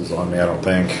explosives on me. I don't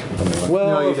think. I mean,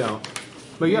 No, you don't.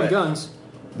 But you have guns.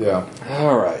 Yeah.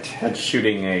 All right. That's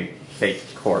shooting a fake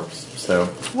corpse. So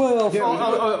Well,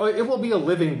 It will be a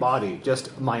living body,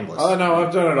 just mindless. Oh no,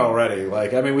 I've done it already.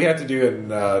 Like, I mean, we had to do it in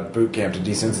boot camp to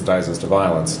desensitize us to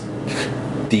violence.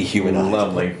 dehumanize.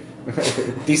 lovely.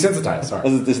 Desensitize. Sorry.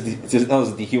 That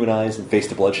was dehumanize and face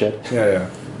to bloodshed. Yeah.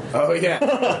 Oh yeah.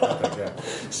 Yeah.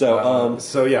 So,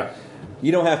 So yeah.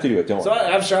 you don't have to do it. Don't So worry.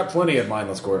 I've shot plenty of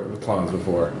mindless clones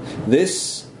before.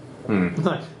 This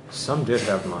Some did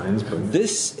have minds, but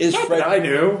is I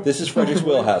knew. This is Frederick's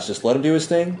wheelhouse. Just let him do his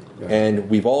thing, and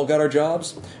we've all got our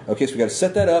jobs. Okay, so we got to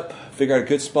set that up, figure out a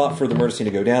good spot for the murder scene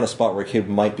to go down, a spot where a kid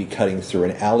might be cutting through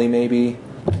an alley, maybe.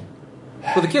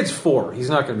 well, the kid's 4. He's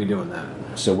not going to be doing that.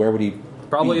 So where would he?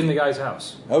 Probably be? in the guy's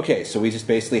house. Okay, so we just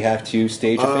basically have to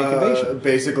stage a fake invasion.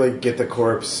 Basically, get the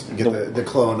corpse, get the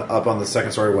clone up on the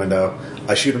second story window.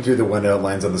 I shoot him through the window,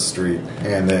 lands on the street,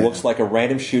 and then Looks like a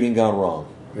random shooting gone wrong.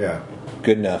 yeah.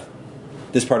 Good enough.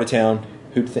 This part of town,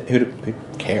 who'd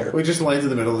care? We just lands in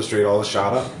the middle of the street, all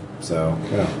shot up. So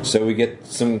yeah, So we get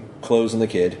some clothes on the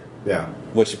kid, yeah.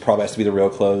 which probably has to be the real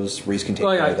clothes. Reese can take Oh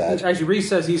care yeah, of that. actually, Reese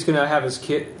says he's going to have his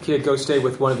kid go stay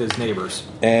with one of his neighbors.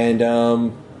 And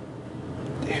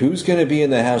who's going to be in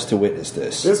the house to witness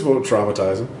this? This won't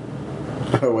traumatize him.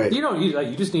 Oh wait, You don't need that.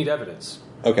 You just need evidence.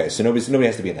 Okay, so nobody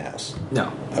has to be in the house.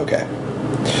 No, Okay,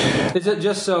 it's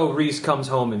just so Reese comes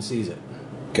home and sees it.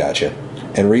 gotcha.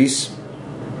 And Reese,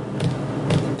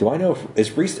 do I know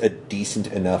is Reese a decent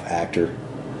enough actor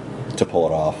to pull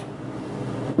it off?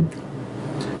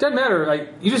 Doesn't matter.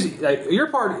 Your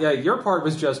part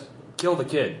was just kill the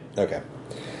kid. Okay.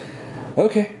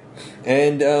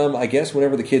 And I guess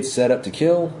whenever the kid's set up to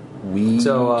kill, we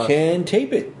can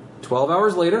tape it. 12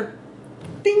 hours later,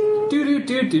 ding,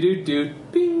 doo,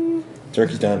 bing.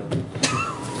 Turkey's done.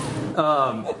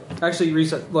 Actually,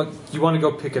 Reese, look, you want to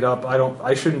go pick it up?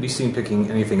 I shouldn't be seen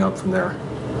picking anything up from there.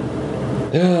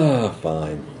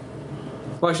 Fine.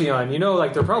 Well, actually,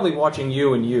 like they're probably watching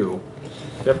you and you.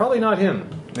 They're probably not him.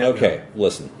 Okay,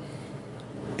 listen.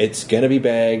 It's gonna be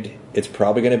bagged. It's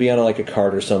probably gonna be on like a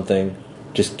cart or something.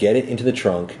 Just get it into the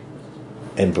trunk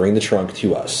and bring the trunk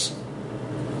to us.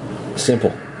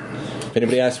 Simple. If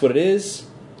anybody asks what it is,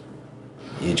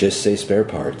 you just say spare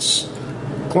parts.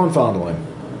 clone fondling.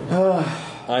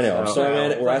 I know. I'm sorry,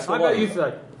 man. We're asking I a lot bet of you you.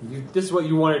 thought this is what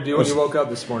you want to do when you woke up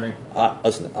this morning.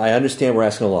 Listen, I understand we're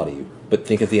asking a lot of you, but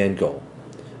think of the end goal.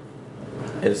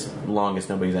 As long as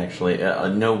nobody's actually,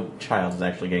 no child is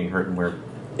actually getting hurt, and we're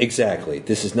Exactly.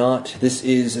 This is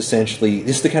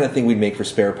the kind of thing we'd make for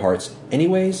spare parts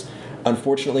anyways.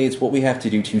 Unfortunately, it's what we have to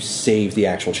do to save the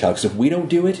actual child. Because if we don't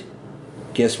do it,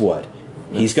 guess what?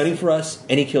 He's gunning for us,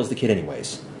 and he kills the kid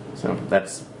anyways. So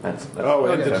that's and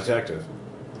the detective.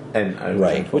 And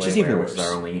right, which is even worse. Which is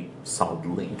our only solid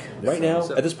link. Right now,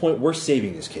 at this point, we're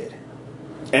saving this kid.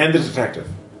 And the detective.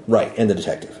 Right, and the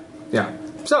detective. Yeah.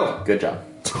 So good job.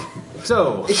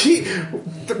 So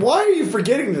why are you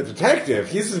forgetting the detective?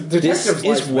 He's the detective's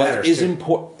This is what matters, is too.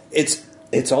 important.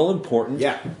 It's all important.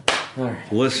 Yeah. All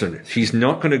right. Listen, he's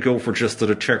not going to go for just the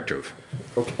detective.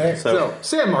 Okay. So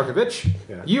Sam Markovich,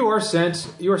 you are sent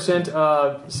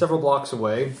several blocks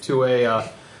away to a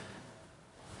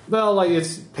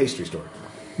it's pastry store.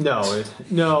 It's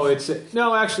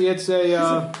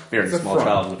a very small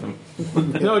child with him.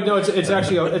 it's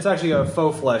actually a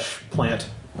faux flesh plant.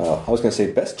 I was going to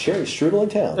say best cherry strudel in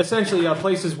town. Essentially,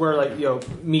 places where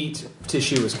meat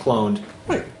tissue is cloned.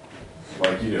 Right.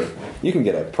 Like you do. You can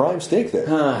get a prime steak there.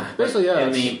 Basically, yeah.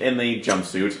 In the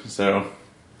jumpsuit. So.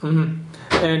 Mm-hmm.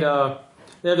 And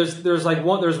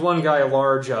there's one guy, a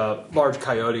large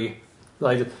coyote.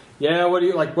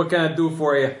 What can I do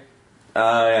for you?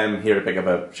 I'm here to pick up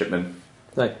a shipment.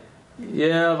 Are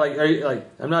you,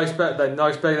 I'm not expecting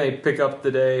they pick up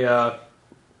today.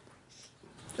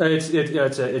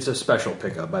 It's a special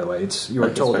pickup, by the way. You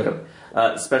were told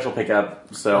special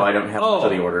pickup, so I don't have much of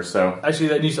the order. So actually,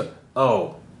 that needs to.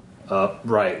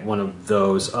 Right, one of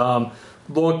those.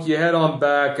 Look, you head on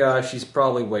back. She's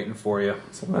probably waiting for you.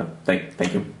 So,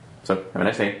 thank you. So have a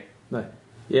nice day.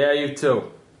 Yeah, you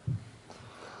too.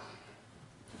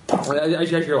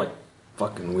 You're like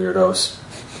fucking weirdos.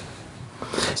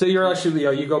 So you're actually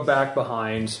you go back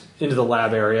behind into the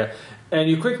lab area, and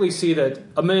you quickly see that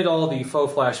amid all the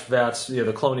faux flash vats,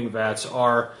 the cloning vats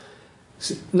are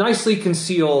nicely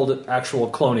concealed actual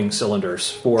cloning cylinders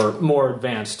for more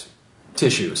advanced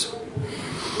tissues.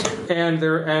 And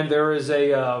there's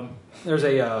a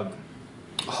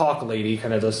hawk lady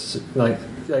kind of just like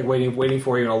waiting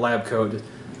for you in a lab coat. It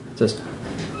says,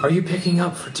 "Are you picking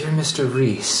up for dear Mr.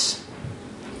 Reese?"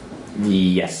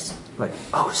 Yes.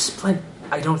 Splendid.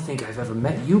 I don't think I've ever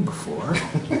met you before.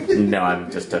 No, I'm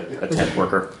just a temp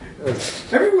worker.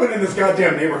 Everyone in this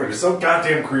goddamn neighborhood is so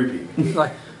goddamn creepy.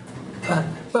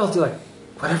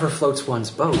 Whatever floats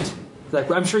one's boat.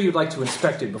 I'm sure you'd like to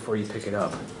inspect it before you pick it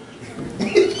up.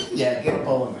 Yeah, get a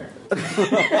pole in there.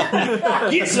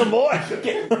 Get some more.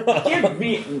 Give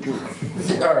me.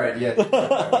 All right, yeah.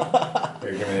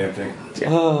 Here, give me the thing.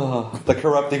 Oh, the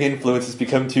corrupting influence has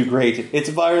become too great. It's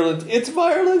violent. It's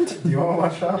violent. Do you want to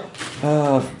watch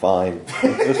out? Fine.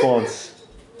 This once.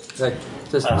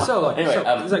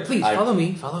 Please follow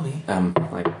me. Follow me.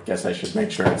 I guess I should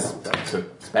make sure it's up to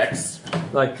specs.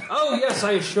 Yes,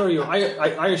 I assure you.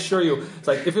 I assure you. It's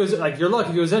if it was your luck.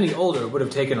 If it was any older, it would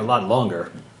have taken a lot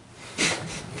longer.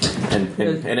 And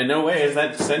in no way is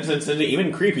that sentence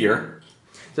even creepier.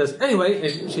 Says anyway,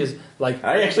 and she's like.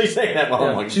 I actually say that while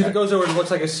I'm looking. She goes over and looks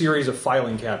like a series of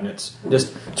filing cabinets.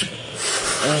 Just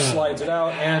slides it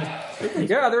out, and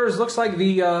looks like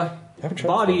the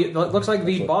body. Looks like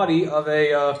the body of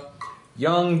a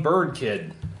young bird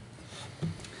kid.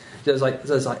 Says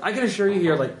I can assure you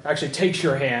here. Actually takes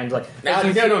your hand. No.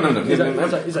 He's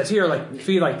here.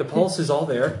 Feel the pulse is all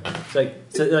there.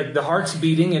 It's the heart's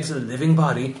beating. It's a living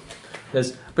body.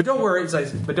 But don't worry. It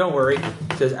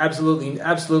says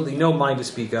absolutely no mind to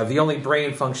speak of. The only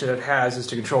brain function it has is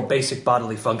to control basic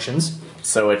bodily functions.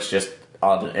 So it's just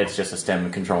a stem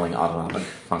controlling autonomic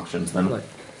functions then.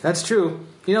 That's true.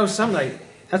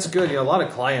 That's good. A lot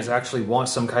of clients actually want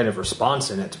some kind of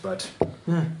response in it, but.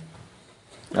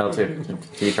 To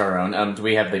each our own. Do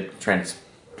we have the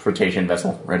transportation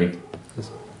vessel ready?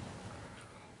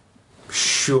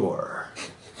 Sure.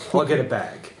 I'll get a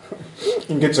bag.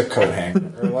 He gets a coat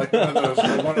hanger, or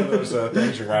one of those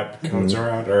things you wrap coats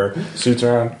around or suits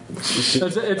around. It's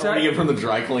from the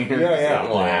dry cleaner. Yeah.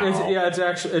 Wow.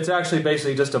 It's actually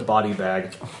basically just a body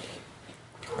bag.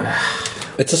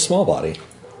 It's a small body.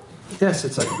 Yes,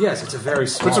 it's a very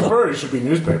small. It's a bird. It should be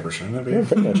newspaper, shouldn't it be? Yeah,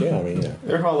 pretty much. Yeah,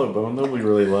 They're hollow bone. Nobody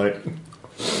really like.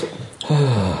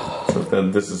 So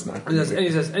then this is not. And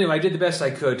he says, anyway, I did the best I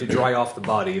could to dry off the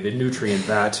body, the nutrient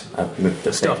vat,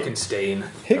 the stuff can stain.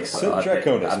 Hicks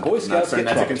Draconis. Boy Scouts get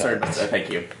that's a concern. traumatized. Thank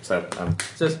you. So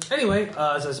says anyway,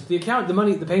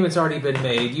 the payment's already been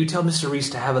made. You tell Mr. Reese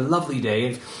to have a lovely day.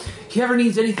 If he ever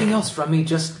needs anything else from me,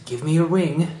 just give me a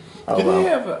ring. Do they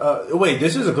have? Wait,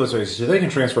 this is a close race. So they can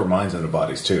transfer minds into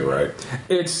bodies too, right?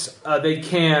 They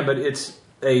can, but it's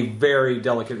a very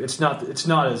delicate. It's not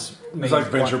as. It's like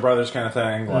Venture Brothers kind of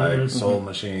thing, like Soul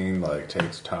Machine, like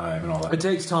takes time and all that. It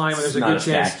takes time, and there's It's a not good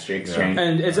chance. exchange.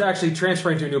 And it's actually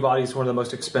transferring to a new body is one of the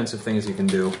most expensive things you can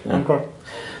do. Okay.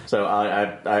 So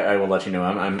I will let you know.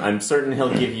 I'm certain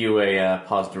he'll give you a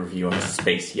positive review on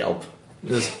Space Yelp.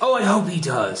 Oh, I hope he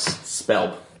does.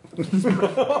 Spelp.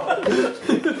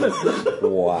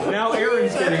 Wow. Now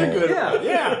Aaron's getting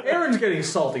yeah. Aaron's getting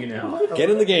salty now. Get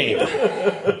in the game.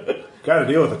 Got to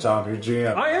deal with it, Tom. You're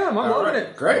GM. I am. I'm loving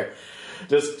it. Great.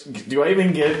 Just do I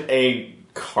even get a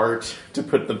cart to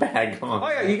put the bag on? Oh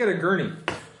yeah, you get a gurney.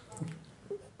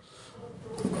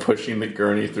 Pushing the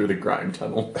gurney through the grime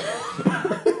tunnel.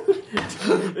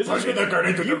 Pushing the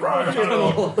gurney through the grime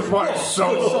tunnel. My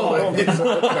soul.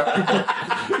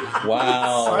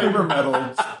 Wow.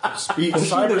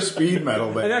 Cyber speed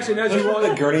metal. And actually, as you The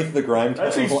walk, gurney through the grime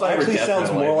tunnel Cyber actually death sounds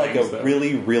metal, more I like think a so.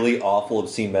 really, really awful,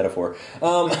 obscene metaphor.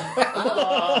 of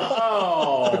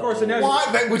course, and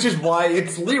as Which is why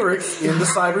it's lyrics in the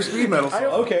cyber speed metal song.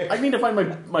 Okay. I need to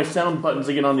find my sound buttons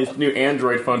again on this new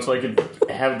Android phone so I can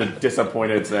have the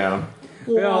disappointed sound.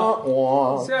 so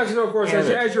of course,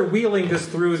 as you're wheeling this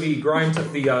through the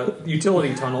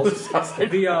utility tunnels,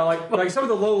 like some of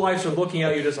the low lights are looking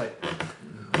at you, just like.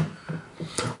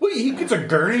 Well, he gets a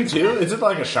gurney too. Is it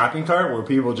like a shopping cart where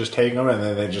people just take them and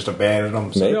then they just abandon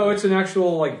them? Maybe. No, it's an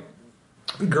actual like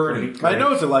gurney. I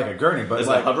know it's like a gurney, but Is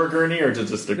it like a hover gurney or is it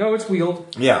just a... No, it's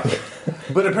wheeled. yeah.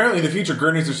 But apparently, in the future,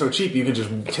 gurneys are so cheap you can just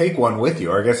take one with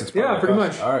you. Or I guess it's part Yeah, of the pretty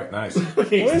cost. much. All right, nice. Well,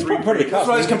 it's part of the That's cost.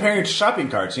 why I was comparing it to shopping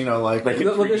carts. You know, like Well,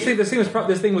 this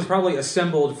thing was probably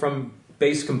assembled from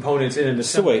base components in an So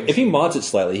assembly. wait, if he mods it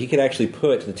slightly, he could actually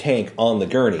put the tank on the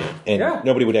gurney, and Yeah.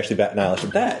 nobody would actually bat an eyelash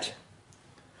at that.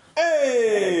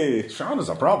 Hey! Sean is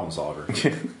a problem solver.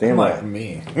 Damn Like right.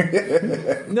 me.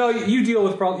 No, you deal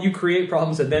with problems. You create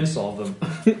problems and then solve them.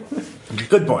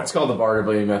 Good point. It's called the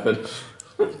Bartleby method.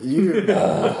 You,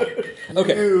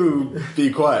 Okay. you be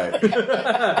quiet.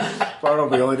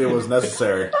 Bartleby only did what was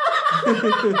necessary.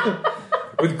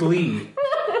 With glee.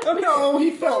 No,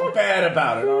 he felt bad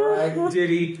about it. All right. Did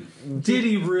he? Did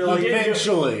he really?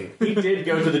 Eventually, He did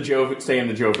go to the stay in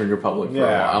the Jovian Republic for a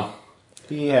Yeah. while.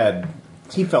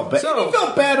 he felt bad. So- he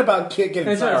felt bad about getting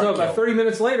And so Cyrus about killed. 30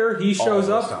 minutes later, he shows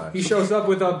those up. times. He shows up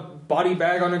with a body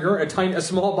bag on a gurney, a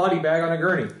small body bag on a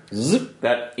gurney. Zip.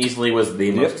 That easily was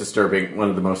the most disturbing, one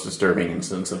of the most disturbing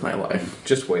incidents of my life.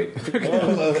 Just wait.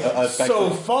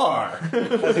 So far. I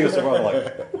think it's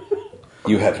like,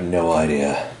 you have no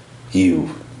idea. You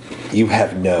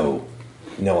have no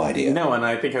idea. No, and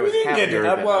I think I was We didn't get to happier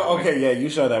that. that Well, way. okay, yeah, you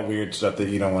saw that weird stuff that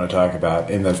you don't want to talk about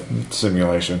in the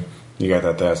simulation. You got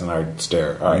that thousand-eyed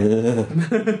stare. All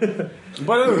right.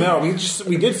 But other than that,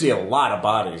 we did see a lot of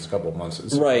bodies a couple of months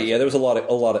ago. Right? Yeah, there was a lot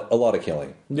of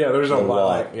killing. Yeah, there's a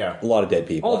lot. Yeah. a lot of dead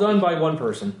people. All done by one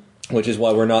person. Which is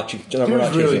why we're not He was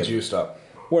really chasing. juiced up.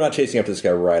 We're not chasing after this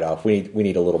guy right off. We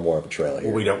need a little more of a trail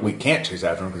here. Well, we can't chase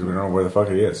after him because we don't know where the fuck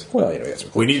he is. Well, yes.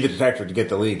 We need the detective to get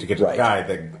the lead to get to Right. the guy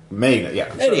that made it.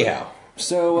 Yeah. Anyhow,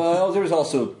 so there was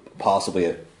also possibly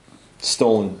a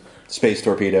stolen space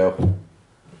torpedo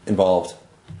involved.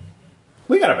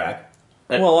 We got it back.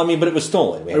 Well, I mean, but it was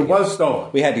stolen. It was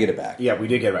stolen. We had to get it back. Yeah, we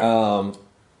did get it back.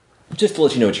 Just to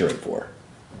let you know what you're in for.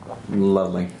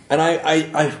 Lovely. And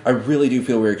I really do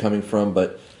feel where you're coming from,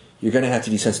 but you're going to have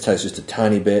to desensitize just a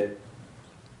tiny bit.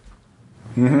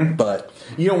 Mm-hmm. But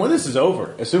You know, when this is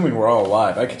over, assuming we're all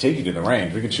alive, I could take you to the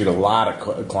range. We could shoot a lot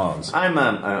of clones. I'm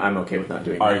okay with not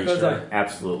doing Are that. you sure?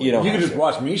 Absolutely. you don't. You have could just to.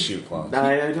 watch me shoot clones.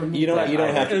 I don't. You don't have to. You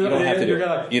don't have to do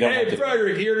it. You don't have Hey, to.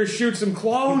 Frederick, here to shoot some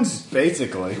clones?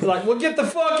 Basically. Like, well, get the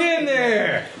fuck in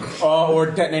there! Or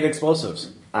detonate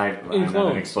explosives. I'm not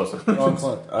clones. an explosive. Oh,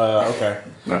 clone. Okay.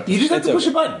 No. You just have It's to push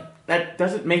okay. a button. That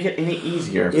doesn't make it any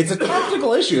easier. It's a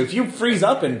tactical issue. If you freeze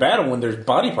up in battle when there's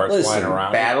body parts Listen, flying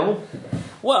around. Battle.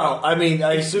 Well, I mean,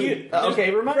 I assume.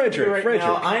 Okay, remind me right Frederick,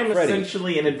 now. I am Freddy.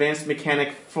 essentially an advanced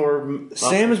mechanic for.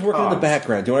 Sam is working in the cogs.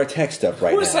 background doing our tech stuff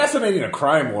right We're now. assassinating a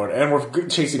crime lord, and we're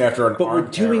chasing after an But we're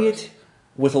armed doing terrorist. it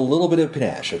with a little bit of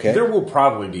panache, okay? There will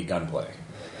probably be gunplay.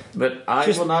 But I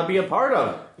Just- will not be a part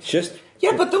of. Just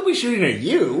Yeah, but they'll be shooting at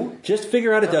you.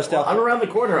 figure out a dust Well, I'm out. around the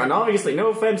corner, and obviously, no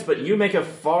offense, but you make a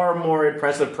far more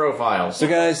impressive profile. So,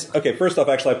 guys, okay. First off,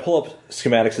 actually, I pull up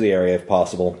schematics of the area if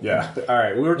possible. Yeah. All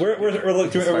right. We're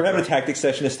having a tactics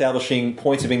session establishing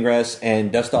points of ingress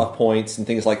and dust off points and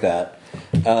things like that.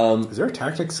 Is there a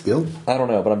tactics skill? I don't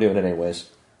know, but I'm doing it anyways.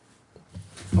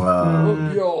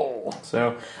 Yo.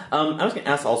 So, I was going to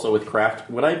ask also with craft,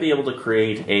 would I be able to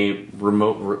create a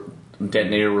remote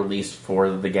detonator release for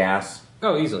the gas?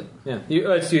 Oh, easily. Yeah. You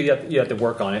have to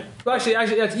work on it. Well, actually,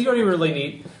 you don't even really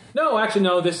need. No, actually,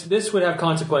 no. This would have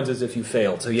consequences if you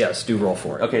failed. So yes, do roll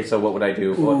for it. Okay, so what would I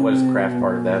do? What is craft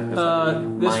part of that? Is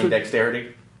that this mind would-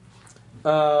 dexterity?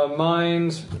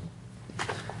 Mind.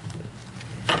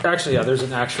 Actually, yeah. There's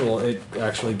an actual. It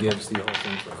actually gives the whole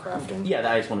thing for crafting. Yeah,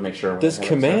 I just want to make sure. Does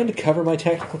command cover my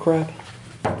technical crap?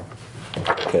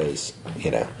 Because,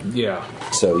 Yeah.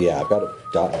 So yeah, I've got a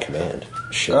dot in command.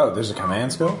 Shit. Oh, there's a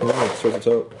command skill?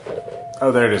 So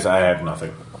Oh, there it is. I have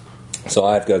nothing.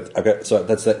 I've got. So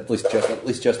that's at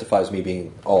least justifies me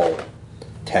being all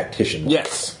tactician.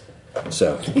 Yes.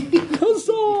 So.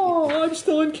 Huzzah! I'm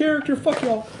still in character. Fuck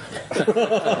y'all.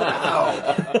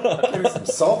 Give me some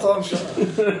salt on shot.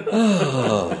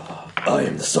 I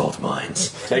am the salt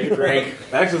mines. Take a drink.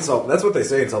 Actually, salt. That's what they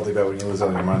say in Salty About when you lose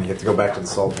all your money. You have to go back to the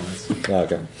salt mines.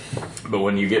 Okay. But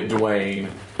when you get Dwayne,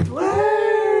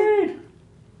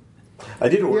 I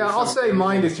did order Yeah, I'll some- say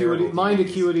mind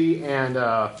acuity, and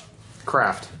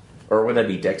craft. or would that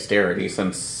be dexterity?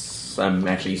 Since I'm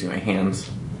actually using my hands.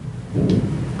 I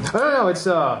don't know. It's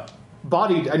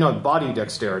body. I know body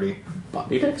dexterity.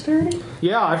 Body dexterity?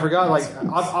 Yeah, I forgot. Like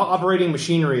operating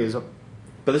machinery is.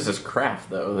 But this is craft,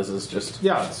 though. This is just.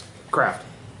 Yeah, it's craft.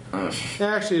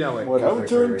 Actually, no wait.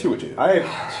 Counterintuitive.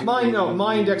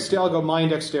 Mind dexterity. I'll go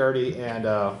mind dexterity and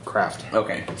craft.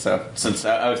 Okay, so since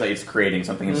I would say it's creating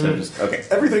something instead of just. Okay.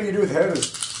 Everything you do with head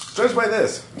is judged by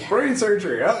this. Brain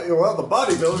surgery. Well, the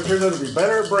bodybuilder turns out to be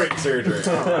better at brain surgery.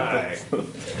 All right.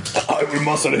 I will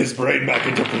muscle his brain back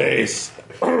into place.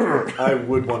 I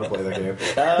would want to play that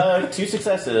game. 2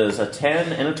 successes, a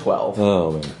 10 and a 12.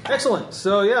 Oh man. Excellent.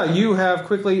 So yeah, you have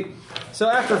quickly. So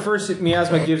after first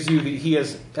miasma gives you he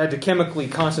has had to chemically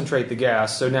concentrate the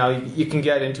gas. So now you can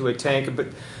get into a tank, but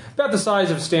about the size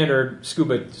of a standard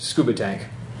scuba tank.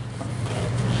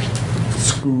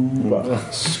 Scuba.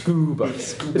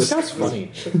 It sounds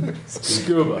funny.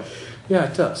 Scuba. Yeah,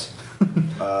 it does.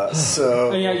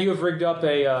 So And yeah, you have rigged up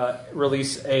a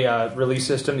release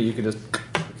system that you can just.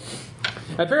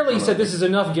 Apparently, he said this is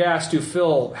enough gas to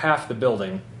fill half the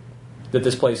building that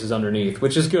this place is underneath,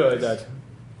 which is good.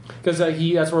 Because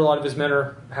that's where a lot of his men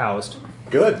are housed.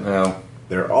 good. No.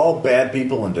 They're all bad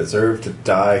people and deserve to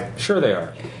die Sure, they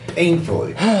are.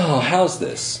 painfully. Oh, how's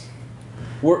this?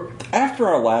 After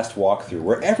our last walkthrough,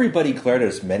 where everybody glared at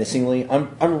us menacingly,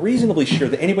 I'm reasonably sure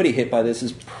that anybody hit by this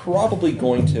is probably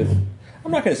going to.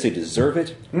 I'm not going to say deserve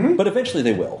it, but eventually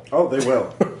they will. Oh, they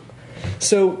will.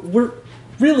 So we're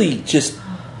really just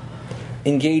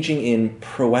engaging in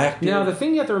proactive. Now, the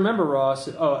thing you have to remember, Ross.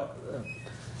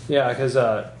 Yeah, because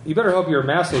you better hope your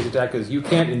mass phase attack, because you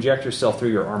can't inject yourself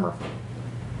through your armor.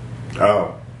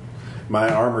 Oh, my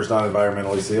armor's not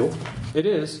environmentally sealed. It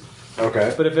is,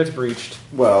 Okay. but if it's breached,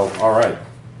 Well, all right.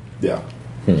 Yeah.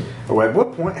 Oh, at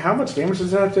what point? How much damage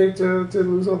does that take to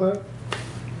lose all that?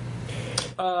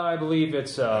 I believe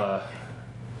it's. I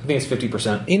think it's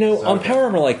 50%. You know, on Okay. power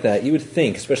armor like that, you would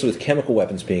think, especially with chemical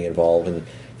weapons being involved and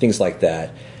things like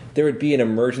that, there would be an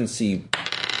emergency,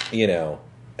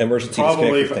 emergency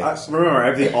Probably. disconnect for things. Remember, I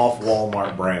have the off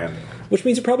Walmart brand. Which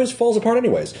means it probably just falls apart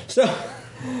anyways. So,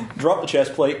 drop the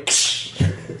chest plate.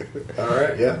 All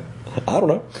right. Yeah. I don't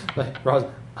know. Ross,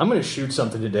 I'm going to shoot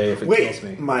something today if it Wait, kills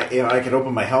me. I can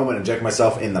open my helmet and inject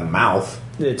myself in the mouth.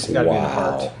 It's got to be in the Wow.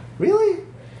 heart. Really?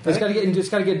 It's got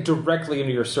to get directly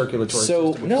into your circulatory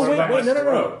So, system. no, What about wait, my no.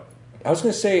 throat? I was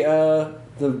going to say,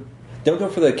 don't go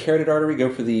for the carotid artery,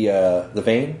 go for the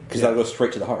vein, because that'll go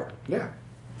straight to the heart. Yeah.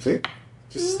 See?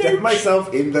 Just stick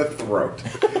myself in the throat.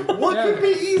 What Yeah. could be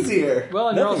easier? Well,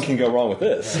 and, Nothing can go wrong with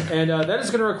this. and that is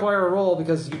going to require a roll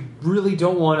because you really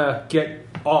don't want to get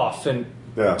off and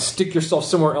Yeah. stick yourself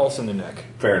somewhere else in the neck.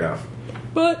 Fair enough.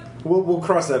 But We'll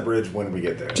cross that bridge when we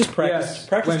get there. just practice Yes,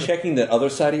 practice when- checking the other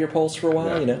side of your pulse for a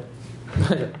while, Yeah.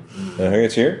 Okay,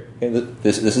 it's here. Okay,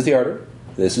 this is the artery.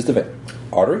 This is the vein.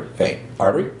 Artery, vein.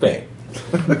 Artery, vein.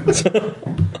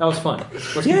 That was fun.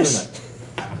 Let's Yes. keep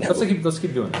doing that. Let's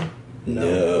keep doing it.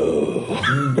 No.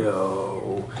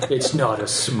 No, it's not a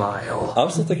smile. I'm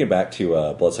still thinking back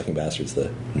to Bloodsucking Bastards.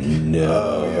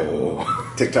 No.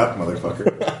 TikTok,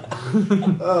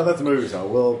 motherfucker. Oh, that's a movie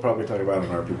song. We'll probably talk about it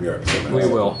in our PPR episode. We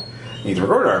will. Need to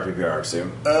record our PPR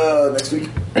soon. Next week.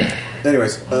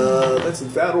 Anyways,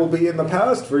 that will be in the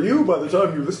past for you by the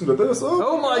time you listen to this.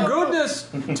 Oh my goodness!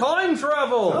 Time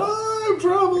travel! Time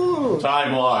travel!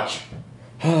 Time watch.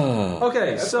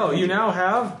 Okay, so you now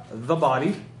have the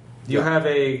body. You have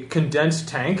a condensed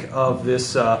tank of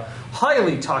this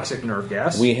highly toxic nerve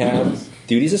gas. We have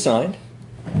duties assigned,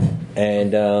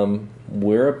 and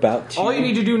we're about to. All you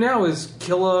need to do now is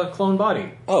kill a clone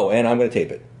body. Oh, and I'm going to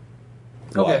tape it.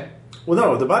 Okay. Well,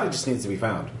 no, the body just needs to be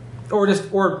found. Or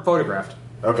photographed.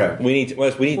 Okay. We need Or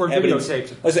evidence.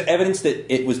 videotaped. Evidence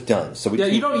that it was done. So we Yeah,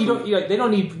 you don't. Yeah, they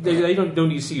don't need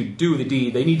to see you do the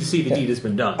deed. They need to see the deed has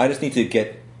been done. I just need to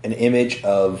get an image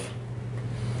of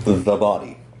the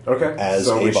body. Okay. As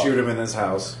so a we body. shoot him in his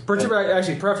house.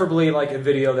 Actually, preferably like a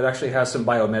video that actually has some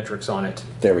biometrics on it.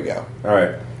 There we go. All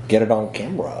right. Get it on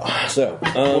camera. So,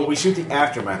 Well, we shoot the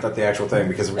aftermath, not the actual thing,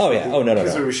 because if we Oh, shoot yeah. the- Oh, no.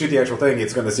 Because if we shoot the actual thing,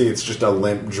 it's going to see it's just a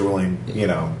limp, drooling.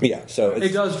 yeah. So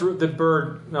It does. The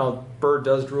bird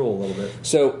does drool a little bit.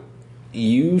 So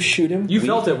you shoot him. You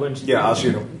felt it when. Yeah, I'll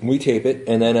shoot him. We tape it,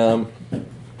 and then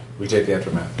We take the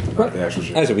aftermath, not the actual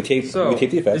shoot. I said we tape. So, we tape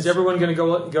the effects. is everyone going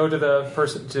to go to the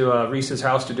person to Reese's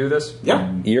house to do this?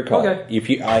 Yeah. Your call.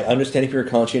 Okay. I understand if you're a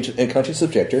conscious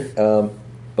objector,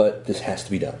 but this has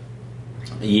to be done.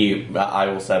 I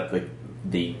will set up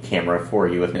the camera for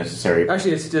you if necessary.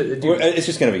 Actually, It's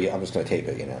just going to be. I'm just going to tape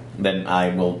it. Then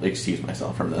I will excuse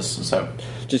myself from this. So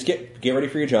just get ready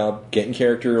for your job. Get in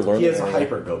character. Learn. He has the a area.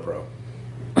 hyper GoPro.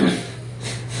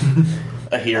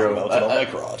 a hero. Melted on my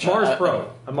crotch. Mars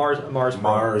Pro. A Mars Pro.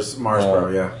 Mars Pro,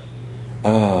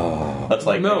 yeah. That's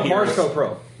like No, a hero, Mars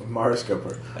Pro. Mars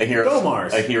GoPro. A hero. Go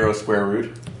Mars. A hero square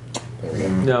root. There we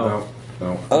go.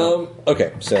 No.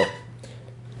 Okay, so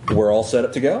we're all set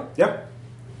up to go. Yep.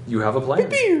 You have a plan.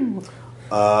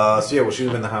 So yeah, we'll shoot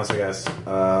him in the house, I guess.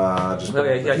 Just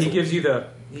Okay, yeah, he gives you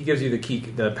the key,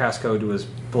 the passcode to his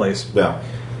place. Yeah.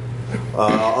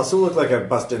 I'll still look like I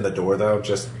bust in the door though.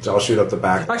 I'll shoot up the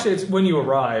back. Actually, it's when you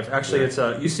arrive. Actually, it's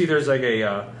you see there's like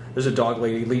there's a dog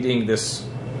lady leading this.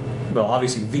 Well,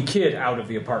 obviously the kid out of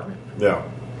the apartment. Yeah.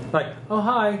 Like, oh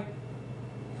hi.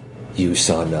 You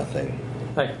saw nothing.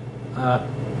 Like,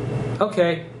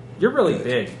 okay, you're really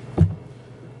big.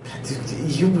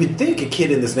 You would think a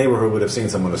kid in this neighborhood would have seen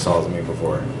someone assault me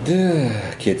before.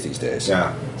 Kids these days.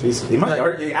 Yeah. Jeez.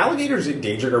 Are alligators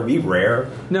endangered? Are we rare?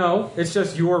 No, it's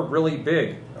just you're really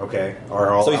big. Okay.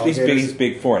 Are all So he's alligators?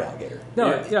 big for an alligator.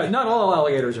 No, yeah, not all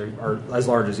alligators are as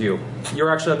large as you.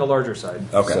 You're actually on the larger side.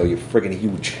 Okay. So you're friggin'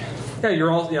 huge. Yeah,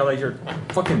 you're all like you're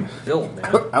fucking built,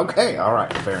 man. Okay. All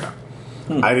right. Fair enough.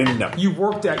 I didn't know. You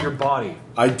worked at your body.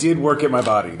 I did work at my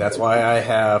body. That's why I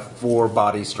have 4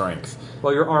 body strength.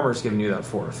 Well, your armor's giving you that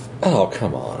 4th. Oh,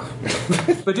 come on.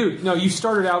 But dude, no, you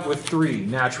started out with 3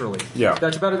 naturally. Yeah.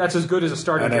 That's as good as a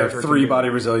starting And I have character. 3 can be. body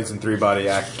resilience and 3 body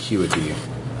acuity.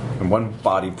 And 1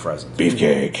 body presence.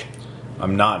 Beefcake.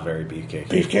 I'm not very beefcake.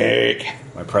 Beefcake.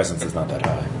 My presence is not that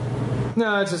high.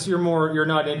 No, it's just you're more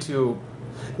into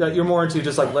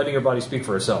just like letting your body speak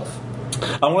for itself.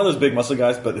 I'm one of those big muscle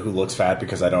guys, but who looks fat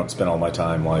because I don't spend all my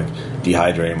time like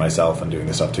dehydrating myself and doing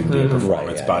this stuff to be a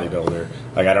performance bodybuilder.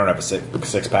 Like I don't have a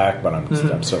six pack, but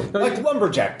I'm so like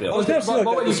lumberjack build. Okay, but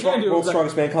what you can do World's is like,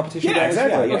 Strongest Man competition. Yeah, guys?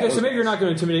 exactly. okay, so maybe you're not going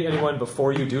to intimidate anyone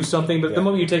before you do something, but the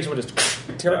moment you take someone, just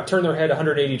turn their head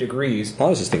 180 degrees. I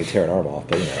was just thinking tear an arm off,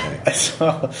 but you know. Hey. I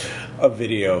saw a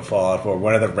video of Fallout 4.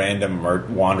 One of the random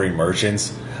wandering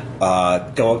merchants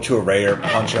go up to a raider,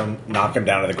 punch him, knock him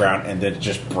down to the ground, and then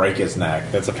just break his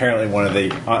neck. That's apparently one of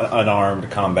the unarmed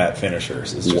combat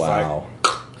finishers. It's just Wow.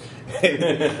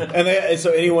 and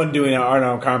so anyone doing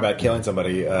unarmed combat, killing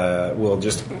somebody, will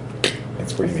just...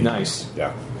 It's pretty neat. Nice.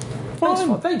 Yeah. Thanks,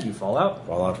 Thank you, Fallout.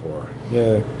 Fallout 4.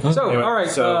 Yeah. So, Anyway, all right.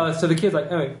 so- So the kid's like,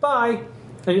 anyway, bye,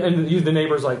 and the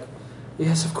neighbor's like,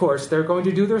 yes, of course, they're going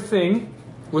to do their thing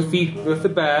with the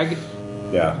bag.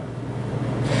 Yeah.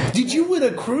 Did you win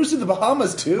a cruise to the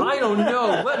Bahamas too? I don't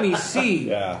know. Let me see.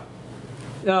 Yeah.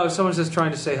 No, someone's just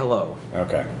trying to say hello.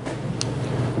 Okay.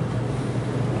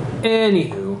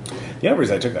 Anywho, The only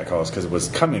reason I took that call is because it was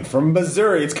coming from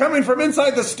Missouri. It's coming from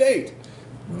inside the state.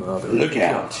 Look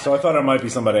out. So I thought it might be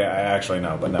somebody I actually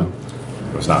know, but no,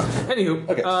 it was not. Anywho,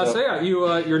 Okay, so so- yeah,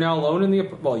 you're now alone in the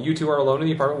you two are alone in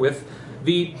the apartment with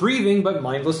the breathing but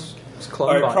mindless clone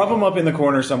All right, body. prop him up in the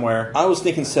corner somewhere. I was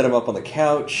thinking set him up on the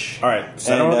couch. All right,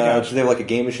 set him on the couch. Do they have like a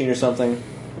game machine or something?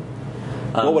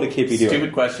 What would a kid be doing?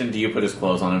 Stupid question. Do you put his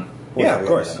clothes on him? Yeah, of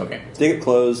course. Okay. Dig up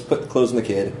clothes, put the clothes on the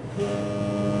kid.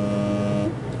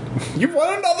 You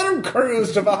want another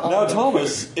cruise to Bahamas? Now,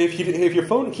 Thomas, if your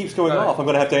phone keeps going off, I'm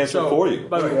going to have to answer So, it for you.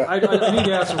 By the way, I need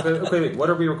to ask. Okay, wait. What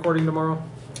are we recording tomorrow?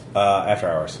 After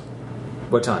hours,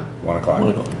 What time? 1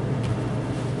 o'clock.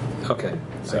 Okay,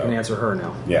 so I So- can answer her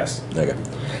now. Yes. Okay.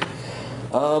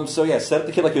 So yeah, set up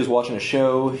the kid like he was watching a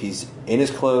show. He's in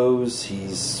his clothes.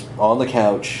 He's on the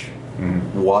couch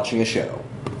watching a show.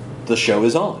 The show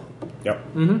is on. Yep.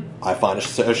 I find a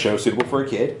show suitable for a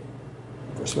kid.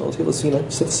 First of all, let's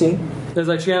set the scene. There's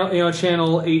like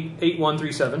channel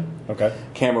 8137. Okay.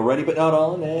 Camera ready but not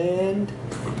on, and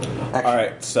action. All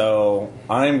right. So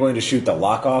I'm going to shoot the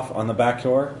lock off on the back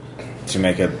door to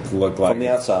make it look like From the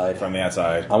outside. From the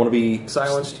outside. I want to be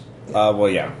Silenced. Well,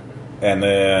 yeah. And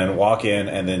then walk in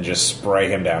and then just spray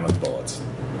him down with bullets.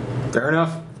 Fair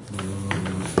enough.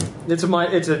 It's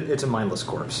a mindless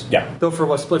corpse. Yeah. Though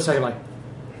for a split second, like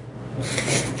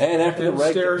And after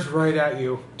it stares right at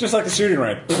you. Just like the shooting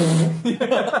range.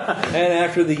 and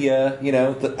after the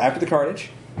after the carnage,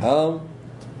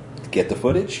 get the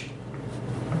footage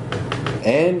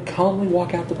and calmly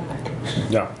walk out the back.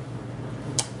 Yeah.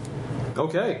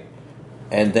 Okay.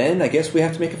 And then I guess we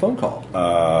have to make a phone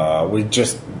call. We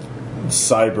just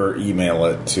cyber email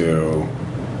it to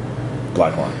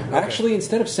Blackhorn. Actually,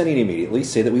 instead of sending it immediately,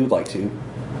 say that we would like to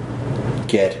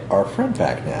get our friend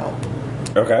back now.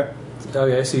 Okay.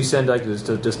 Okay, so you send like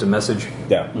just a message.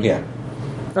 Yeah. Yeah.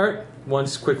 All right.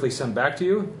 Once quickly sent back to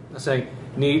you, saying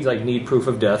need proof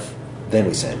of death. Then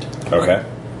we send. Okay.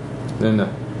 Then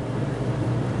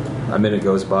a minute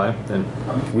goes by. Then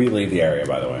We leave the area,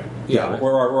 by the way. yeah.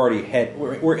 We're already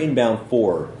we're inbound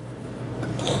for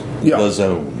the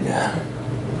zone.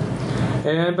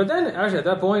 But then actually at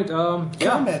that point,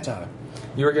 Combat time.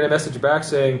 you were getting a message back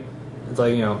saying it's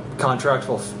like contract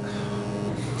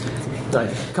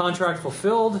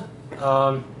fulfilled.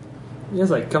 It's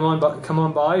like come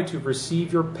on by to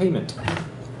receive your payment.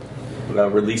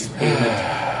 Release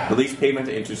payment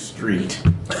into street.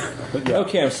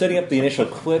 Okay, I'm setting up the initial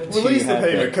clip. Release to the have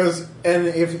payment, and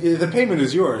if the payment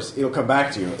is yours, it'll come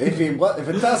back to you. If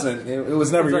it doesn't, it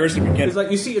was never yours to begin. It's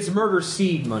like you see, it's murder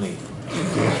seed money.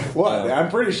 What? I'm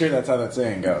pretty sure that's how that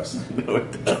saying goes.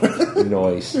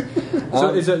 noise.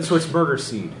 So it's murder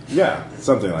seed. Yeah,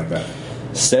 something like that.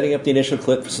 Setting up the initial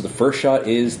clip. So the first shot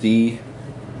is the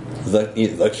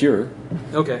cure,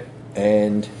 Okay.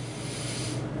 and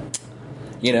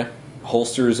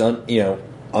holsters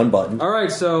unbuttoned. All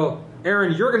right. So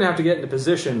Aaron, you're going to have to get into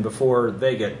position before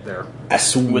they get there.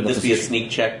 Would this be a sneak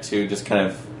check to just kind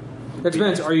of... It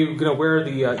depends. Are you going to wear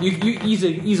the? You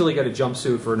easily get a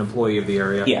jumpsuit for an employee of the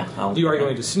area. Yeah. Are you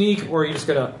going to sneak, or are you just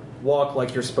going to walk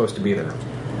like you're supposed to be there?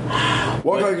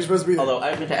 Walk like you're supposed to be there. Although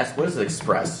I meant to ask, what is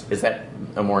Express? Is that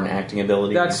more an acting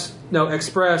ability?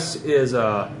 Express is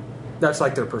that's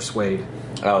like their persuade.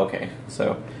 Oh, okay.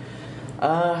 So,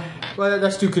 Well,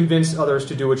 that's to convince others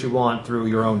to do what you want through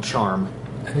your own charm.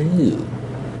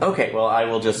 okay. Well, I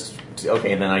will just.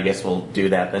 Okay, then I guess we'll do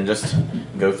that. Then just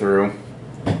go through.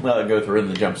 Well, go through in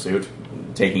the jumpsuit,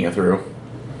 taking it through.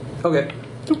 Okay.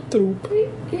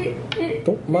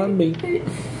 Don't mind me.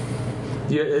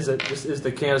 Yeah, is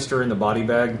the canister in the body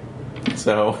bag?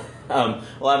 So, well,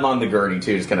 I'm on the gurney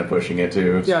too, just kind of pushing it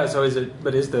too. Yeah. So is it?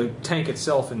 But is the tank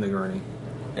itself in the gurney?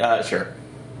 Sure.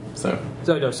 So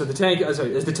the tank.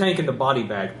 Is the tank in the body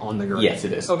bag on the gurney? Yes,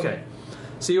 it is. Okay.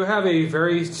 So you have a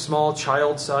very small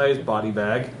child-sized body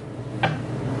bag.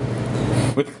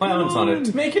 with clowns on it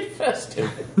to make it festive.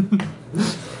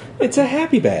 It's a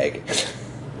happy bag.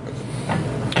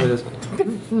 It is.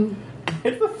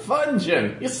 It's the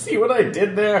Fungin. You see what I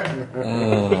did there?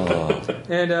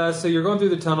 And so you're going through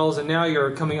the tunnels, and now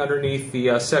you're coming underneath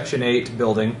the Section 8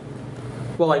 building.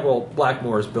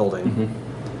 Blackmore's building.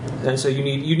 Mm-hmm. And so you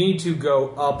need to go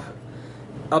up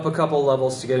a couple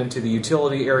levels to get into the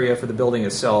utility area for the building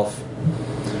itself.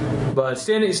 But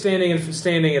standing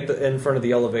in front of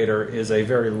the elevator is a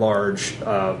very large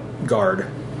guard.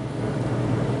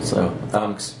 So, I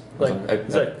was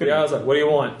like, what do you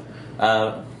want?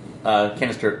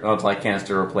 Canister. Oh, it's like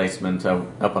canister replacement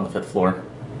up on the 5th floor.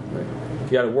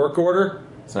 You got a work order?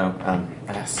 So,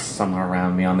 somewhere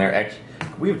around me on there. Actually,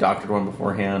 we've doctored one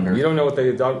beforehand. Or You don't know what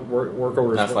the work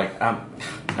order is. that's like,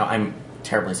 no, I'm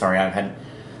terribly sorry. I've had.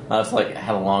 It's like I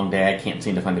had a long day. I can't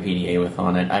seem to find the PDA with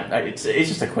on it. It's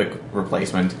just a quick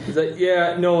replacement.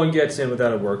 Yeah, no one gets in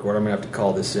without a work order. I'm gonna have to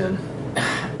call this in.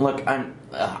 Look, I'm.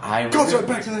 Goes right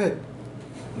back to the head.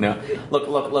 No,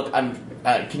 look. I'm.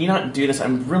 Can you not do this?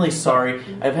 I'm really sorry.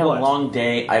 I've had What? a long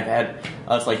day. I've had.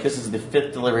 It's like this is the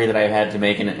 5th delivery that I've had to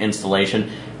make in an installation.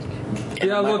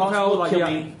 Yeah, My look, boss pal. will kill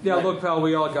me. Look, pal.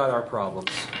 We all got our problems.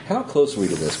 How close are we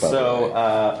to this, by the way?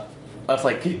 So, I was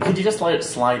like, could you just let it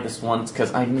slide this once?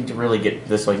 Because I need to really get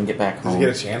this so I can get back Does home. he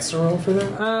get a chance to roll for that?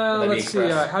 Would that be Let's see.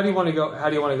 express? How do you want to go? How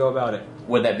do you want to go about it?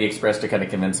 Would that be expressed to kind of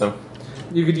convince him?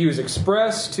 You could use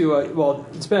express to.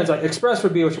 It depends. Like express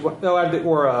would be what you want. No,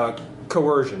 or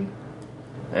coercion.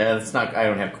 It's not. I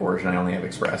don't have coercion. I only have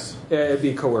express. It'd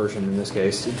be coercion in this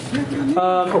case.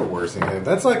 Coercing him.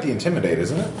 That's like the intimidate,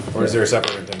 isn't it? Or is there a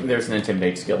separate intimidate? There's an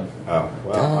intimidate skill. Oh,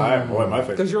 well, boy, my face.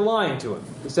 Because you're lying to him.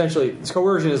 Essentially,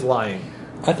 coercion is lying.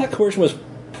 I thought coercion was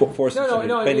forcing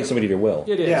bending somebody to your will.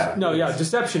 It is. Yeah. No, yeah.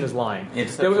 Deception is lying.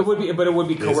 Deception. It would be, but it would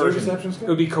be Is there a coercion. deception skill? It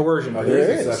would be coercion. Oh, There there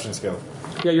is is. a deception skill.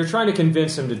 Yeah, you're trying to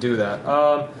convince him to do that.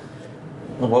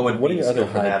 What would What be are your skill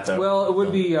other for that though? Well, it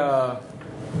would be.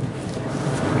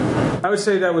 I would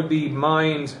say that would be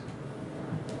mind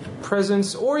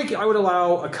presence, or I would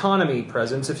allow economy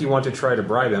presence if you want to try to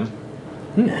bribe him.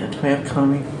 Do I have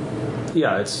economy?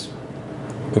 Yeah, it's...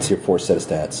 What's your 4 set of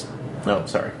stats? Oh,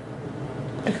 sorry.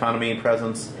 Economy,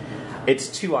 presence. It's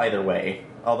 2 either way,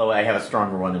 although I have a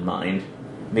stronger one in mind.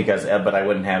 Because, but I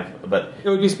wouldn't have, but... It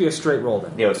would just be a straight roll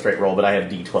then. Yeah, it's straight roll, but I have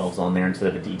D12s on there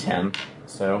instead of a D10.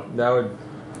 So... That would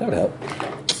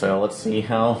help. So let's see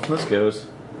how this goes.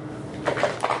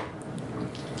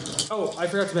 Oh, I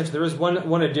forgot to mention, there is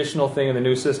one additional thing in the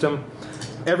new system.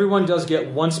 Everyone does get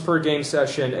once per game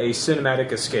session a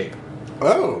cinematic escape.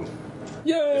 Oh.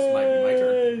 Yay! This might be my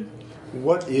turn.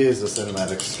 What is a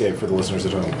cinematic escape for the listeners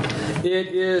at home? It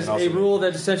is a rule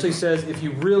that essentially says if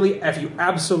you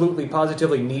absolutely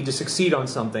positively need to succeed on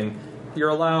something, you're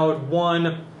allowed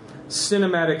one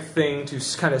cinematic thing to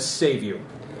kind of save you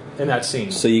in that scene.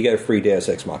 So you get a free Deus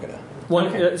Ex Machina.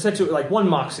 Essentially, like one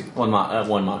moxie. One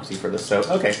moxie for this, so,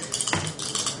 okay.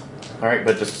 Alright,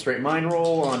 but just a straight mind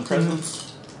roll on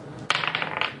presence.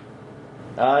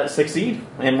 Succeed,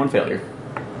 and 1 failure.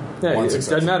 Yeah, One it success.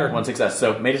 doesn't matter. 1 success.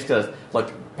 So, may just goes,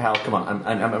 look, pal, come on,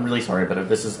 I'm really sorry, but if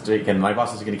this is, again, my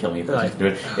boss is going to kill me if I do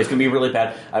it. It's going to be really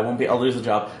bad. I'll lose the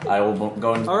job. I will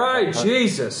go and... Alright,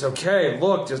 Jesus, okay,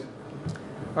 look, just...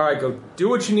 Alright, go do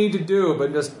what you need to do,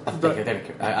 but just...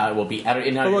 I will be out of...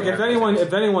 Look, if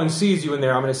anyone sees you in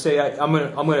there, I'm going to say, I'm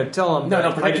going to tell them...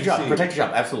 No, protect your job. Protect your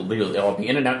job, absolutely. I'll be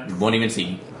in and out, you won't even see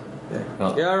me. Yeah,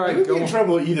 alright, You'd be go in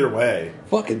trouble either way.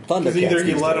 Fucking Thundercats. Because either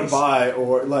he these let days. him by,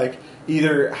 or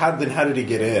how did he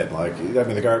get in?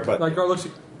 The guard. But Like, guard looks,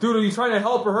 dude, are you trying to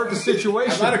help or hurt the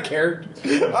situation? I'm not a character.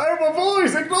 I'm a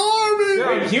voice. Ignore me.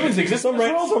 Yeah. Humans exist Some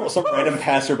random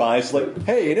passerby is like,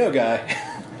 hey, you know, guy,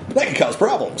 that can cause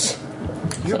problems.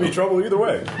 You'll be in trouble either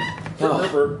way.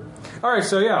 Alright,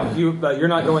 so yeah, you're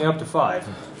not going up to 5.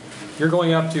 You're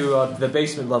going up to the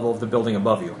basement level of the building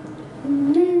above you.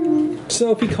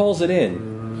 So if he calls it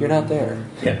in, you're not there.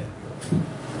 Yeah.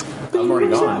 I'm already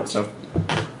gone, so...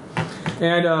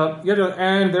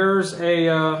 And there's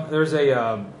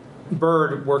a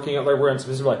bird working out there wearing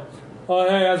some like, oh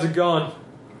hey, how's it going?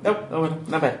 Nope,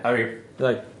 not bad. How are you?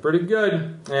 Like, pretty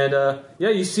good. And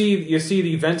you see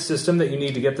the vent system that you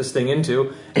need to get this thing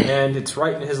into, and it's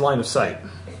right in his line of sight.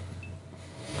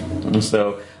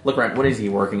 So, look around. What is he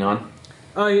working on?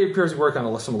 He appears to work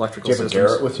on some electrical Do you have a systems.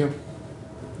 Garrett with you?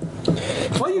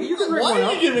 Well, you can bring Why one are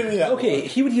up. you giving me that? Okay,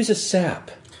 he would use a sap.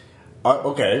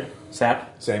 Okay.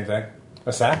 Sap? Same thing.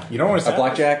 A sack? You don't want a A sack?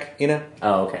 blackjack, you know?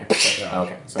 Oh, okay.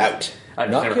 Okay. So, Out.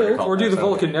 I've Not never killed. recalled Or do that, the so-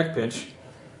 Vulcan neck pinch.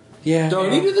 Yeah.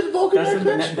 Don't You did the Vulcan Doesn't, neck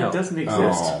that, pinch? that doesn't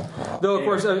exist. Oh. Though, of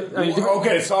course,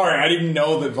 Okay, sorry, I didn't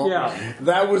know that Vulcan. Yeah.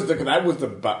 That was the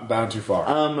bound too far.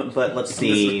 But let's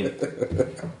see. I'm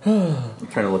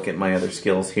trying to look at my other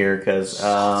skills here because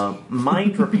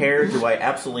mind repair. Do I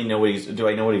absolutely know what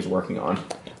he's working on?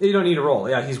 you don't need a roll.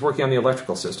 Yeah, he's working on the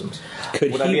electrical systems.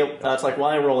 Could Would I be able, it's like while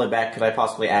I roll it back, could I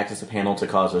possibly access a panel to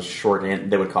cause a short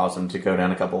that would cause him to go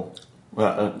down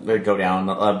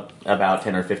about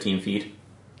 10 or 15 feet?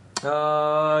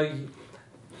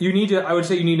 You need to. I would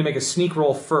say you need to make a sneak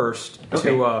roll first. Okay.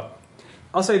 To,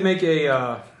 I'll say make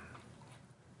a.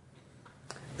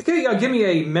 Give me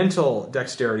a mental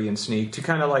dexterity and sneak to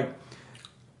kind of like.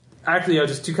 Actually,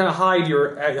 just to kind of hide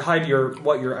your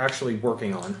what you're actually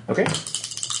working on. Okay.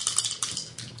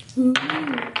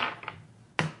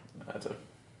 That's a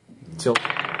Tilt.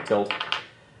 tilt.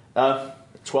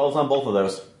 12s on both of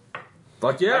those.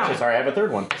 Fuck yeah! Actually, sorry, I have a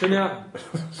third one. So now,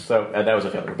 So that was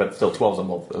a failure, but still 12s on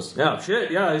both of those. yeah,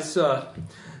 shit, yeah, it's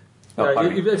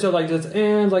pardon me. so like this,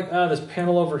 and like this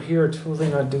panel over here, totally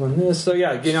not doing this. So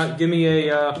yeah, give me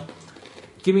a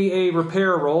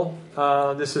repair roll.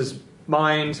 This is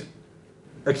mind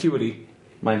acuity.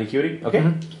 Mind acuity? Okay.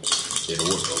 In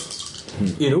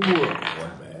a world.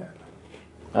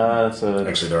 That's a,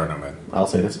 Actually, there are no men. I'll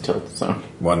say that's a tilt, so.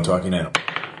 One talking animal.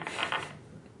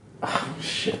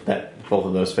 Shit, both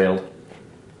of those failed.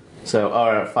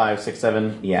 So, 5, 6,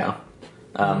 7, yeah.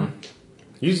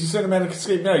 Use the cinematic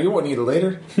escape now. You won't need it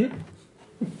later.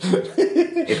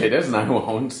 If it isn't, I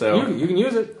won't, so. You can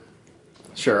use it.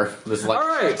 Sure. This is like. All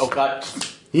right. Oh, God.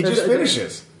 He just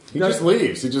finishes. He just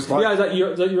leaves. He just like. Yeah, that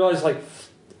you realize like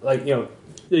you know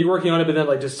you're working on it, but then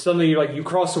like just suddenly you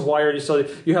cross the wire. So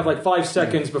you have like 5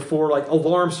 seconds before like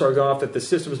alarms start going off that the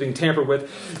system is being tampered with.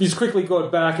 You just quickly go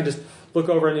back and just look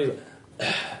over and he's like,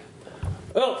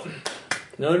 well,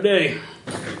 another day.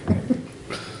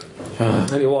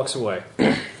 And he walks away.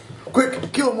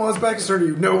 Quick, kill him while his back is turned to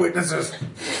you. No witnesses.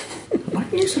 Why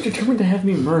are you so determined to have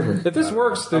me murdered? If this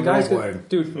works, the I'm guy's role-playing. gonna...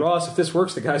 Dude, Ross, if this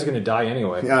works, the guy's gonna die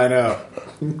anyway. Yeah, I know.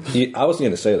 I wasn't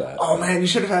going to say that. Oh man, you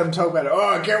should have had him talk about it. Oh,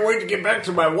 I can't wait to get back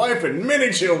to my wife and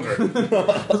many children.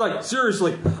 I was like,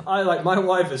 seriously, my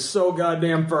wife is so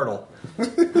goddamn fertile.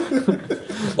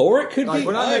 Or it could Like, be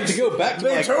when I I have make- to go back to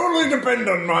They my... totally depend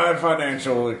on my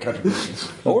financial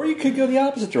contributions. Or you could go the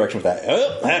opposite direction with that.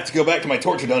 Oh, I have to go back to my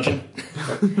torture dungeon.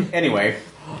 Anyway,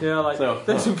 Yeah, like, So-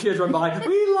 then some kids run by,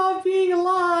 we love being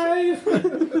alive!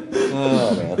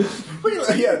 Oh, man.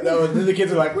 Yeah, no, and then the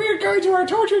kids are like, we're going to our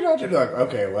torture dungeon. Like,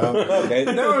 okay, well, Okay.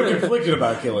 now I'm conflicted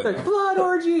about killing. Like, blood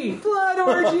orgy! Blood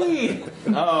orgy!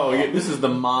 this is the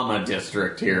mama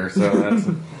district here, so that's...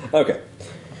 Okay.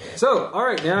 So, all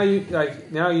right, now you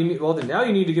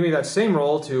need to give me that same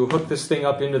roll to hook this thing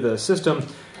up into the system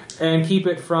and keep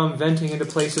it from venting into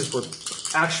places where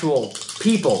actual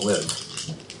people live.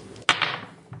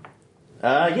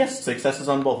 Yes, successes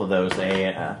on both of those.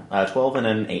 A 12 and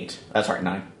an 8. Sorry,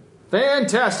 9.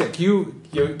 Fantastic! You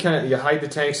hide the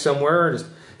tank somewhere and just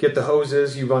get the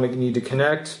hoses you need to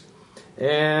connect.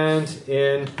 And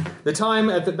in the time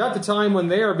about the time when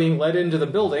they are being led into the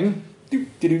building,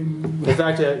 in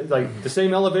fact, like the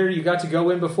same elevator you got to go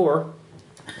in before,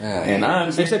 And I'm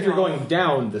except you're going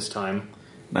down this time.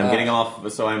 I'm getting off,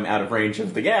 so I'm out of range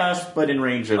of the gas, but in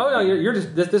range of... Oh no, you're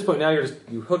just at this point now.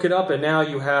 You hook it up, and now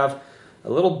you have a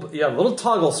little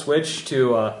toggle switch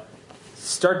to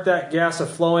start that gas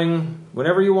flowing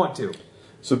whenever you want to.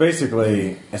 So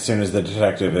basically, as soon as the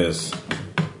detective is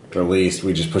released,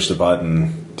 we just push the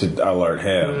button to alert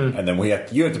him, and then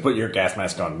you have to put your gas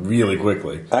mask on really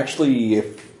quickly. Actually,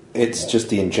 if it's just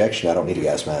the injection, I don't need a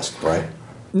gas mask, right?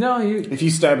 No, If you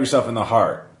stab yourself in the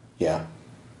heart, Yeah.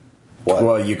 What?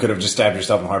 well, you could have just stabbed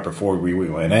yourself in the heart before we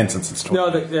went in, since it's 20.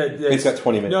 no. It's got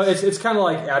 20 minutes. No, it's kind of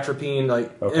like atropine.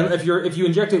 Like Okay. and if you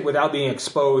inject it without being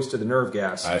exposed to the nerve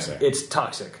gas, I see. it's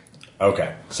toxic.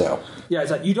 Okay. So, Yeah,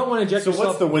 it's like you don't want to inject So yourself.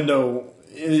 what's the window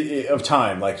of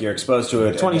time? Like you're exposed to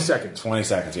it. 20 seconds. 20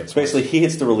 seconds. You have basically, he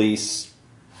hits the release,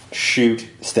 shoot,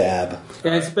 stab.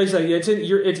 And it's basically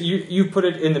you put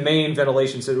it in the main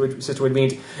ventilation system, which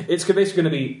means it's basically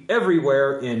going to be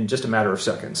everywhere in just a matter of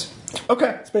seconds.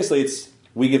 Okay. It's basically,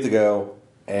 we get to go,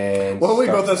 and... Well, we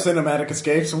start- both have cinematic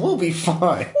escapes, and we'll be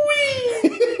fine.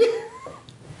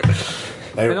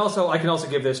 And also, I can also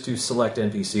give this to select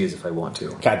NPCs if I want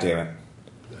to. God damn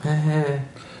it.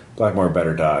 Blackmore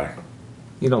better die.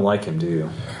 You don't like him, do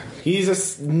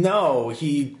you? No,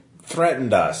 he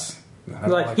threatened us. I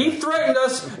don't like He that. threatened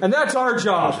us, and that's our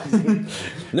job.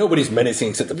 Nobody's menacing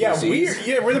except the Yeah,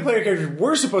 PCs. we're the player characters.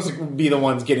 We're supposed to be the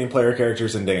ones getting player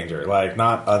characters in danger, like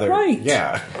not other. Right.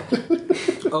 Yeah,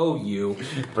 Oh, you.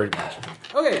 pretty much.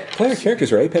 Okay. Player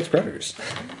characters are apex predators.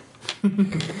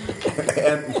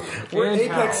 And we're And apex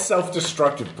how?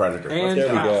 self-destructive predators. And There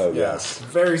we how? go, Yes,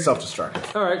 very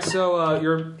self-destructive. All right, so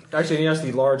you're actually yes,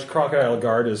 the large crocodile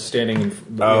guard is standing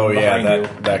Oh behind yeah, you.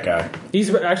 that guy.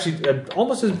 He's actually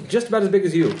just about as big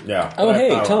as you. Yeah. Oh, hey,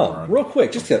 Power Tom, armor. real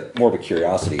quick, just get more of a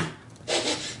curiosity.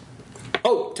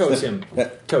 Oh, totes him. Yeah.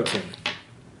 Totes him.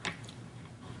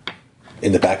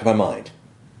 In the back of my mind.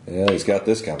 Yeah, he's got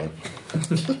this coming.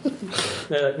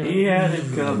 He had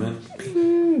it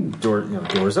coming.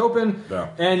 Doors open, Yeah.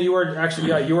 and you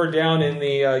are down in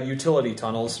the utility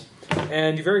tunnels,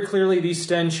 and very clearly the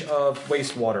stench of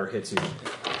wastewater hits you.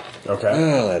 Okay.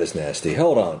 Oh, that is nasty.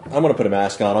 Hold on. I'm going to put a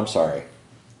mask on. I'm sorry.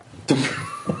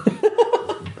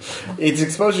 It's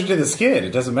exposure to the skin. It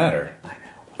doesn't matter. I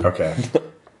know. Okay.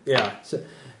 Yeah,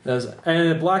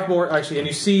 and Blackmore actually, and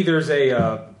you see there's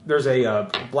a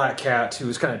black cat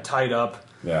who's kind of tied up.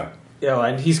 Yeah.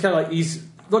 And he's kind of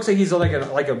looks like he's like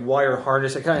a wire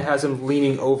harness. It kind of has him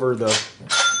leaning over the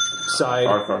side,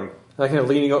 like kind of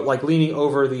leaning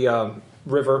over the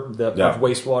river, the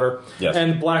wastewater. Yes.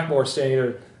 And Blackmore standing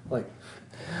there like,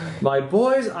 my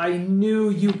boys, I knew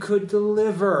you could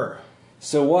deliver.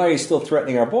 So why are you still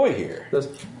threatening our boy here? Says,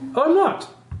 oh, I'm not.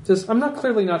 I'm not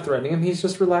clearly not threatening him. He's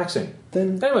just relaxing.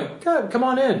 Then Anyway, God, come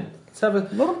on in. Let's have a.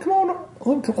 let him come on.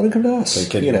 Let him come to us. So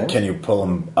can you pull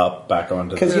him up back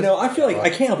onto? Because I feel like I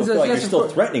can't help but feel like Yes, you're of still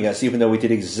course. threatening us, even though we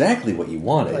did exactly what you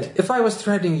wanted. Like, if I was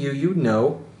threatening you, you'd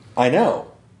know. I know.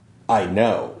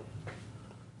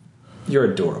 You're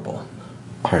adorable.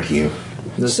 Aren't you?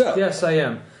 So Yes, I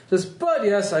am. But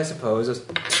yes, I suppose.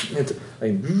 It's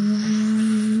like,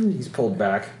 he's pulled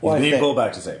back. Why He's being thank- pulled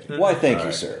back to safety. Why? Thank All you,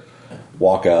 right. sir.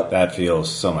 Walk up. That feels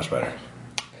so much better.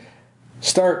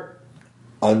 Start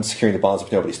unsecuring the bonds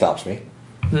if nobody stops me.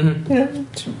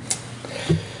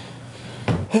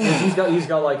 He's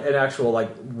got like an actual like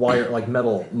wire, like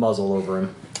metal muzzle over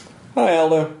him. Hi,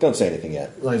 Aldo. Don't say anything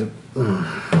yet. Like,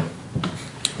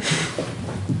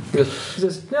 He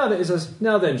says, now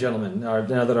then, gentlemen, now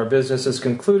that our business is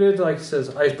concluded, like he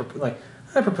says, I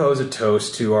propose a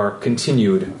toast to our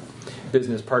continued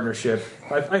business partnership.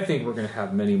 I think we're going to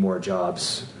have many more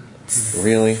jobs.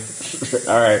 Really?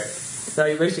 All right. Now,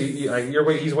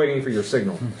 he's waiting for your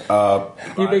signal.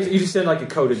 You just send like a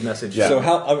coded message. Yeah. So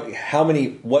how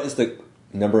many? What is the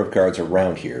number of guards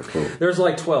around here? There's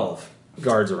like 12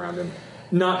 guards around him,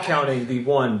 not counting the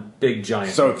one big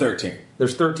giant. So 13.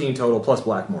 There's 13 total plus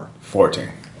Blackmore. 14.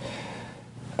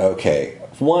 Okay.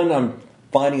 One, I'm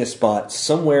finding a spot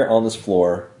somewhere on this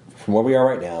floor from where we are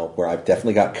right now where I've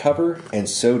definitely got cover, and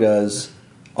so does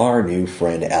our new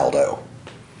friend Aldo.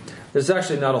 There's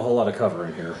actually not a whole lot of cover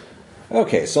in here.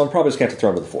 Okay, so I'm probably just going to have to throw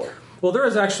him to the floor. Well, there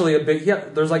is actually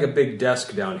there's like a big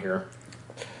desk down here.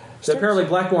 So apparently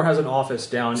Blackmore has an office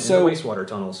down in the wastewater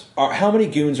tunnels. How many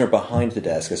goons are behind the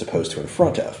desk as opposed to in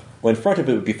front of? Well, in front of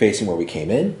it would be facing where we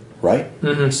came in, right?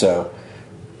 Mm-hmm. So,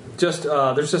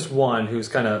 there's just one who's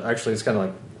kind of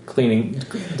like cleaning,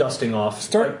 dusting off.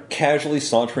 Start casually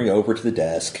sauntering over to the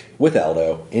desk with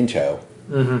Aldo in tow,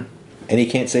 and he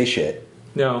can't say shit.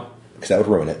 No, because that would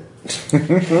ruin it.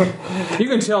 You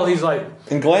can tell he's like,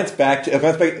 and glance back at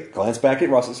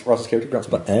Ross's character.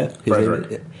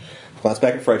 Frederick. Glance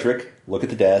back at Frederick. Look at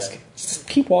the desk. Just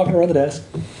keep walking around the desk.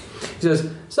 He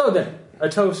says, "So then, a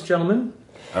toast, gentlemen.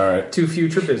 All right. To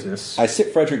future business." I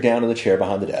sit Frederick down in the chair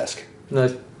behind the desk.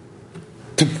 No.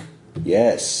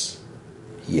 Yes.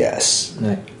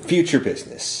 No. Future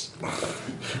business.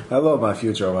 I love my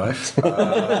future wife.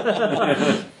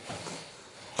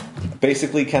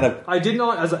 Basically, kind of. I did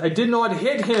not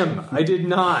hit him. I did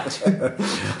not.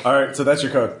 All right, so that's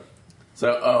your code.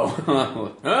 So,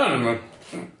 oh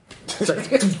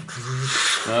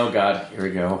God, here we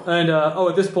go. And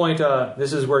at this point,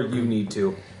 this is where you need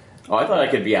to. Oh, I thought I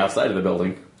could be outside of the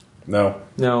building. No.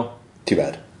 Too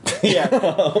bad. Yeah.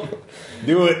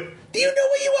 Do it. Do you know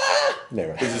where you are?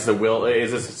 Never.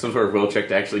 Is this some sort of will check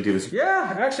to actually do this?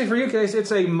 Yeah, actually, for you, Case,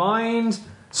 it's a mind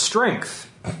strength.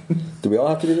 Do we all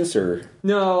have to do this, or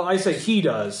No, I say he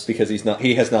does. because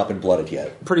he has not been blooded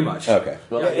yet? Pretty much. Okay.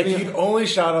 Well, If you'd only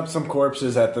shot up some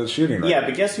corpses at the shooting range. yeah,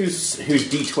 but guess whose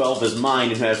D12 is mine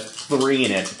and has 3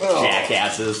 in it,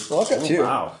 jackasses. Well, I've got 2.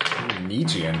 Wow.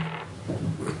 Nietzschean.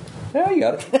 Yeah, you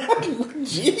got it.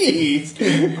 Jeez.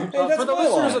 For the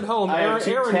listeners at home, I have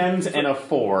 2 10s and a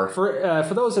 4. For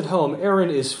those at home, Aaron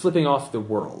is flipping off the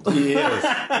world. He is.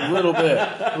 A little bit.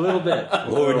 A little bit.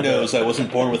 Lord knows I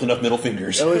wasn't born with enough middle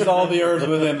fingers. At least all the earth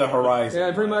within the horizon.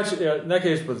 Yeah, pretty much. Yeah, in that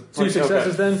case, with 2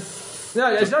 successes, then.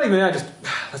 No, it's not even that. Just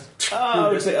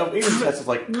Even that's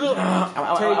like. take.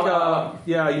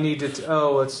 Yeah, you need to.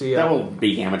 Let's see. That will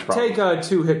be damage problem. Take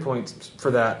 2 hit points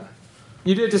for that.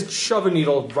 You did just shove a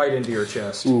needle right into your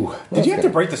chest. Ooh. Did you have to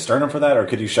break the sternum for that, or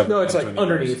could you shove No, it it's like between your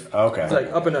underneath. ears? Okay. It's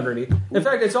like up and underneath. In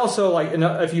fact, it's also like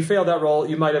if you failed that roll,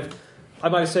 I might have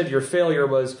said your failure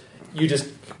was you just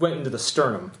went into the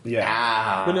sternum.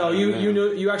 Yeah. But no,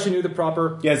 you actually knew the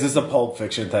proper Yeah, is this a Pulp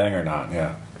Fiction thing or not?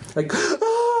 Yeah. like.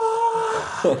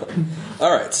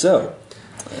 All right, so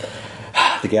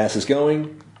the gas is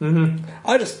going. Mm-hmm.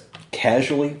 I just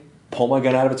casually pull my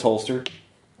gun out of its holster,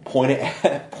 point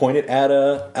it at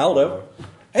Aldo,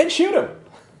 and shoot him.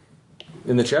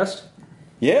 In the chest?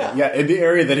 Yeah. Yeah, in the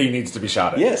area that he needs to be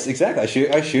shot at. Yes, exactly.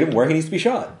 I shoot him where he needs to be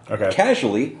shot. Okay.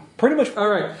 Casually, pretty much. All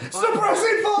right.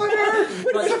 Suppressing fire!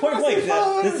 It's point blank.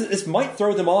 This might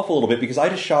throw them off a little bit because I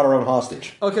just shot our own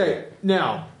hostage. Okay,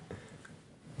 now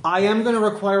I am going to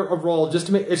require a roll just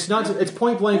to make it's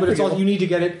point blank, but it's all you need to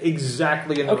get it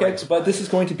exactly in the Okay, right spot. but this is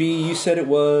going to be. You said it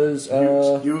was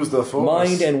Use the force.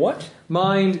 mind and what?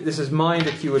 Mind. This is mind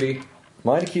acuity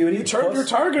Mind acuity. You turned plus your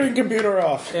targeting computer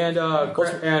off. and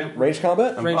range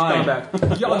combat. range combat.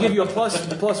 Yeah, I'll give you a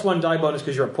plus 1 die bonus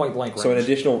because you're at point blank range. So an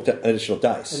additional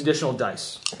dice. additional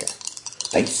dice. Okay.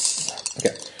 Dice.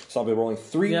 Okay. So I'll be rolling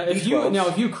 3 Yeah, if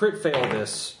d12s. you crit fail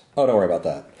this, Oh, don't worry about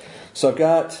that. So I've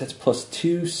got that's plus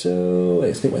 2. So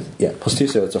plus 2.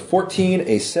 So it's a 14,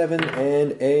 a 7,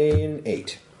 and an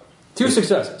 8. 2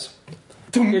 successes.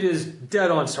 It is dead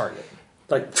on target.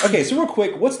 Like Okay, so real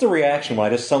quick, what's the reaction when I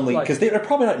just suddenly because they're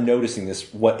probably not noticing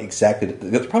this? What exactly?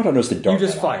 They're probably not noticing the dark. You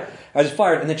just fired. I just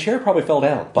fired, and the chair probably fell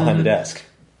down behind the desk.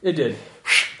 it did.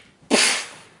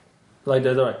 Like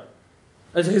right.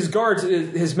 As his guards,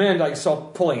 his man like saw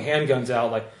pulling handguns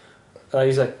out. Like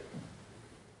he's like,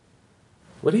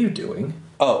 "What are you doing?"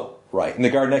 Oh, right, and the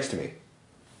guard next to me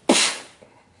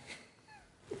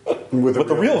With with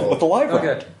the live round,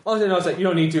 Okay. Oh, no, I was like, you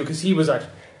don't need to because he was like,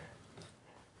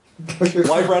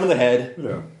 live round in the head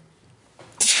Yeah.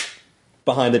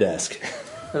 behind the desk.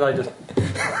 and I just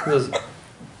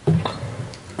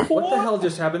what the hell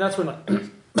just happened? That's when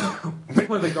like,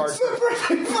 one of the guards.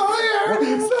 Suppressing fire!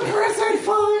 Suppressing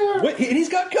fire! Wait, and he's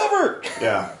got cover.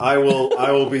 Yeah, I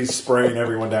will be spraying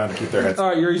everyone down to keep their heads. All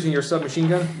right, you're using your submachine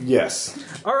gun. Yes.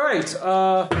 All right,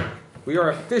 we are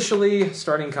officially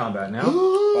starting combat now.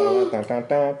 So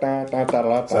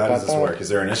how does this work? Is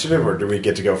there initiative, or do we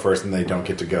get to go first and they don't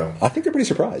get to go? I think they're pretty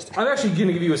surprised. I'm actually going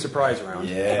to give you a surprise round.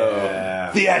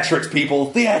 Yeah. Theatrics,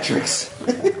 people,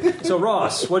 theatrics. So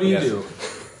Ross, what do you do?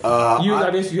 I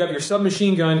guess you have your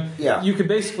submachine gun. Yeah. You can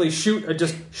basically shoot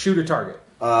a target.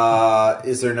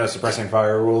 Is there no suppressing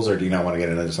fire rules, or do you not want to get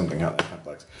into something that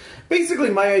complex? Basically,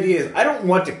 my idea is I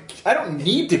don't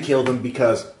need to kill them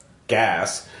because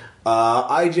gas.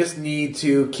 I just need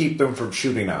to keep them from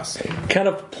shooting us. Kind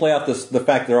of play out the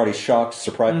fact they're already shocked,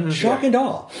 surprised, shock and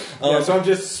awe. So I'm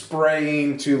just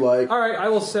spraying to like. All right, I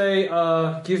will say,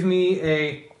 give me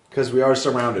a. Because we are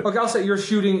surrounded. Okay, I'll say you're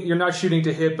shooting. You're not shooting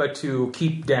to hit, but to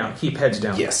keep heads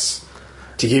down. Yes.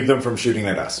 To keep them from shooting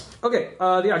at us. Okay,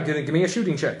 give me a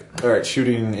shooting check. All right,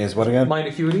 shooting is what again? Mind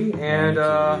acuity and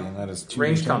that is 2d10.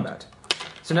 ranged combat.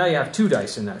 So now you have 2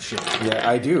 dice in that shit. Yeah,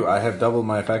 I do. I have doubled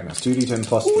my effectiveness. 2d10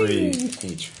 plus 3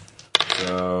 each.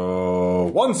 So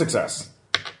 1 success.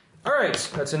 All right,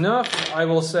 that's enough. I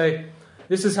will say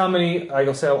this is how many. I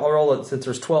will say I'll roll it since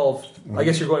there's 12. I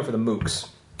guess you're going for the mooks.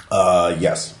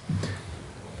 Yes.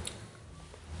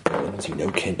 Ones you know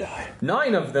can die.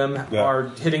 9 of them are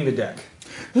hitting the deck.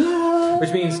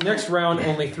 Which means next round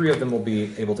only 3 of them will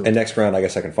be able to. And next round, I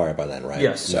guess I can fire by then, right?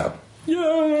 Yes. So. Actually,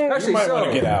 You might so want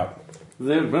to get out.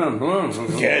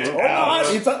 Get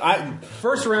out!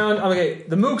 first round. Okay,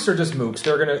 the mooks are just mooks.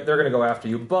 They're gonna go after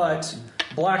you. But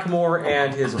Blackmore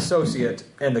and his associate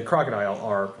and the crocodile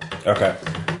are. Okay.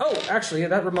 Oh, actually,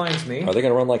 that reminds me. Are they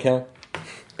going to run like hell?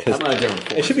 Because I'm not doing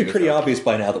full it should be pretty so. obvious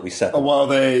by now that we set them. Well,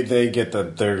 they get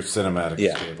their cinematic.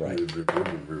 Yeah, right.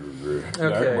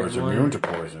 Okay, Blackmore's immune to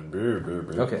poison.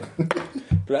 Okay.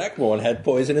 Blackmore had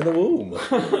poison in the womb.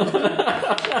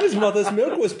 His mother's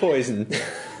milk was poison.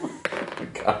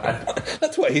 God.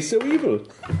 That's why he's so evil.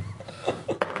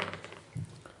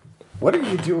 What are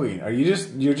you doing?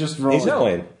 You're just rolling? He's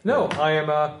playing. No, I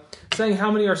am saying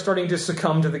how many are starting to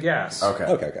succumb to the gas.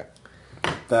 Okay.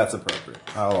 That's appropriate.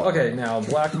 Okay, now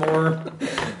Blackmore.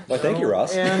 Well, thank you,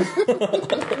 Ross. And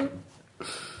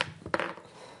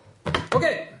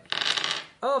okay,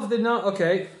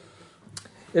 okay.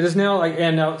 It is now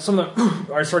and now some of them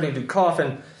are starting to cough,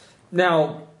 and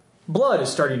now blood is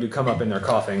starting to come up in their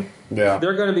coughing. Yeah.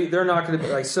 They're not going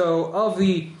to be so. Of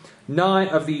the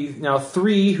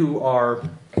 3 who are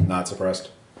Not suppressed.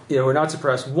 we're not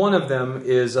suppressed. One of them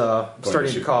is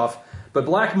starting to cough. But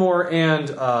Blackmore and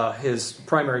his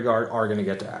primary guard are going to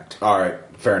get to act. All right,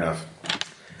 fair enough.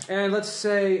 And let's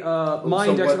say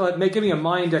give me a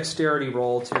mind dexterity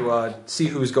roll to see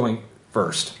who's going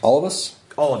first. All of us?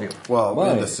 All of you. Well,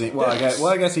 Right. in the scene. Well,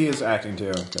 I guess he is acting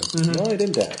too. Light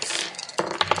index.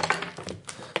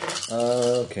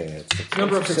 Okay. It's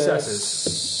Number of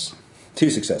successes. 2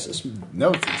 successes.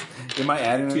 No, am I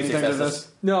adding 2 anything to successes.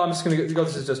 this? No, I'm just going to go.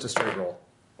 This is just a straight roll.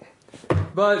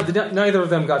 But neither of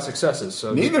them got successes.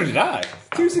 So Neither did I.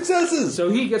 2 successes! So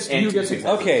he gets. And You 2 get.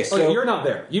 successes. Okay, so Okay, you're not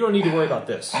there. You don't need to worry about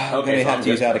this. I'm going to have to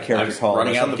use out of character I'm call.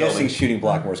 running out I'm the guessing building. shooting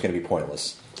Blackmore is going to be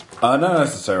pointless. Not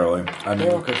necessarily. I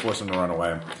mean, we could force him to run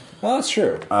away. Oh, that's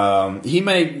true. He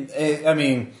may. I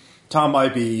mean, Tom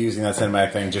might be using that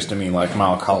cinematic thing just to mean like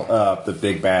the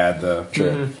big bad.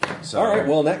 True. So, All right,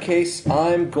 well, in that case,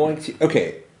 I'm going to...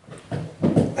 Okay.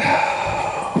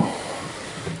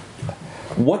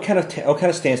 What kind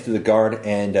of stance do the guard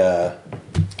and...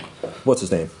 what's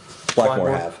his name? Blackmore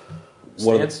have?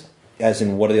 Stance? As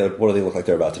in, what do they look like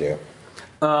they're about to do?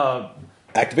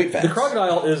 Activate fast. The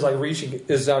crocodile is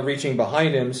reaching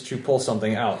behind him to pull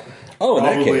something out. Oh, in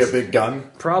that probably case... a big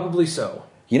gun. Probably so.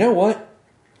 You know what?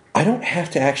 I don't have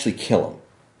to actually kill him.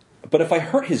 But if I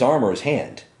hurt his arm or his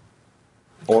hand,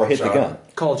 or hit the gun,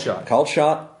 Called shot. called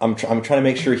shot, I'm trying to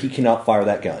make sure he cannot fire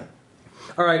that gun.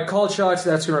 All right, called shots.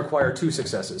 That's going to require 2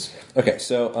 successes. Okay,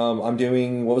 so I'm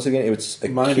doing, what was it again? It was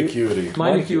Mind acuity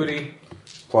Mind acuity,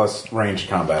 plus ranged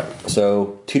combat.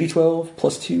 So 2d12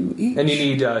 plus 2 each. and you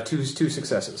need two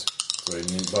successes. So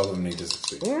both of them need to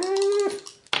succeed.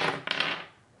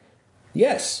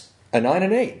 Yes, a 9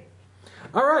 and 8.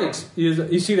 All right,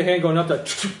 you see the hand going up,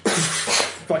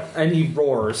 and he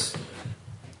roars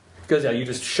because you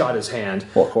just shot his hand.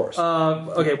 Well, of course.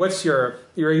 Okay,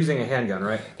 you're using a handgun,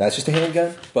 right? That's just a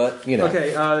handgun, but you know.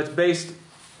 Okay, it's based,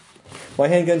 My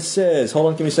handgun says, hold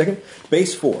on, give me a second.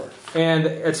 Base 4. and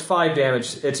it's 5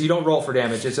 damage. You don't roll for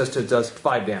damage. It does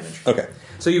 5 damage. Okay.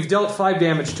 So you've dealt 5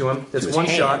 damage to him. That's his one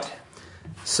hand. shot.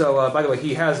 So by the way,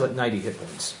 he has 90 hit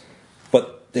points.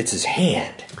 But it's his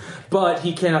hand. but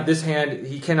he cannot.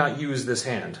 He cannot use this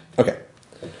hand. Okay.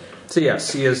 So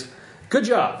yes, he is. Good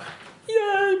job.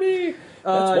 Yay, me!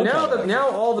 Now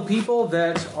all the people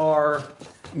that are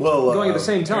going at the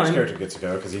same time. Aaron's character gets to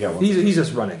go because he got one. He's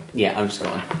just running. Yeah, I'm just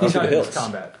going. He's to not the in this hills.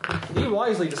 combat. He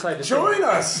wisely decided to Join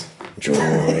us. Join.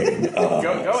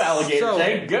 Go, alligator So-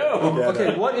 Jake, go! Yeah,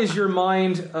 Okay, no. what is your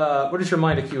mind? What is your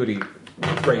mind acuity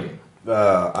rating?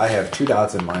 I have 2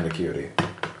 dots in mind acuity.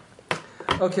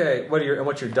 Okay,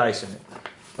 what's your dice in it?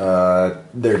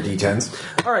 They're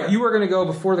D10s. All right, you are going to go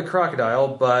before the crocodile,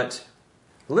 but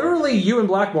literally you and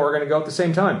Blackmore are going to go at the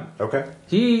same time. Okay.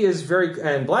 He is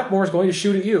and Blackmore is going to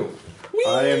shoot at you.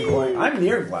 I'm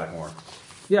near Blackmore.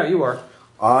 Yeah, you are.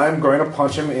 I'm going to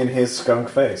punch him in his skunk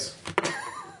face.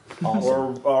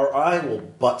 Or I will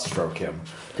butt stroke him.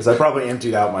 Because I probably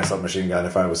emptied out my submachine gun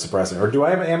if I was suppressing. Or do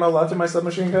I have ammo left in my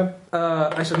submachine gun?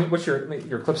 Actually, what's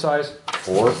your clip size?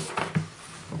 4.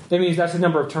 That means that's the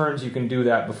number of turns you can do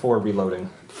that before reloading.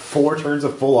 4 turns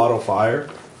of full auto fire?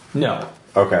 No.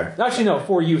 Okay. Actually, no,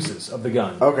 4 uses of the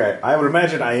gun. Okay. I would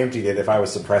imagine I emptied it if I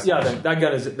was suppressing. Yeah, then that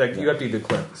gun is you have to do the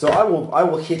clip. So I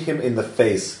will hit him in the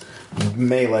face,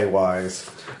 melee wise.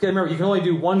 Okay, remember you can only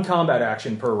do 1 combat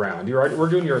action per round. We're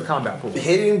doing your combat pool.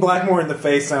 Hitting Blackmore in the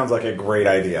face sounds like a great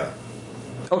idea.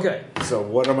 Okay, So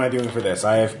what am I doing for this?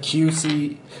 I have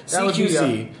CQC, that would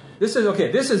be, this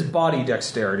is body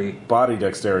dexterity body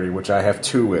dexterity, which I have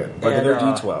 2 in, but And, they're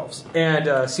D12s. and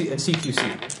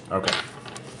CQC. Okay.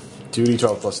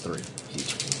 2D12 plus 3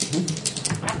 each.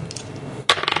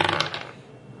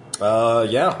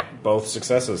 Yeah, both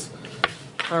successes.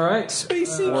 All right.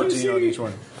 14 on each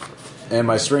one. And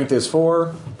my strength is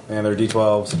 4, and they're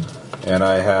D12s, and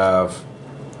I have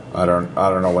I don't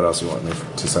know what else you want me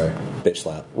to say. Bitch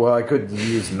slap. Well, I could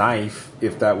use knife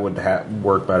if that would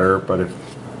work better, but if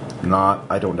not,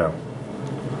 I don't know.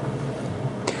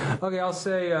 Okay, I'll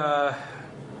say.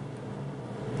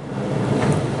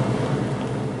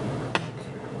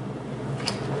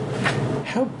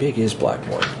 How big is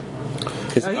Blackmore?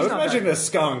 Because He's I would not imagine that- a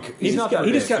skunk. He's not that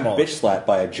he just big. got bitch slapped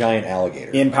by a giant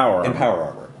alligator In power armor. In power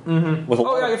armor. Mm-hmm. With a Oh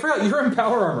lot yeah, I of, forgot you're in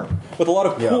power armor. with a lot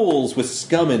of Yeah. pools with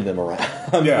scum in them around.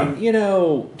 I Yeah.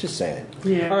 mean, just saying.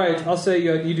 All right, I'll say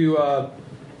you do.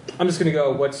 I'm just gonna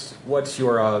go. What's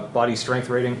your body strength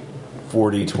rating?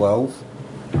 4D12.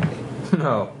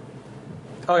 No.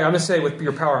 Oh yeah, I'm gonna say with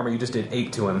your power armor, you just did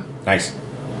 8 to him, Nice.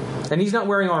 and he's not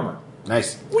wearing armor.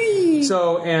 Nice.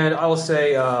 So, and I will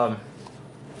say,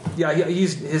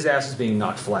 his ass is being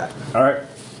knocked flat. All right.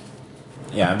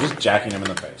 Yeah, I'm just jacking him in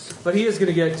the face. But he is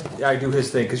going to do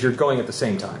his thing because you're going at the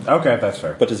same time. Okay, that's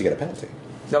fair. But does he get a penalty?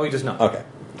 No, he does not. Okay.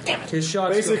 His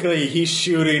shots. Basically, he's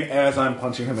shooting as I'm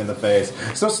punching him in the face.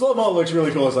 So slow-mo looks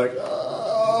really cool. It's like,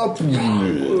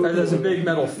 There's a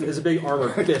big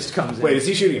armored fist comes in. wait, is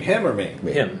he shooting him or me?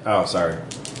 Him? Oh, sorry.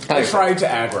 I tried to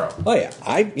aggro. Oh yeah,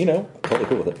 totally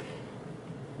cool with it.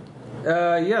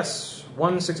 Yes.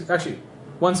 One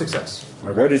success.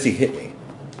 Where does he hit me?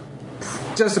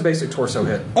 Just a basic torso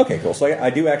hit. Okay, cool. So I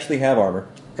do actually have armor.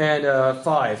 And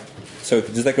 5. So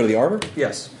does that go to the armor?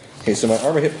 Yes. Okay, so my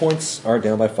armor hit points are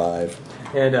down by 5,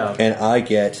 And and I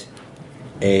get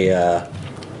a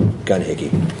gun hickey.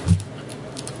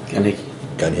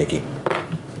 Gun hickey.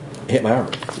 Hit my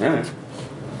armor. Alright.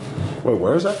 Wait,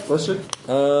 where is that listed?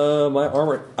 My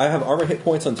armor. I have armor hit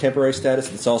points on temporary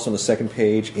status. It's also on the second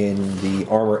page in the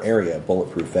armor area.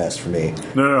 Bulletproof vest for me.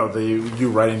 No. You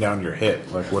writing down your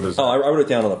hit. Like, what is Oh, that? I wrote it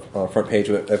down on the front page.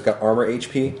 I've got armor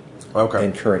HP Okay.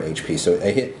 and current HP. So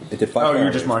it did 5. Oh, you're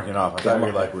armor. just marking it off. I Yeah, thought I'm you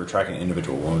were like we were tracking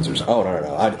individual wounds or something. Oh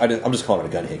no! I'm just calling it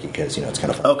a gun hickey because it's kind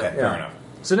of fun. Okay, fair enough.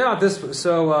 so now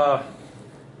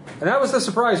and that was the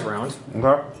surprise round.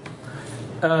 Okay.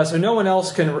 So no one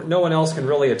else can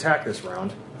really attack this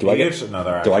round. Do I get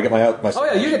another? Do I get my Oh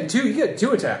yeah, you get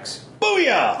 2 attacks.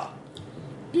 Booyah!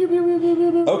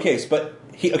 Okay, but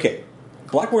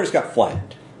Blackmore just got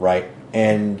flattened, right?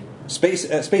 And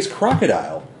Space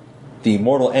Crocodile, the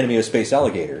mortal enemy of Space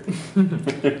Alligator,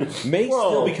 may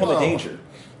still become a danger.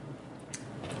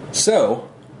 So,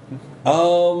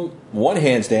 one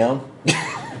hand's down.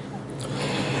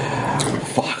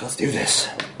 Fuck, let's do this.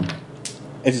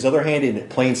 Is his other hand in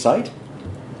plain sight?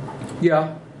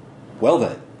 Yeah, Well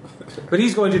then. but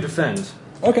he's going to defend.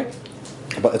 Okay.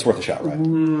 But it's worth a shot, right?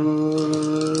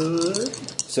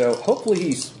 So hopefully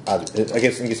he's... I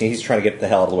guess he's trying to get the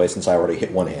hell out of the way since I already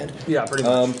hit one hand. Yeah, pretty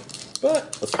much.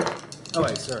 But let's go. Oh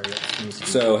wait, sorry. Yeah, let me see.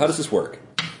 So how does this work?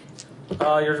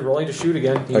 You're rolling to shoot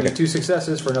again. You Okay. need 2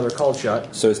 successes for another called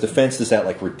shot. So his defense, does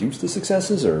that reduce the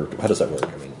successes, or how does that work?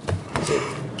 I mean, is it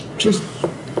just...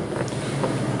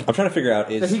 I'm trying to figure out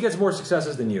That is he gets more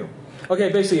successes than you. Okay,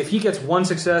 basically, if he gets 1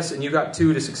 success and you got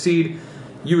 2 to succeed,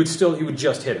 you would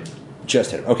just hit him.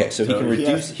 just hit him. Okay, so he can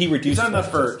reduce. He reduces. It's not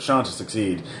enough for Sean to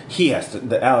succeed. He has to.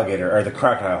 The alligator or the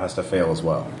crocodile has to fail as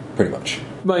well. pretty much.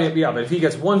 But yeah, but if he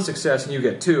gets 1 success and you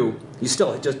get 2, you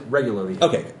still just regularly hit.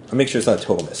 Okay, I'll make sure it's not a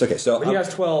total miss. Okay, so But he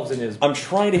has 12s in his. I'm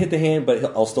trying to hit the hand, but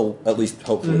I'll still at least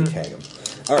hopefully tag him.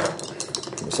 All right,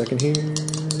 give me a second here.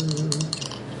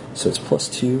 So it's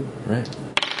 +2, right?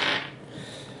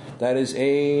 That is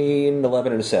an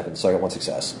 11 and a 7, so I got 1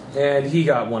 success. And he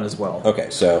got 1 as well. Okay,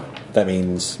 so that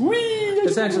means.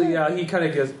 Essentially, yeah, he kind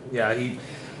of gets. Yeah, he.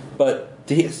 But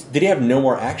did he have no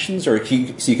more actions, or so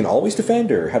you can always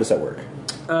defend, or how does that work?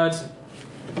 It's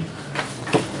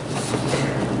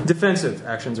defensive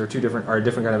actions are a different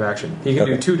kind of action. He can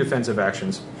do 2 defensive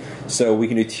actions. So we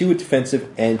can do 2 defensive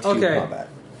and 2 combat.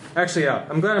 Actually, yeah.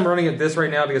 I'm glad I'm running at this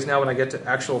right now because now when I get to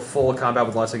actual full combat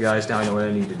with lots of guys, now I know what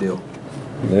I need to do.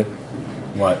 Yeah.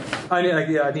 What? I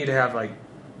need to have like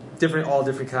all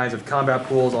different kinds of combat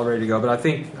pools all ready to go. But I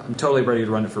think I'm totally ready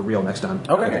to run it for real next time.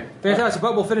 Okay. Fantastic.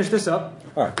 But we'll finish this up.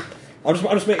 All right. I'm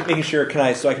just making sure.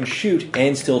 So I can shoot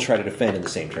and still try to defend in the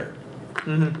same turn.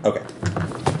 Mm-hmm. Okay.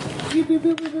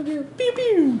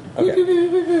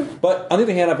 Okay. But on the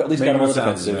other hand, I've at least got him on the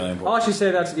defensive. I'll actually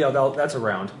say that's a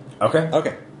round. Okay.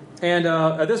 Okay. And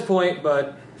at this point,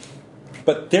 but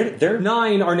they're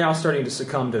 9 are now starting to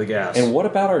succumb to the gas. And what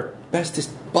about our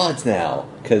bestest buds now?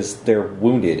 Because they're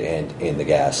wounded and in the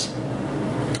gas.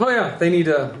 Oh yeah, they need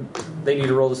to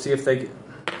roll to see if they.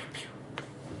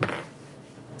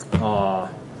 Aw.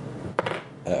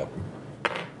 Oh.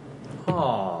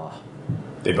 Aw.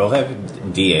 They both have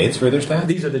D8s for their stats.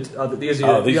 These are the these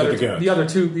are the goons.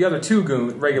 The other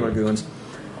two regular goons.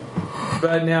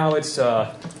 But now it's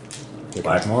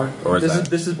Blackmore, or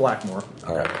this is Blackmore.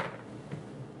 All right.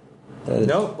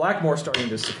 No, Blackmore's starting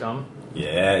to succumb.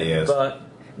 Yeah, he is. But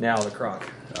now the Croc.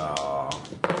 Oh,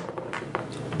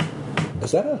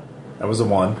 Is that a? that was a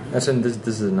 1. This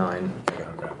is a 9.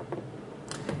 Okay.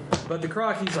 But the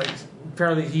Croc,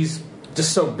 apparently he's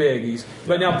just so big.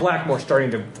 But now Blackmore's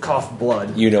starting to cough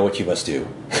blood. You know what you must do.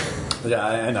 Yeah,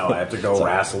 I know. I have to go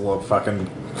wrestle a fucking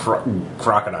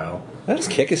crocodile. I'll just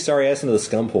kick his sorry ass into the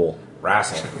scum pool.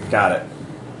 Wrestle. Got it.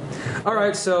 All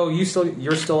right, so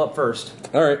you're still up first.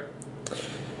 All right.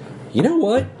 You know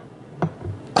what?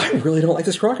 I really don't like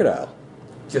this crocodile.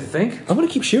 You think? I'm going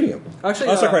to keep shooting him.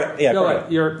 Actually,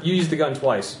 crocodile. you used the gun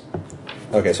twice.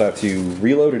 Okay, so I have to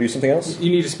reload or do something else?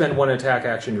 You need to spend 1 attack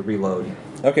action to reload.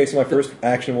 Okay, so my first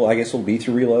action will be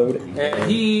to reload. And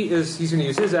he's going to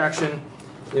use his action.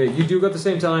 You do go at the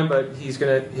same time, but he's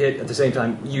going to hit at the same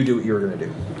time you do what you're going to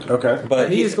do. Okay.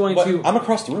 But he is going to... I'm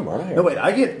across the room, aren't I? No, wait.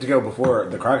 I get to go before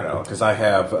the crocodile because I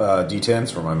have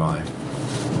D10s for my mind.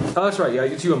 Oh, that's right. Yeah,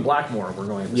 it's you and Blackmore. We're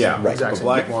going. Right. Exactly. But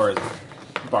Blackmore is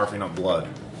barfing up blood.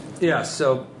 Yeah,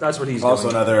 so that's what he's Also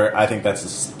doing. another. I think that's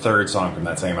his 3rd song from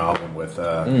that same album with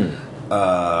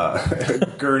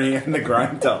Gurney and the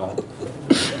Grind Tunnel.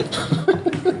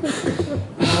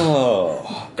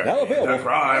 Oh. Now available. The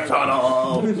Grind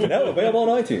Tunnel. Now available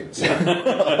on iTunes.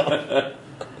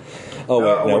 Oh,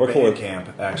 wait. No, we're with cool.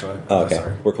 Camp, actually. Oh, okay.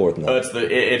 Sorry. We're cooler than that.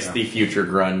 It's the future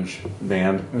grunge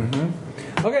band.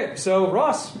 Okay, so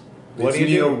Ross, what It's do you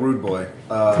Neo do? Rude Boy.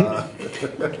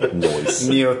 Noise.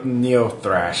 Neo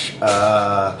Thrash.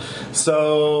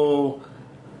 So,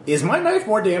 is my knife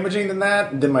more damaging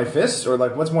than my fist? Or,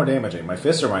 what's more damaging, my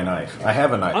fist or my knife? I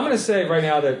have a knife. I'm going to say right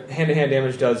now that hand-to-hand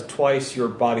damage does twice your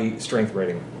body strength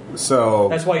rating. So...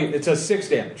 That's why it says 6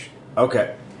 damage.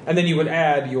 Okay. And then you would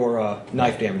add your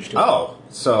knife damage to it. Oh,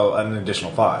 so an additional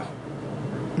 5.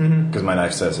 Because my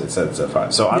knife says it's at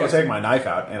 5. So I will take my knife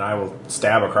out and I will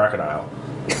stab a crocodile.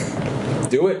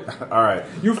 Do it. All right.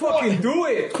 You fucking do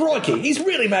it. Crikey, he's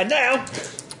really mad now.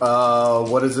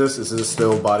 What is this? Is this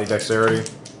still body dexterity?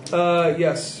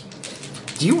 Yes.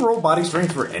 Do you roll body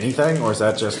strength for anything, or is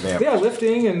that just damage? Yeah,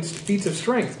 lifting and feats of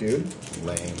strength, dude.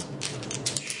 Lame.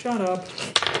 Shut up.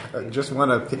 I just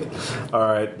want to... All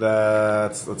right,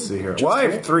 let's see here. Well, I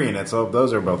have 3 in it, so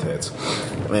those are both hits.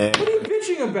 Man. What are you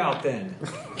bitching about then?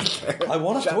 I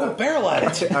want to throw a barrel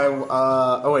at it.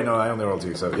 Oh wait, no, I only rolled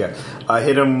 2, so yeah. I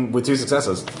hit him with 2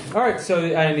 successes. All right, so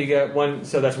and you get 1.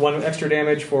 So that's 1 extra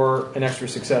damage for an extra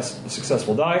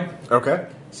successful die. Okay.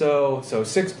 So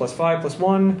 6 plus 5 plus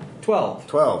 1, 12.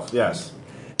 12, yes.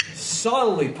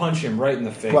 Subtly punch him right in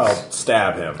the face. Well,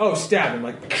 stab him. Oh, stab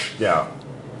him Yeah.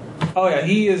 Oh yeah,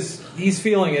 he's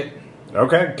feeling it.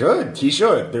 Okay, good. He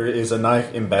should. There is a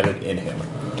knife embedded in him.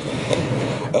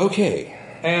 Okay.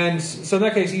 And so in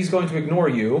that case, he's going to ignore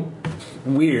you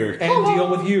Weird. and deal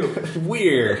with you.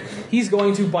 Weird. He's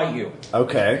going to bite you.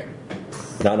 Okay.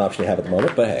 Not an option to have at the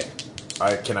moment, but hey.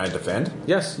 Can I defend?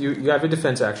 Yes, you have a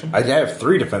defense action. I have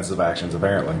 3 defensive actions,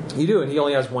 apparently. You do, and he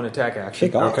only has 1 attack action.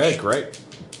 Hey, gosh. Okay, great.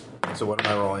 So what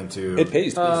am I rolling to? It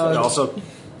pays. And also,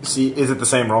 see, is it the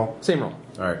same roll? Same roll.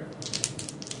 All right.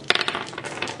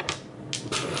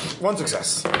 1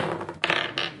 success.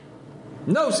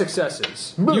 No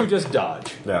successes. You just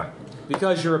dodge. Yeah.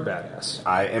 Because you're a badass.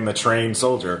 I am a trained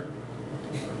soldier.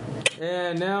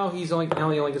 And now he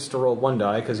only gets to roll 1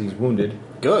 die because he's wounded.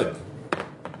 Good.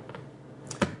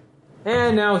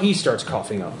 And now he starts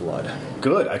coughing up blood.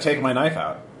 Good. I take my knife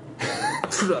out.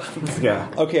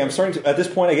 Yeah. Okay, I'm starting to... At this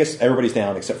point, I guess everybody's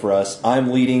down except for us.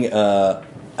 I'm leading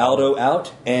Aldo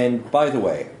out. And by the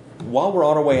way, while we're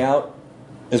on our way out,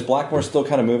 is Blackmore still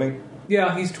kind of moving?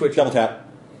 Yeah, he's twitching. Double tap.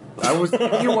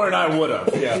 If you weren't, I would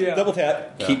have. Yeah. Double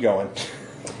tap. Yeah. Keep going.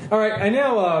 All right, and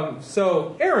now,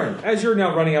 so Aaron, as you're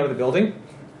now running out of the building,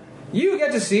 you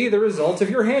get to see the results of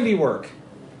your handiwork.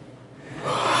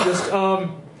 Just,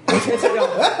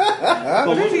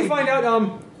 eventually you find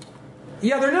out,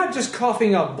 yeah, they're not just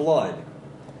coughing up blood.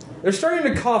 They're starting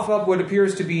to cough up what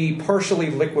appears to be partially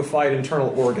liquefied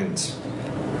internal organs.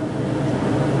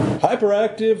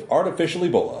 Hyperactive artificial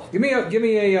Ebola. Give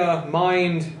me a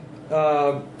mind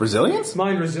Resilience?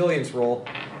 resilience roll.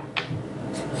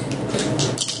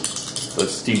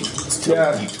 Let's still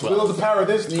Yeah. D12. Will the power of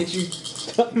this, Nietzsche.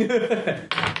 Mr.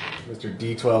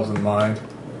 D12's in mind.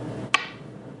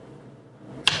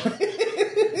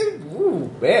 Ooh,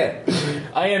 man.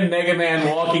 I am Mega Man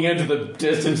walking into the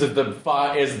distance as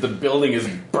the building is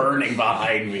burning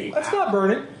behind me. That's not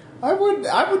burning. I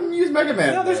wouldn't use Mega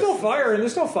Man. No, there's no fire, and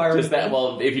there's no fire. Just that.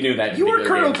 Well, if you knew that, You were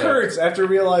particular Colonel game, Kurtz after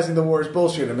realizing the war is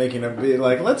bullshit and making him be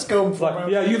like, let's go.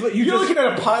 Yeah, You're just looking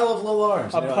at a pile of little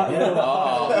arms. a You're pi- like, yeah.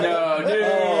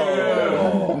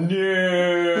 Oh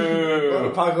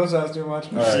no! Paco sounds too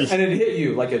much. All right. and it hit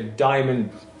you like a diamond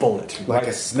bullet. Like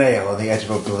a snail on the edge of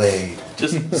a blade.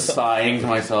 Just sighing to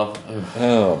myself.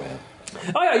 Oh, man.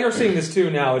 Oh yeah, you're seeing this too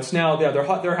now. It's now they're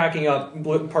hacking up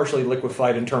partially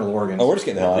liquified internal organs. Oh, we're just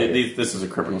getting the hell out of here. This is a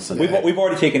criminal sentence. We've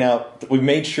already taken out... We've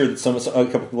made sure that a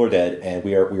couple people are dead, and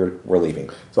we're leaving.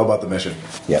 It's all about the mission.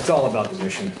 Yeah. It's all about the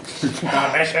mission.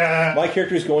 My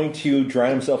character is going to drown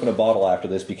himself in a bottle after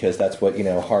this because that's what,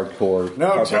 hardcore...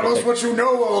 Now hardcore tell us takes. what you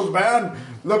know, old man.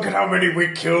 Look at how many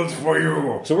we killed for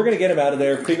you. So we're going to get him out of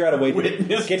there, figure out a way to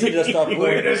get to the dust off point.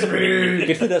 Witness me.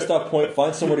 Get to the dust off point,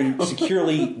 find somewhere to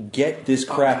securely get this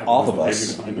crap off of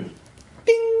us. Bing!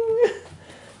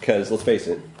 Because, let's face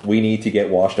it, we need to get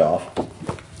washed off.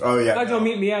 Oh yeah. I don't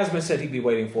mean Miasma said he'd be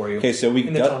waiting for you. Okay, so we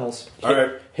in the got- tunnels. All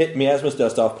right. Hit Miasma's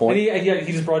dust off point. And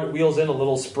he just brought wheels in a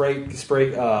little spray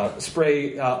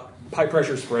high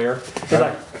pressure sprayer. He's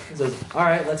like, he says, "All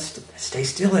right, let's stay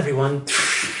still, everyone."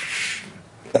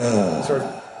 You're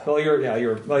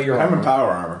I'm in power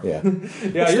armor. Yeah.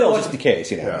 yeah, Still, you're just in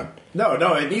case, Yeah. No,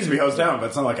 it needs to be hosed down, but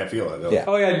it's not like I feel it. Though. Yeah.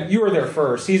 Oh yeah, you were there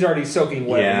first. He's already soaking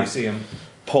wet when Yeah. you see him.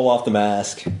 Pull off the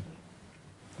mask.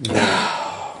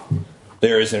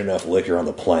 There isn't enough liquor on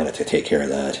the planet to take care of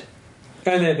that.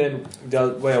 And then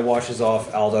washes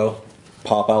off Aldo.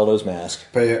 Pop Aldo's mask.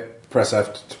 Press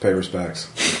F to pay respects.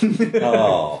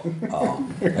 Oh.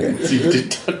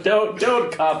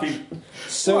 Don't copy.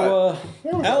 So,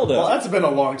 Aldo. Well, that's been a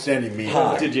long-standing meme.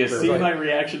 Hi. Did you see my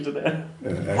reaction to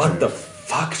that? What the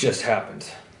fuck just happened?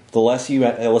 The less you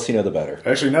know, the better.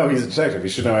 Actually, no, he's a detective. He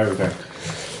should know everything.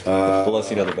 The less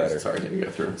you know, the better. Sorry, didn't go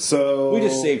through. So We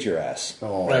just saved your ass.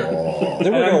 Oh. Then And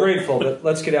we're I'm gonna- grateful, but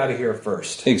let's get out of here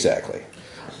first. Exactly.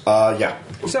 Yeah.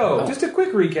 So, just a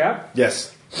quick recap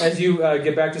Yes. as you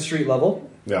get back to street level.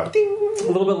 Yeah. A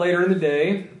little bit later in the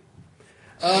day,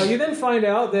 you then find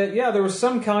out that, there was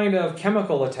some kind of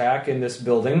chemical attack in this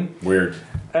building. Weird.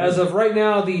 As of right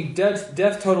now, the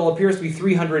death total appears to be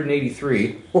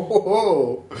 383.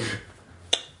 Whoa.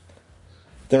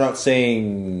 They're not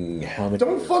saying how many.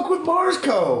 Don't fuck with Mars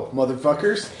Co.,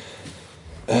 motherfuckers.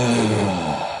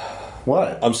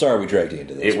 What? I'm sorry we dragged you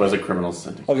into this. It was a criminal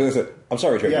sentence. Okay, listen, I'm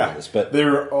sorry we dragged you Yeah, into this, but they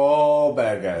were all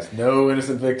bad guys. No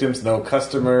innocent victims, no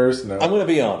customers, no. I'm going to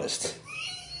be honest.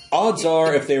 Odds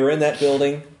are, if they were in that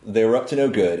building, they were up to no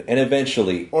good, and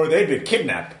eventually... Or they'd been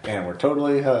kidnapped, and we're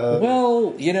totally...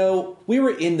 Well, we were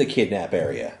in the kidnap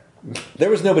area. There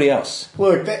was nobody else.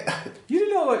 Look, You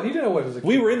didn't know what was.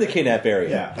 We were in the kidnap area.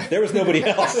 Yeah. There was nobody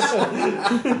else.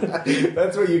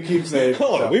 that's what you keep saying.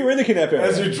 Hold on, we were in the kidnap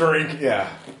As area. you drink, yeah.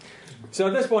 So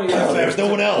at this point, There was no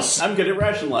one else. I'm good at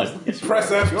rationalizing.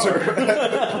 Press F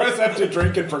to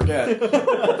drink and forget. F.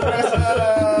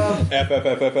 Did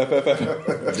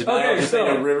I Okay, also say so-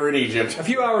 a river in Egypt? a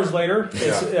few hours later,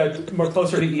 it's more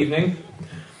closer to evening.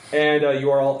 and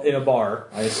you are all in a bar,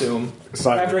 I assume.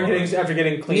 After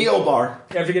getting clean, Neo bar,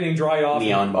 after getting dried off,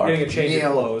 Neon bar, getting a change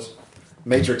of clothes.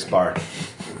 Matrix bar.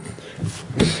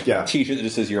 Yeah. T-shirt that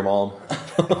just says "Your Mom."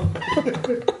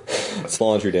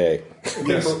 Slaundry day.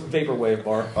 Vaporwave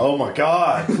bar. Oh my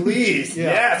God! Please,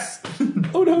 yes.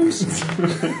 Oh no!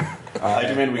 I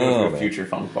demand we go to a future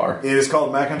funk bar. It is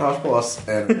called Macintosh Plus,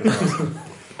 and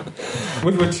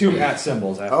with 2 @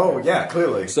 symbols. After. oh yeah,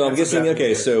 clearly. So I'm guessing.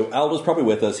 Okay, so Aldo's probably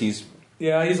with us. He's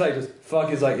He's like, just fuck.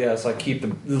 He's like, yeah. It's like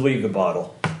leave the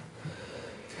bottle.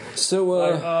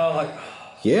 so.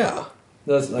 Yeah.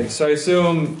 That's like, so I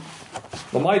assume.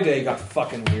 Well, my day got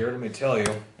fucking weird. Let me tell you.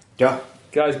 Yeah.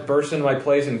 Guys burst into my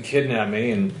place and kidnapped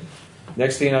me, and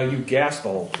next thing you know, you gassed the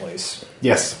whole place.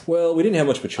 Yes. Well, we didn't have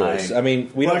much of a choice. I mean,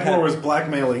 we Blackmore don't was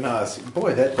blackmailing us.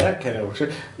 Boy, that kind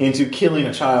of into killing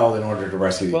a child in order to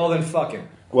rescue you. Well, then fuck him.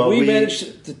 Well, we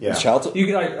managed. yeah. The child.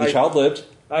 The child lived.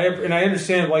 I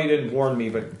understand why you didn't warn me,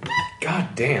 but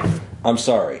god damn. I'm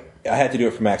sorry. I had to do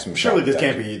it for maximum. Surely this shock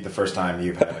can't be the first time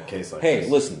you've had a case like this. Hey,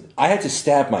 listen. I had to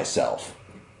stab myself.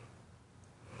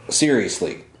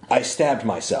 Seriously, I stabbed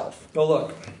myself. Oh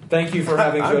look, thank you for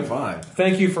having I'm good. fine.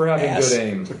 Thank you for having Ass. good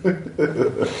aim.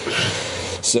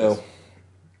 So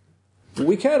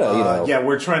we kind of, yeah,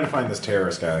 we're trying to find this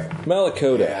terrorist guy.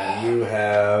 Malakota. And you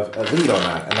have a lead on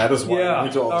that, and that is why Yeah. you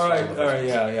need to All right.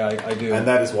 Yeah. I do. And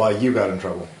that is why you got in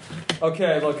trouble.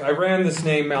 Okay, look, I ran this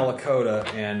name Malakota,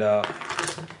 and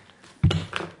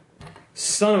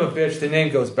son of a bitch, the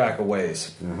name goes back a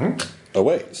ways. A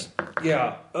ways.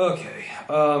 Yeah. Okay.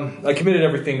 I committed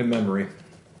everything to memory.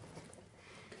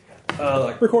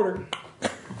 Recorder.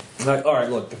 All right.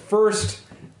 Look, the first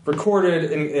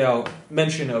recorded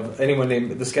mention of anyone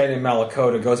named this guy named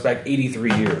Malakota goes back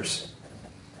 83 years.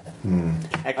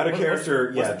 Out of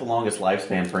character, What's the longest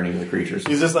lifespan for any of the creatures?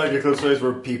 Is this like Eclipse Phase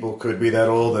where people could be that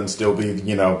old and still be,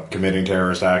 committing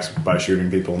terrorist acts by shooting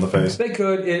people in the face? They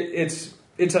could.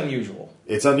 It's unusual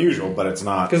It's unusual, but it's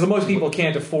not. because most people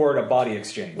can't afford a body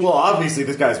exchange. Well, obviously,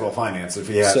 this guy's well financed if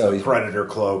he has So a he's Predator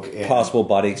cloak. And, Possible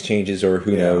body exchanges or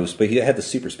who knows, but he had the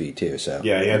super speed too. So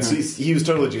Yeah, he was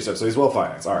totally juiced up, so he's well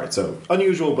financed. All right, so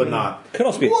unusual, but not. Could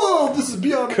also be. Whoa, this is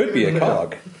beyond. Could be a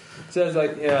cog. It says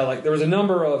like there was a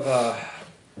number of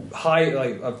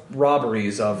of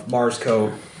robberies of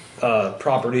Marsco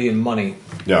property and money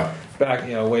Yeah, back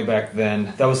way back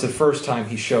then. That was the first time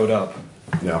he showed up.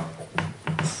 yeah.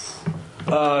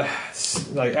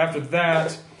 After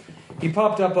that, he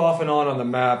popped up off and on the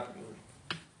map.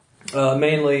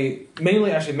 Mainly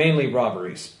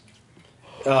robberies.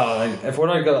 If we're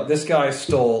not gonna, this guy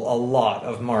stole a lot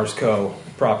of Marsco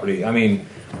property. I mean,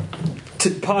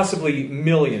 possibly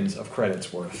millions of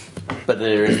credits worth. But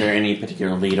is there any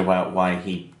particular lead about why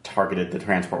he targeted the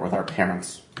transport with our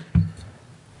parents?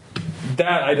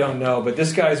 That I don't know, but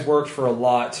this guy's worked for a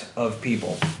lot of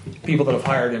people that have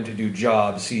hired him to do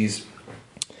jobs.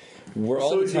 We're all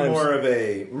So the is he times- more of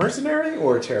a mercenary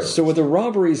or a terrorist? So were the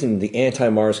robberies and the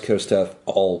anti-Mars Co stuff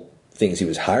all things he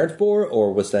was hired for,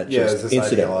 or was that yeah, just is this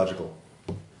incidental? ideological?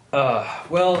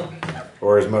 Well,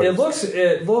 Or his motive?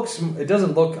 it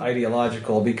doesn't look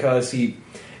ideological because in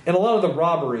a lot of the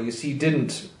robberies he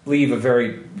didn't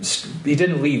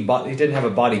have a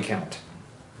body count.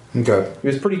 Okay. He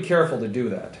was pretty careful to do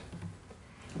that.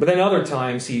 But then other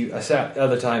times he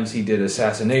did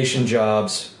assassination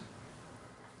jobs.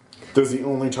 Does he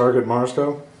only target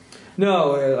Marsco?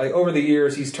 No, over the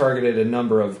years he's targeted a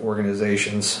number of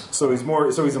organizations. So he's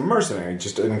a mercenary,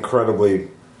 just an incredibly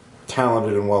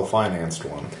talented and well financed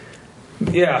one.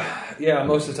 Yeah,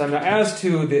 most of the time. Now, as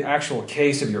to the actual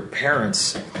case of your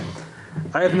parents,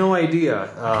 I have no idea.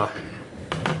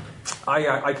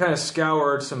 I kind of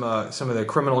scoured some of the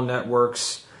criminal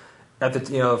networks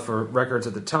for records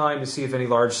at the time to see if any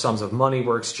large sums of money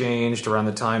were exchanged around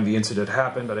the time the incident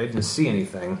happened, but I didn't see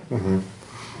anything. Mm-hmm.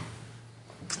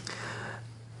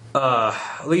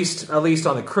 At least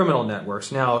on the criminal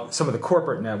networks. Now, some of the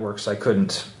corporate networks I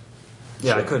couldn't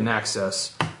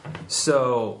access.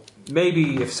 So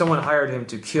maybe if someone hired him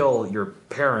to kill your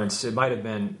parents, it might have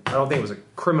been. I don't think it was a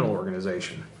criminal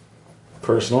organization.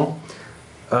 Personal?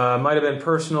 Might have been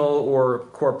personal or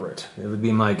corporate. It would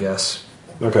be my guess.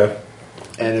 Okay.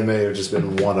 And it may have just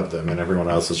been one of them, and everyone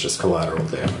else is just collateral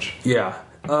damage. Yeah.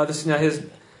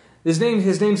 His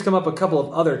name's come up a couple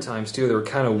of other times too. They were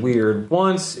kind of weird.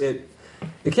 Once it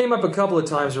came up a couple of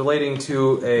times relating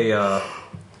to a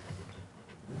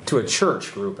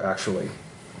church group actually.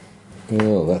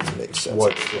 Well, that makes sense.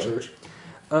 What church?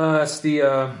 It's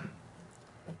the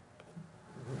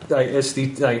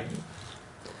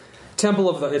Temple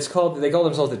of the. They call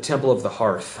themselves the Temple of the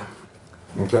Hearth.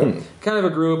 Okay. Kind of a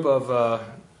group of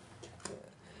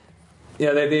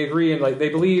Yeah, they agree, and like they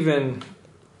believe in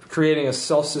creating a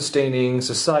self-sustaining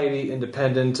society,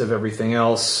 independent of everything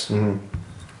else. Mm-hmm.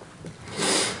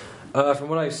 From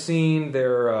what I've seen,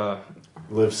 they're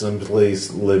Live simply,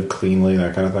 live cleanly,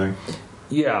 that kind of thing.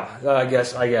 yeah. I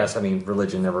guess. I mean,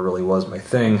 religion never really was my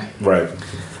thing, Right.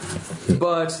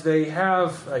 but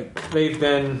they've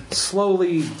been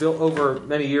slowly built over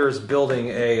many years building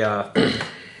a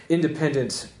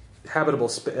independent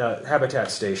habitable habitat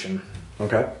station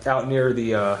Okay. out near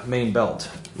the main belt.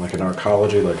 Like an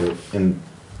arcology, like a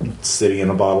city in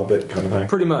a bottle bit kind of thing.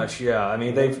 Pretty much, yeah. I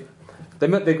mean, they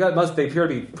appear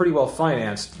to be pretty well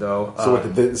financed, though.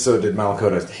 So did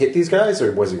Malakota hit these guys,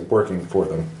 or was he working for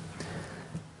them?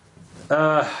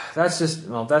 That's just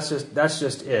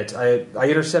it. I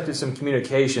intercepted some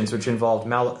communications which involved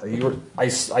I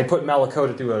put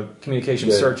Malakota through a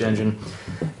communication search engine,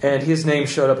 and his name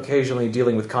showed up occasionally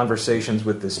dealing with conversations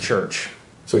with this church.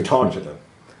 So he talked to them.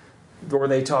 Or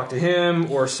they talked to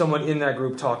him, or someone in that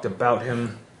group talked about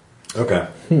him. Okay.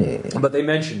 But they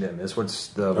mentioned him, is what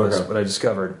I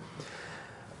discovered.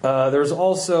 There's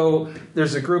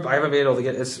a group I haven't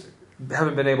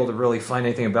been able to really find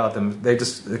anything about them. They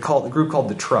call the group called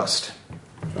the Trust.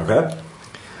 Okay.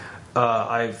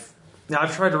 I've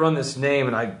tried to run this name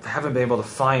and I haven't been able to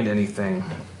find anything.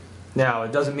 Now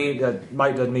it doesn't mean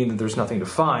that there's nothing to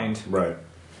find. Right.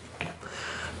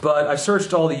 But I've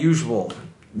searched all the usual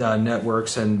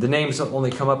networks, and the names only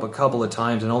come up a couple of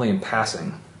times and only in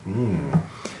passing.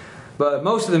 But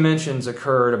most of the mentions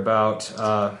occurred about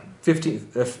 15.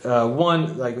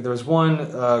 There was one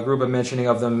group of mentioning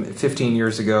of them 15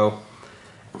 years ago,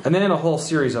 and then a whole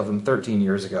series of them 13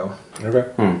 years ago.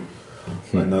 Okay.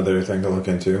 Another thing to look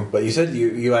into. But you said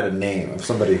you had a name of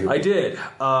somebody who... I did.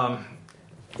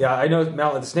 Yeah, I know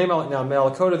this name now.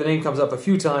 Malakota, the name comes up a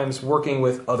few times working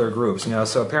with other groups.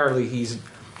 So apparently he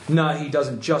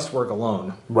doesn't just work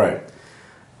alone. Right.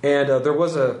 And there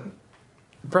was a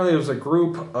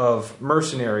group of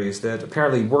mercenaries that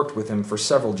apparently worked with him for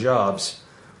several jobs,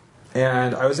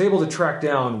 and I was able to track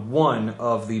down one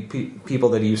of the people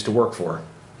that he used to work for.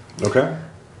 Okay.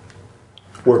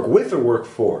 Work with or work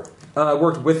for?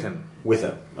 Worked with him. With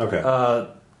him. Okay.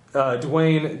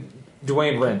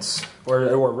 Dwayne Rents or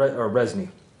Resney.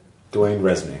 Dwayne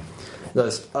Resney.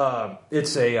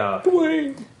 It's a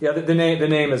Dwayne. Yeah, the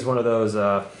name is one of those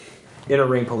inner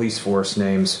ring police force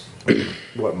names.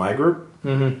 What, my group?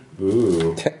 Mm-hmm.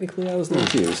 Ooh. Technically, I was there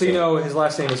too. So his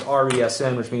last name is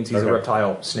RESN, which means he's a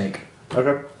reptile snake.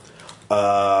 Okay.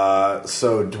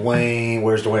 So Dwayne,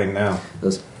 where's Dwayne now?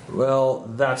 Well,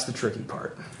 that's the tricky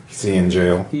part. Is he in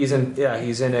jail? He's in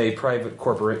a private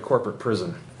corporate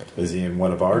prison. Is he in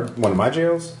one of my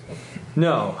jails?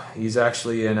 No, he's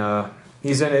actually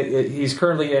he's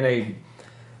currently in a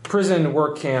prison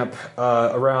work camp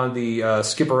around the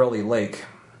Skipperelli Lake.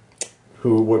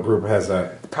 What group has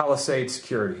that? Palisade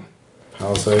Security.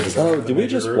 Palisade. Is that did we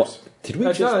just?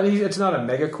 It's not a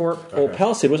megacorp. Well,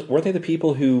 Palisade weren't they the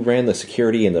people who ran the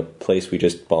security in the place we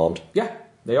just bombed? Yeah,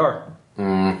 they are.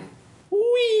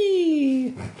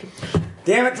 Wee.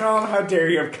 Damn it, John! How dare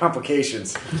you have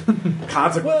complications?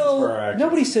 Consequences for our actions.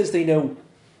 Nobody says they know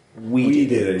we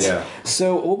did it. Yeah.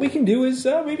 So what we can do is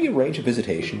maybe arrange a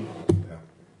visitation.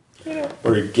 Yeah.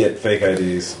 Or get fake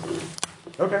IDs.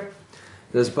 Okay.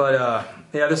 This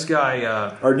guy.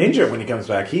 Our ninja, when he comes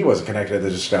back, he wasn't connected to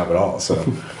the job at all. So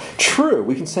true,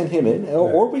 we can send him in,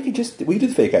 or we could we do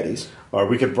the fake IDs, or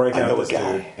we could break out this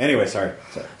guy. dude. Anyway, sorry.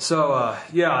 So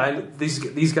and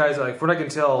these guys, like, from what I can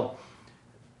tell,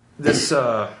 this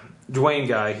Dwayne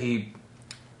guy,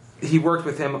 he worked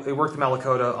with him. He worked with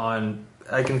Malakota on,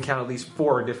 I can count at least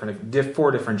four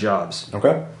different jobs.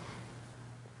 Okay.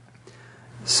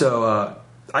 So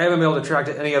I haven't been able to track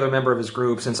to any other member of his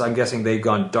group, since I'm guessing they've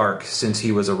gone dark since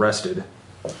he was arrested.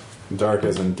 Dark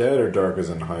as in dead, or dark as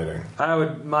in hiding?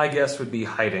 My guess would be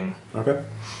hiding. Okay.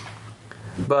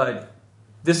 But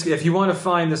if you want to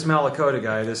find this Malakota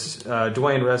guy, this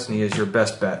Dwayne Resney is your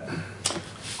best bet.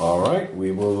 All right,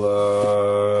 we will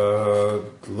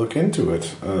look into it.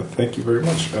 Thank you very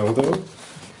much, Aldo.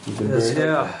 You've been very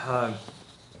helpful.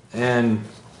 And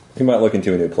we might look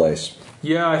into a new place.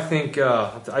 Yeah, I think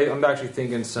I'm actually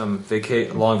thinking some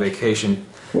long vacation.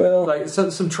 Well, like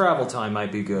some travel time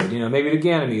might be good. Maybe to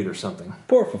Ganymede or something.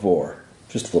 Por favor,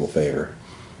 just a little favor.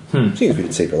 Seems we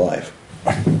did save your life.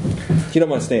 You don't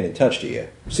mind staying in touch, do you?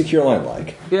 Secure line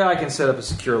like. Yeah, I can set up a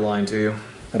secure line to you.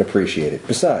 I'd appreciate it.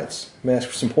 Besides, I may ask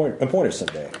for some pointers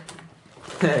someday.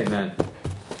 Hey, man.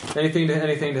 Anything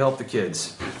to help the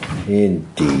kids.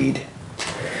 Indeed.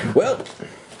 Well.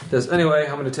 Anyway,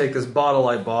 I'm going to take this bottle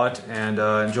I bought and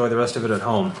enjoy the rest of it at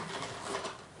home.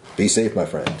 Be safe, my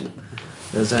friend.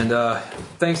 And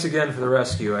thanks again for the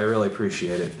rescue. I really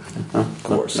appreciate it. Of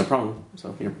course. No problem.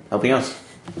 So you're helping us.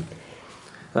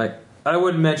 I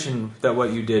wouldn't mention that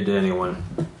what you did to anyone.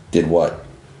 Did what?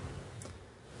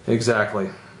 Exactly.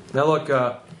 Now look,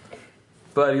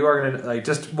 but you are going to,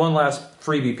 just one last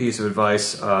freebie piece of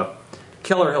advice.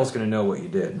 Keller Hill's going to know what you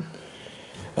did.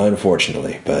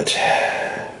 Unfortunately, but...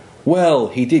 Well,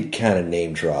 he did kind of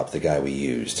name drop the guy we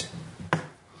used.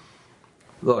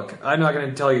 Look, I'm not going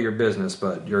to tell you your business,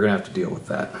 but you're going to have to deal with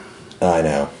that. I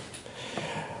know.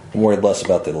 I'm worried less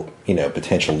about the,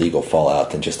 potential legal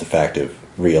fallout than just the fact of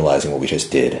realizing what we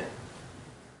just did.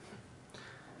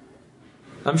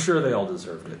 I'm sure they all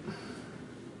deserved it.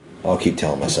 I'll keep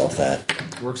telling myself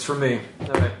that. Works for me. All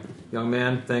right, young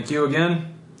man, thank you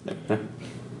again.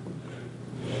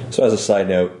 So as a side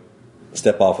note,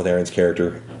 step off with Aaron's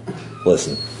character.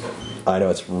 Listen, I know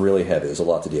it's really heavy. There's a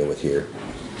lot to deal with here.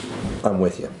 I'm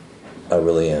with you. I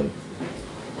really am.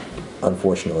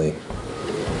 Unfortunately,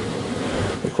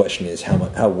 the question is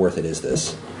how worth it is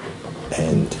this?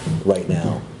 And right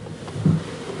now,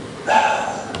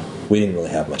 we didn't really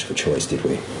have much of a choice, did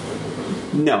we?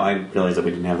 No, I realized that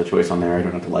we didn't have the choice on there. I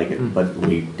don't have to like it, but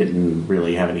we didn't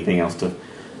really have anything else to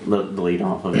lead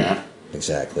off of that.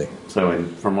 Exactly. So,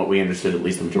 and from what we understood, at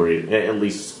least the majority, at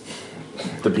least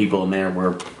the people in there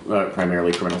were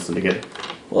primarily criminal syndicate.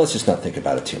 Well, let's just not think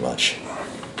about it too much.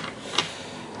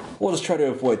 We'll just try to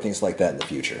avoid things like that in the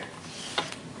future.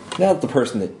 Now that the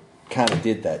person that kind of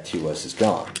did that to us is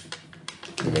gone,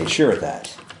 we made sure of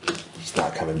that. He's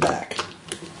not coming back.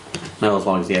 Well, as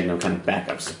long as he had no kind of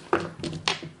backups.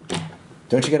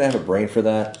 Don't you gotta have a brain for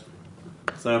that?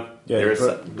 So, Yeah, there is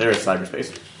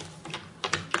cyberspace.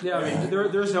 Yeah, I mean,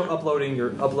 there's no uploading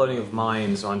of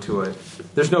minds onto it.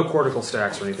 There's no cortical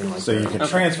stacks or anything like So that. you can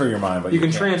transfer your mind, but You can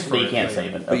can't. transfer But you it, can't but-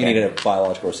 save it. But you need a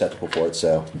biological receptacle for it,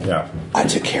 so Yeah. I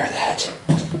took care of that.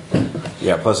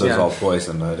 Yeah, plus it's Yeah. all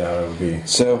poison. I doubt it would be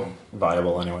So,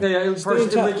 viable anyway. Yeah, it, Stay in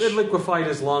touch. it liquefied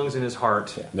his lungs and his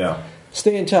heart. Yeah.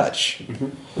 stay in touch.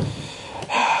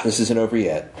 This isn't over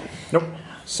yet. Nope.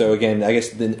 So again, I guess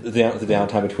the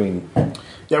downtime between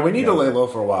Yeah, we need to lay low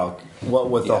for a while. What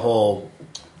with the whole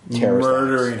terrorist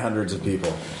murdering acts. hundreds of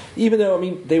people. Even though, I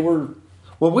mean, they were...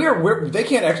 Well, they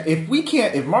can't. If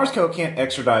Marsco can't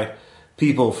extradite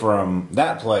people from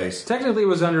that place. Technically, it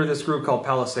was under this group called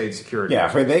Palisade Security.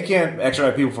 Yeah, if they can't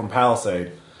extradite people from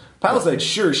Palisade. Palisade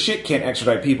sure shit can't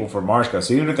extradite people from Marsco.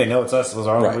 So even if they know it's us,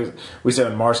 Right. we say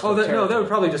in Marsco. Oh, no, that would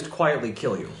probably just quietly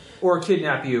kill you or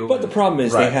kidnap you. But the problem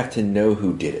is Right. they have to know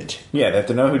who did it. Yeah, they have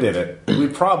to know who did it. We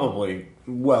probably,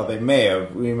 we may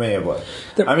have.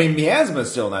 I mean,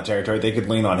 Miasma's still in that territory. They could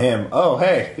lean on him. Oh,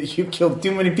 hey, you killed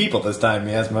too many people this time,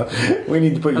 Miasma. We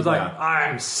need to put I you was like, down.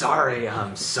 I'm sorry.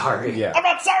 Yeah. I'm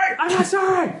not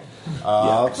sorry.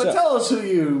 But so- tell us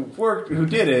who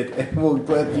did it, and we'll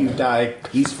let you die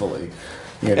peacefully.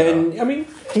 You know? And, I mean,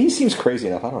 he seems crazy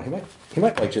enough. I don't know. He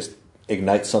might like, just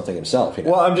ignite something himself, you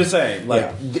know? Well, I'm just saying, like,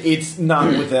 Yeah. it's not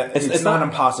with that. It's It's, not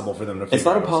impossible for them to. It's figure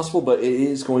not out. impossible, but it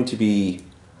is going to be...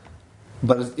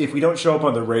 But if we don't show up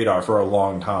on the radar for a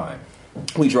long time,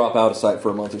 We drop out of sight for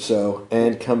a month or so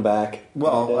and come back.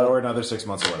 well, and, or another 6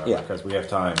 months or whatever, yeah. because we have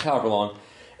time. however long.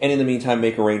 And in the meantime,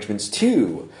 make arrangements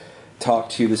to talk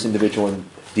to this individual in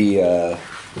the...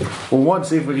 Well, one,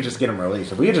 see if we could just get him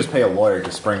released. If we could just pay a lawyer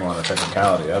to spring on a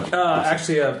technicality, that'd be-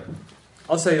 Actually,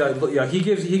 I'll say, yeah, he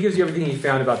gives you everything he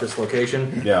found about this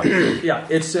location. yeah. Yeah,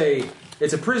 it's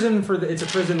a prison it's a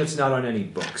prison that's not on any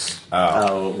books.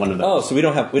 One of those. Oh, so we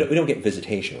don't get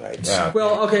visitation rights. Yeah.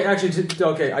 Well, okay, actually,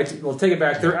 we'll take it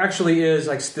back. There actually is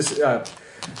like this.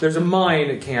 There's a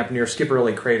mine camp near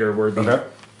Skipperelli Crater where the Okay.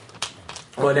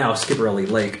 well now Skipperelli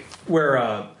Lake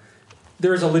where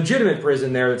there's a legitimate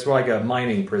prison there that's like a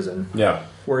mining prison. Yeah.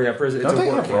 Where prison. Don't It's a they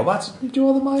work have camp. robots do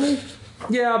all the mining?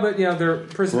 Yeah, but they're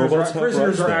prisoners. Robots have Prisoners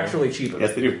rights are there. actually cheaper.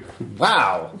 Yes, they do.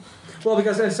 Wow. Well,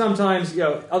 because then sometimes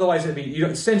otherwise it'd be you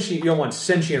don't want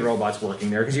sentient robots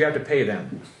working there because you have to pay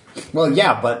them. Well,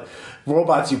 yeah, but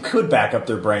robots, you could back up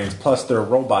their brains, plus they're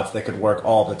robots that could work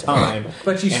all the time.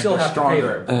 But you and still they're have to pay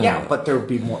stronger. them. Yeah, but there would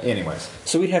be more. Anyways,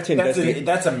 So we'd have to investigate.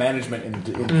 that's a management and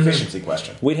efficiency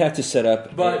question. We'd have to set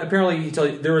up... But apparently,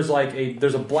 there's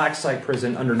a black site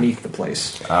prison underneath the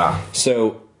place.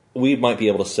 So we might be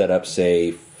able to set up,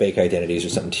 say, fake identities or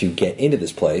something to get into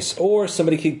this place, or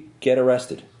somebody could get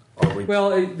arrested.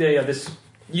 Well,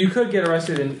 you could get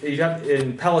arrested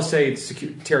in Palisade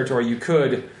territory. You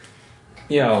could,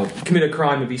 commit a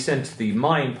crime and be sent to the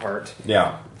mine part.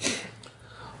 Yeah.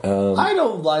 I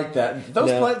don't like that. Those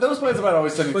No. those plans about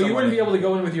always sending. But you someone wouldn't be able to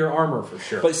go in with your armor for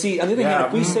sure. But see, on the other hand,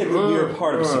 if we said that we were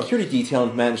part of a security detail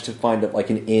and managed to find like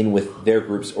an in with their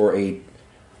groups or a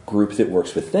group that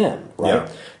works with them, right? Yeah.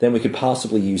 Then we could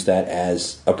possibly use that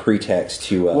as a pretext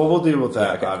to. Well, we'll deal with that.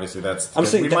 Yeah, okay. Obviously, that's. I'm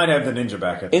saying we that- might have the ninja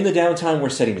back in the downtime, we're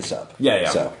setting this up. Yeah.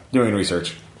 So Doing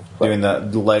research, doing the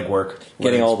legwork,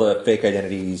 getting all the fake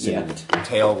identities Yeah. and.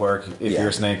 tail work if Yeah. you're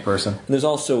a snake person. And there's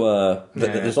also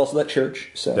there's also that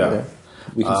church, so Yeah. you know,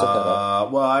 we can set that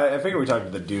up. Well, I figure we talked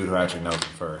to the dude who actually knows it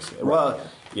first. Well,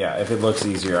 yeah, if it looks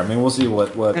easier. I mean, we'll see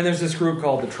what. And there's this group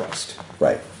called the Trust.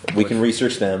 Right, we can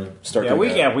research them. Start. Yeah,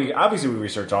 doing that. we obviously we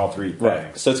research all three things.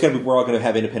 Right. So it's we're all going to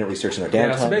have independent research in our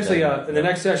downtime. Yeah, so basically, and then- in the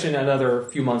next session, another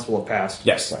few months will have passed.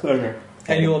 Yes. Okay.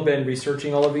 And you'll have been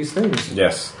researching all of these things.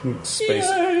 Yes. Space.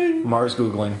 Mars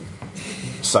googling.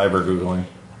 Cyber googling.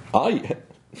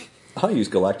 I use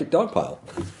Galactic Dogpile.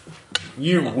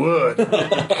 You would,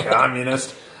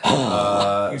 communist. You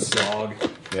dog.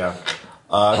 Yeah.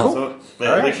 Cool. So,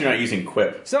 at least you're not using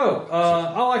Quip. So,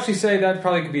 I'll actually say that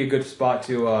probably could be a good spot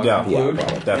to Yeah. conclude.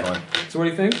 Definitely. So, what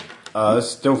do you think? It's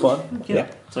still fun. Yeah.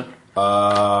 So,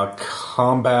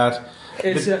 Combat.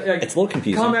 It's It's a little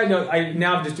confusing. Combat. No, I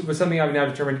now just was something I've now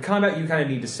determined. Combat, you kind of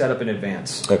need to set up in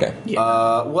advance. Okay.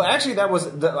 Well, actually, that was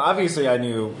obviously I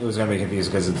knew it was going to be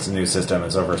confused because it's a new system.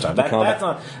 It's our first time. That's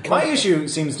not my issue.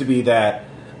 Seems to be that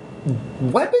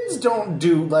weapons don't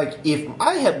do like if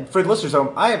I have for the listeners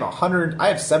home. I have 100. I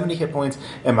have 70 hit points,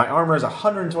 and my armor is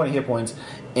 120 hit points,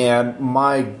 and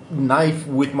my knife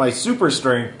with my super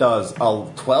strength does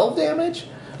 12 damage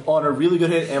on a really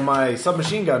good hit, and my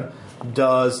submachine gun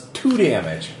does 2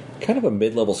 damage. Kind of a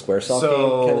mid-level SquareSoft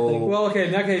So- game kind of thing. Well, okay.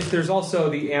 In that case, there's also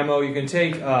the ammo you can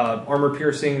take. Armor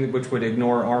piercing, which would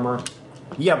ignore armor.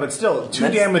 Yeah, but still 2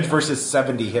 That's- damage versus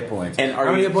 70 hit points. And are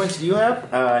how many you- hit points do you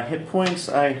have hit points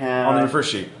I have. on your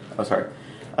first sheet? Oh, sorry.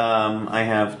 I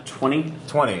have 20.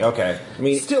 20. Okay. I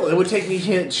mean- still, it would take me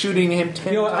shooting him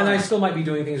 10 You know, and I times. still might be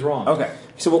doing things wrong. Okay.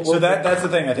 So That's the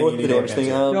thing I think what you the need to look damage thing.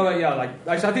 into. No, yeah, like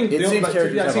I think It the, seems only,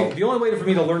 characters yeah, have see, a- the only way for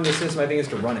me to learn this system, I think, is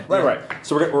to run it. Right.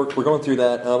 So we're going through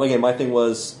that. Again, my thing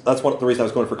was that's one of the reason I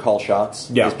was going for call shots.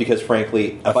 Yeah. Is because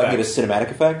frankly, if I get a cinematic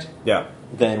effect, Yeah.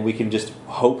 then we can just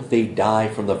hope they die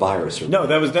from the virus. Or No,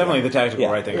 that was definitely the tactical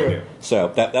Yeah. right thing to do. So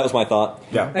that was my thought.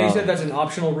 Yeah. And you said that's an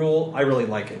optional rule. I really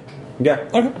like it. Yeah.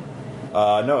 Okay.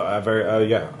 No, very.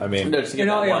 Yeah. I mean, No, just to get You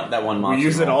know, that, yeah. that one we monster.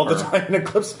 use it all the roll per- time in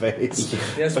Eclipse Phase.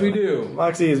 Yes, we do.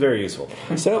 Moxie is very useful.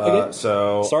 So again,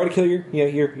 So sorry to kill your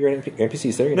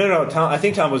NPCs there. You know. no. Tom, I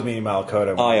think Tom was meaning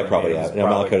Malakota. Oh yeah, probably. Yeah. It's No,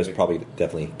 Malakota's probably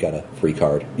definitely got a free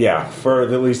card. Yeah, for at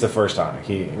least the first time.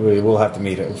 We will have to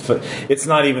meet him. It's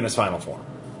not even his final form.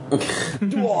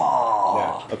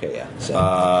 Yeah. Okay. Yeah.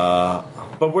 So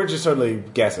But we're just totally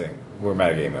guessing. We're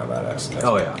metagaming on that.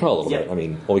 Oh yeah. well, a little bit. I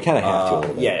mean, well, we kind of have to a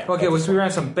little bit. Yeah. Okay, well, so we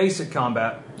ran some basic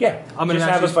combat. Yeah, I'm gonna just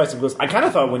have actually- us fight some ghosts. I kind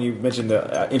of thought when you mentioned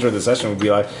the intro of the session would be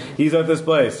like, he's at this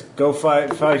place, go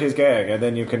fight his gang, and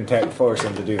then you can force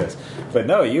him to do this. But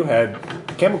no, you had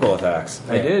chemical attacks.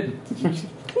 I did.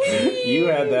 You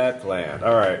had that planned.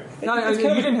 All right. No, I mean,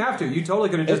 you didn't have to. You totally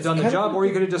could have just It's done the kind of- job, or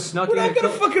you could have just snuck We're in. not and gonna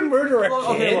killed- fucking murder a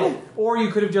Well, kid. okay, well, or you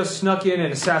could have just snuck in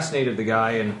and assassinated the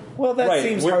guy. And Well, that right.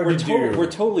 seems we're, hard we're to to- do. We're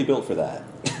totally built for that.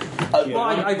 well,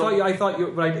 I thought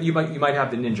you might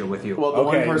have the ninja with you. Well, the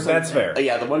Okay, one person, that's fair.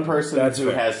 Yeah, the one person That's who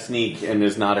fair. has sneak and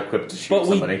is not equipped to shoot But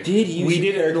we somebody. did use. we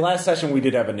your did the last session. We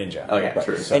did have a ninja. Okay, Right.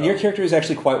 true. And your character is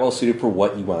actually quite well suited for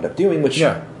what you wound up doing, which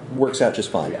Yeah. works out just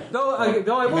fine. No,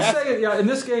 I will say, yeah, in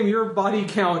this game, your body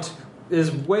count is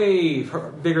way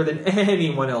bigger than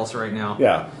anyone else right now.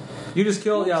 Yeah. You just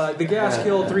killed, the gas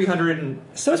killed 300 and...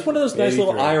 So it's one of those nice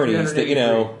little 83. ironies that, you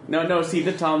know, No. See,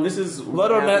 Tom, this is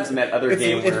what Ludo happens in that other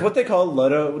game. it's where- what they call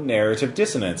Ludo narrative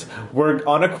dissonance. We're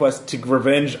on a quest to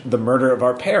revenge the murder of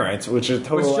our parents, which is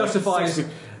total Which justifies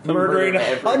the murdering murder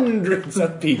of every- hundreds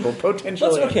of people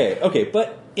potentially. that's okay,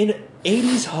 but in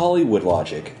 80s Hollywood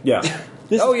logic, Yeah.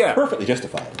 this Oh, is yeah. perfectly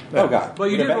justified. Yeah. Oh, God. But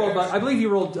you We're did back. roll, I believe you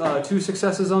rolled 2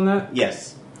 successes on that.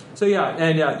 Yes. So you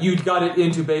got it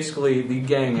into basically the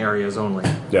gang areas only.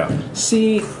 Yeah.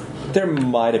 See, there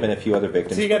might have been a few other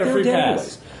victims. So you got but a they were free dead pass.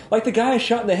 anyways. Like the guy I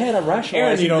shot in the head, I'm rationalizing.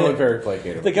 Aaron, you don't that look very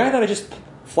placated. The guy that I just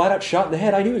flat out shot in the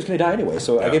head, I knew he was going to die anyway,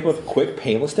 so I Yeah. gave him a quick,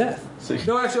 painless death.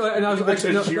 No, actually, and I was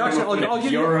actually, no, I'll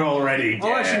give you. already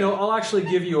I'll actually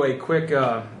give you a quick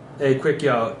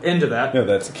end to that. No,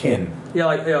 that's kin. Yeah,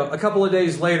 like a couple of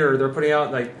days later, they're putting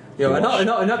out like an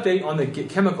update on the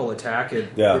chemical attack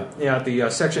at at the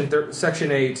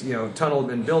section 8 tunnel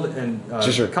and build and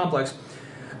Sure. complex.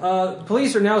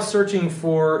 Police are now searching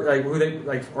for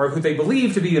who they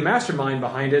believe to be the mastermind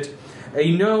behind it,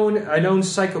 a known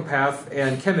psychopath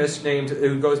and chemist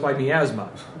who goes by Miasma.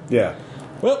 Yeah.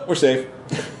 Well, we're safe.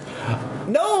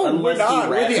 No, Unless we're not. he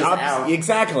We're the ratches opposite. out.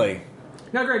 Exactly.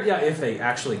 Now, Greg, yeah, if they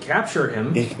actually capture him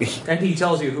and he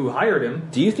tells you who hired him,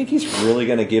 Do you think he's really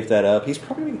going to give that up? He's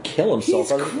probably going to kill himself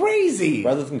He's crazy.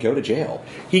 rather than go to jail.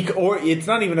 Or it's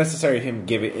not even necessary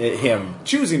him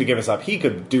choosing to give us up. He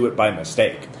could do it by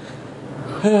mistake.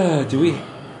 Do we?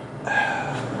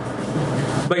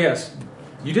 but yes,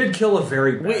 you did kill a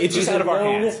very bad. It's just He's out of our a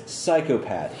lone hands.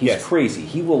 psychopath. He's Yes. crazy.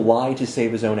 He will lie to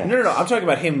save his own ass. No. I'm talking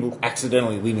about him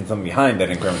accidentally leaving something behind that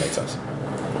incriminates us.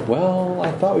 Well,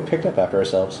 I thought we picked up after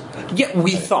ourselves. Yeah,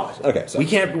 we thought. Okay, so- we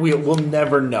can't. We'll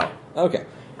never know. Okay.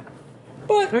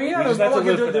 But I mean, yeah, We just have to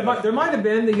live for that. there might have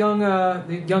been the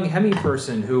young Hemi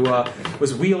person who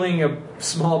was wheeling a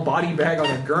small body bag on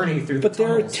a gurney through the But there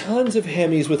are tunnels tons of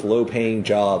Hemis with low-paying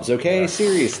jobs, okay?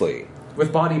 Seriously.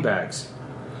 with body bags.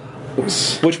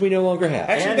 Which we no longer have.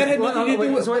 Actually, that had nothing to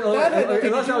do with.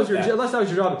 Unless that was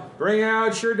your job. Bring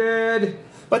out your dead.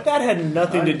 But that had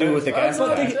nothing to do with the gas.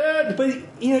 But, bag. but,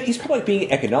 you know, he's probably being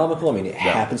economical. I mean, it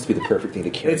happens to be the perfect thing to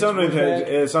carry. It's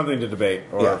something to debate,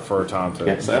 or Yeah. for Tom to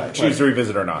Yeah. choose to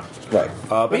revisit or not. Right.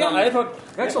 But yeah, I thought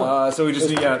Excellent. so we just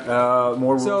need more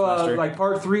rules. So, mastery. like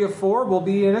part 3 of 4 will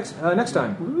be next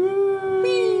time.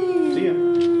 See ya.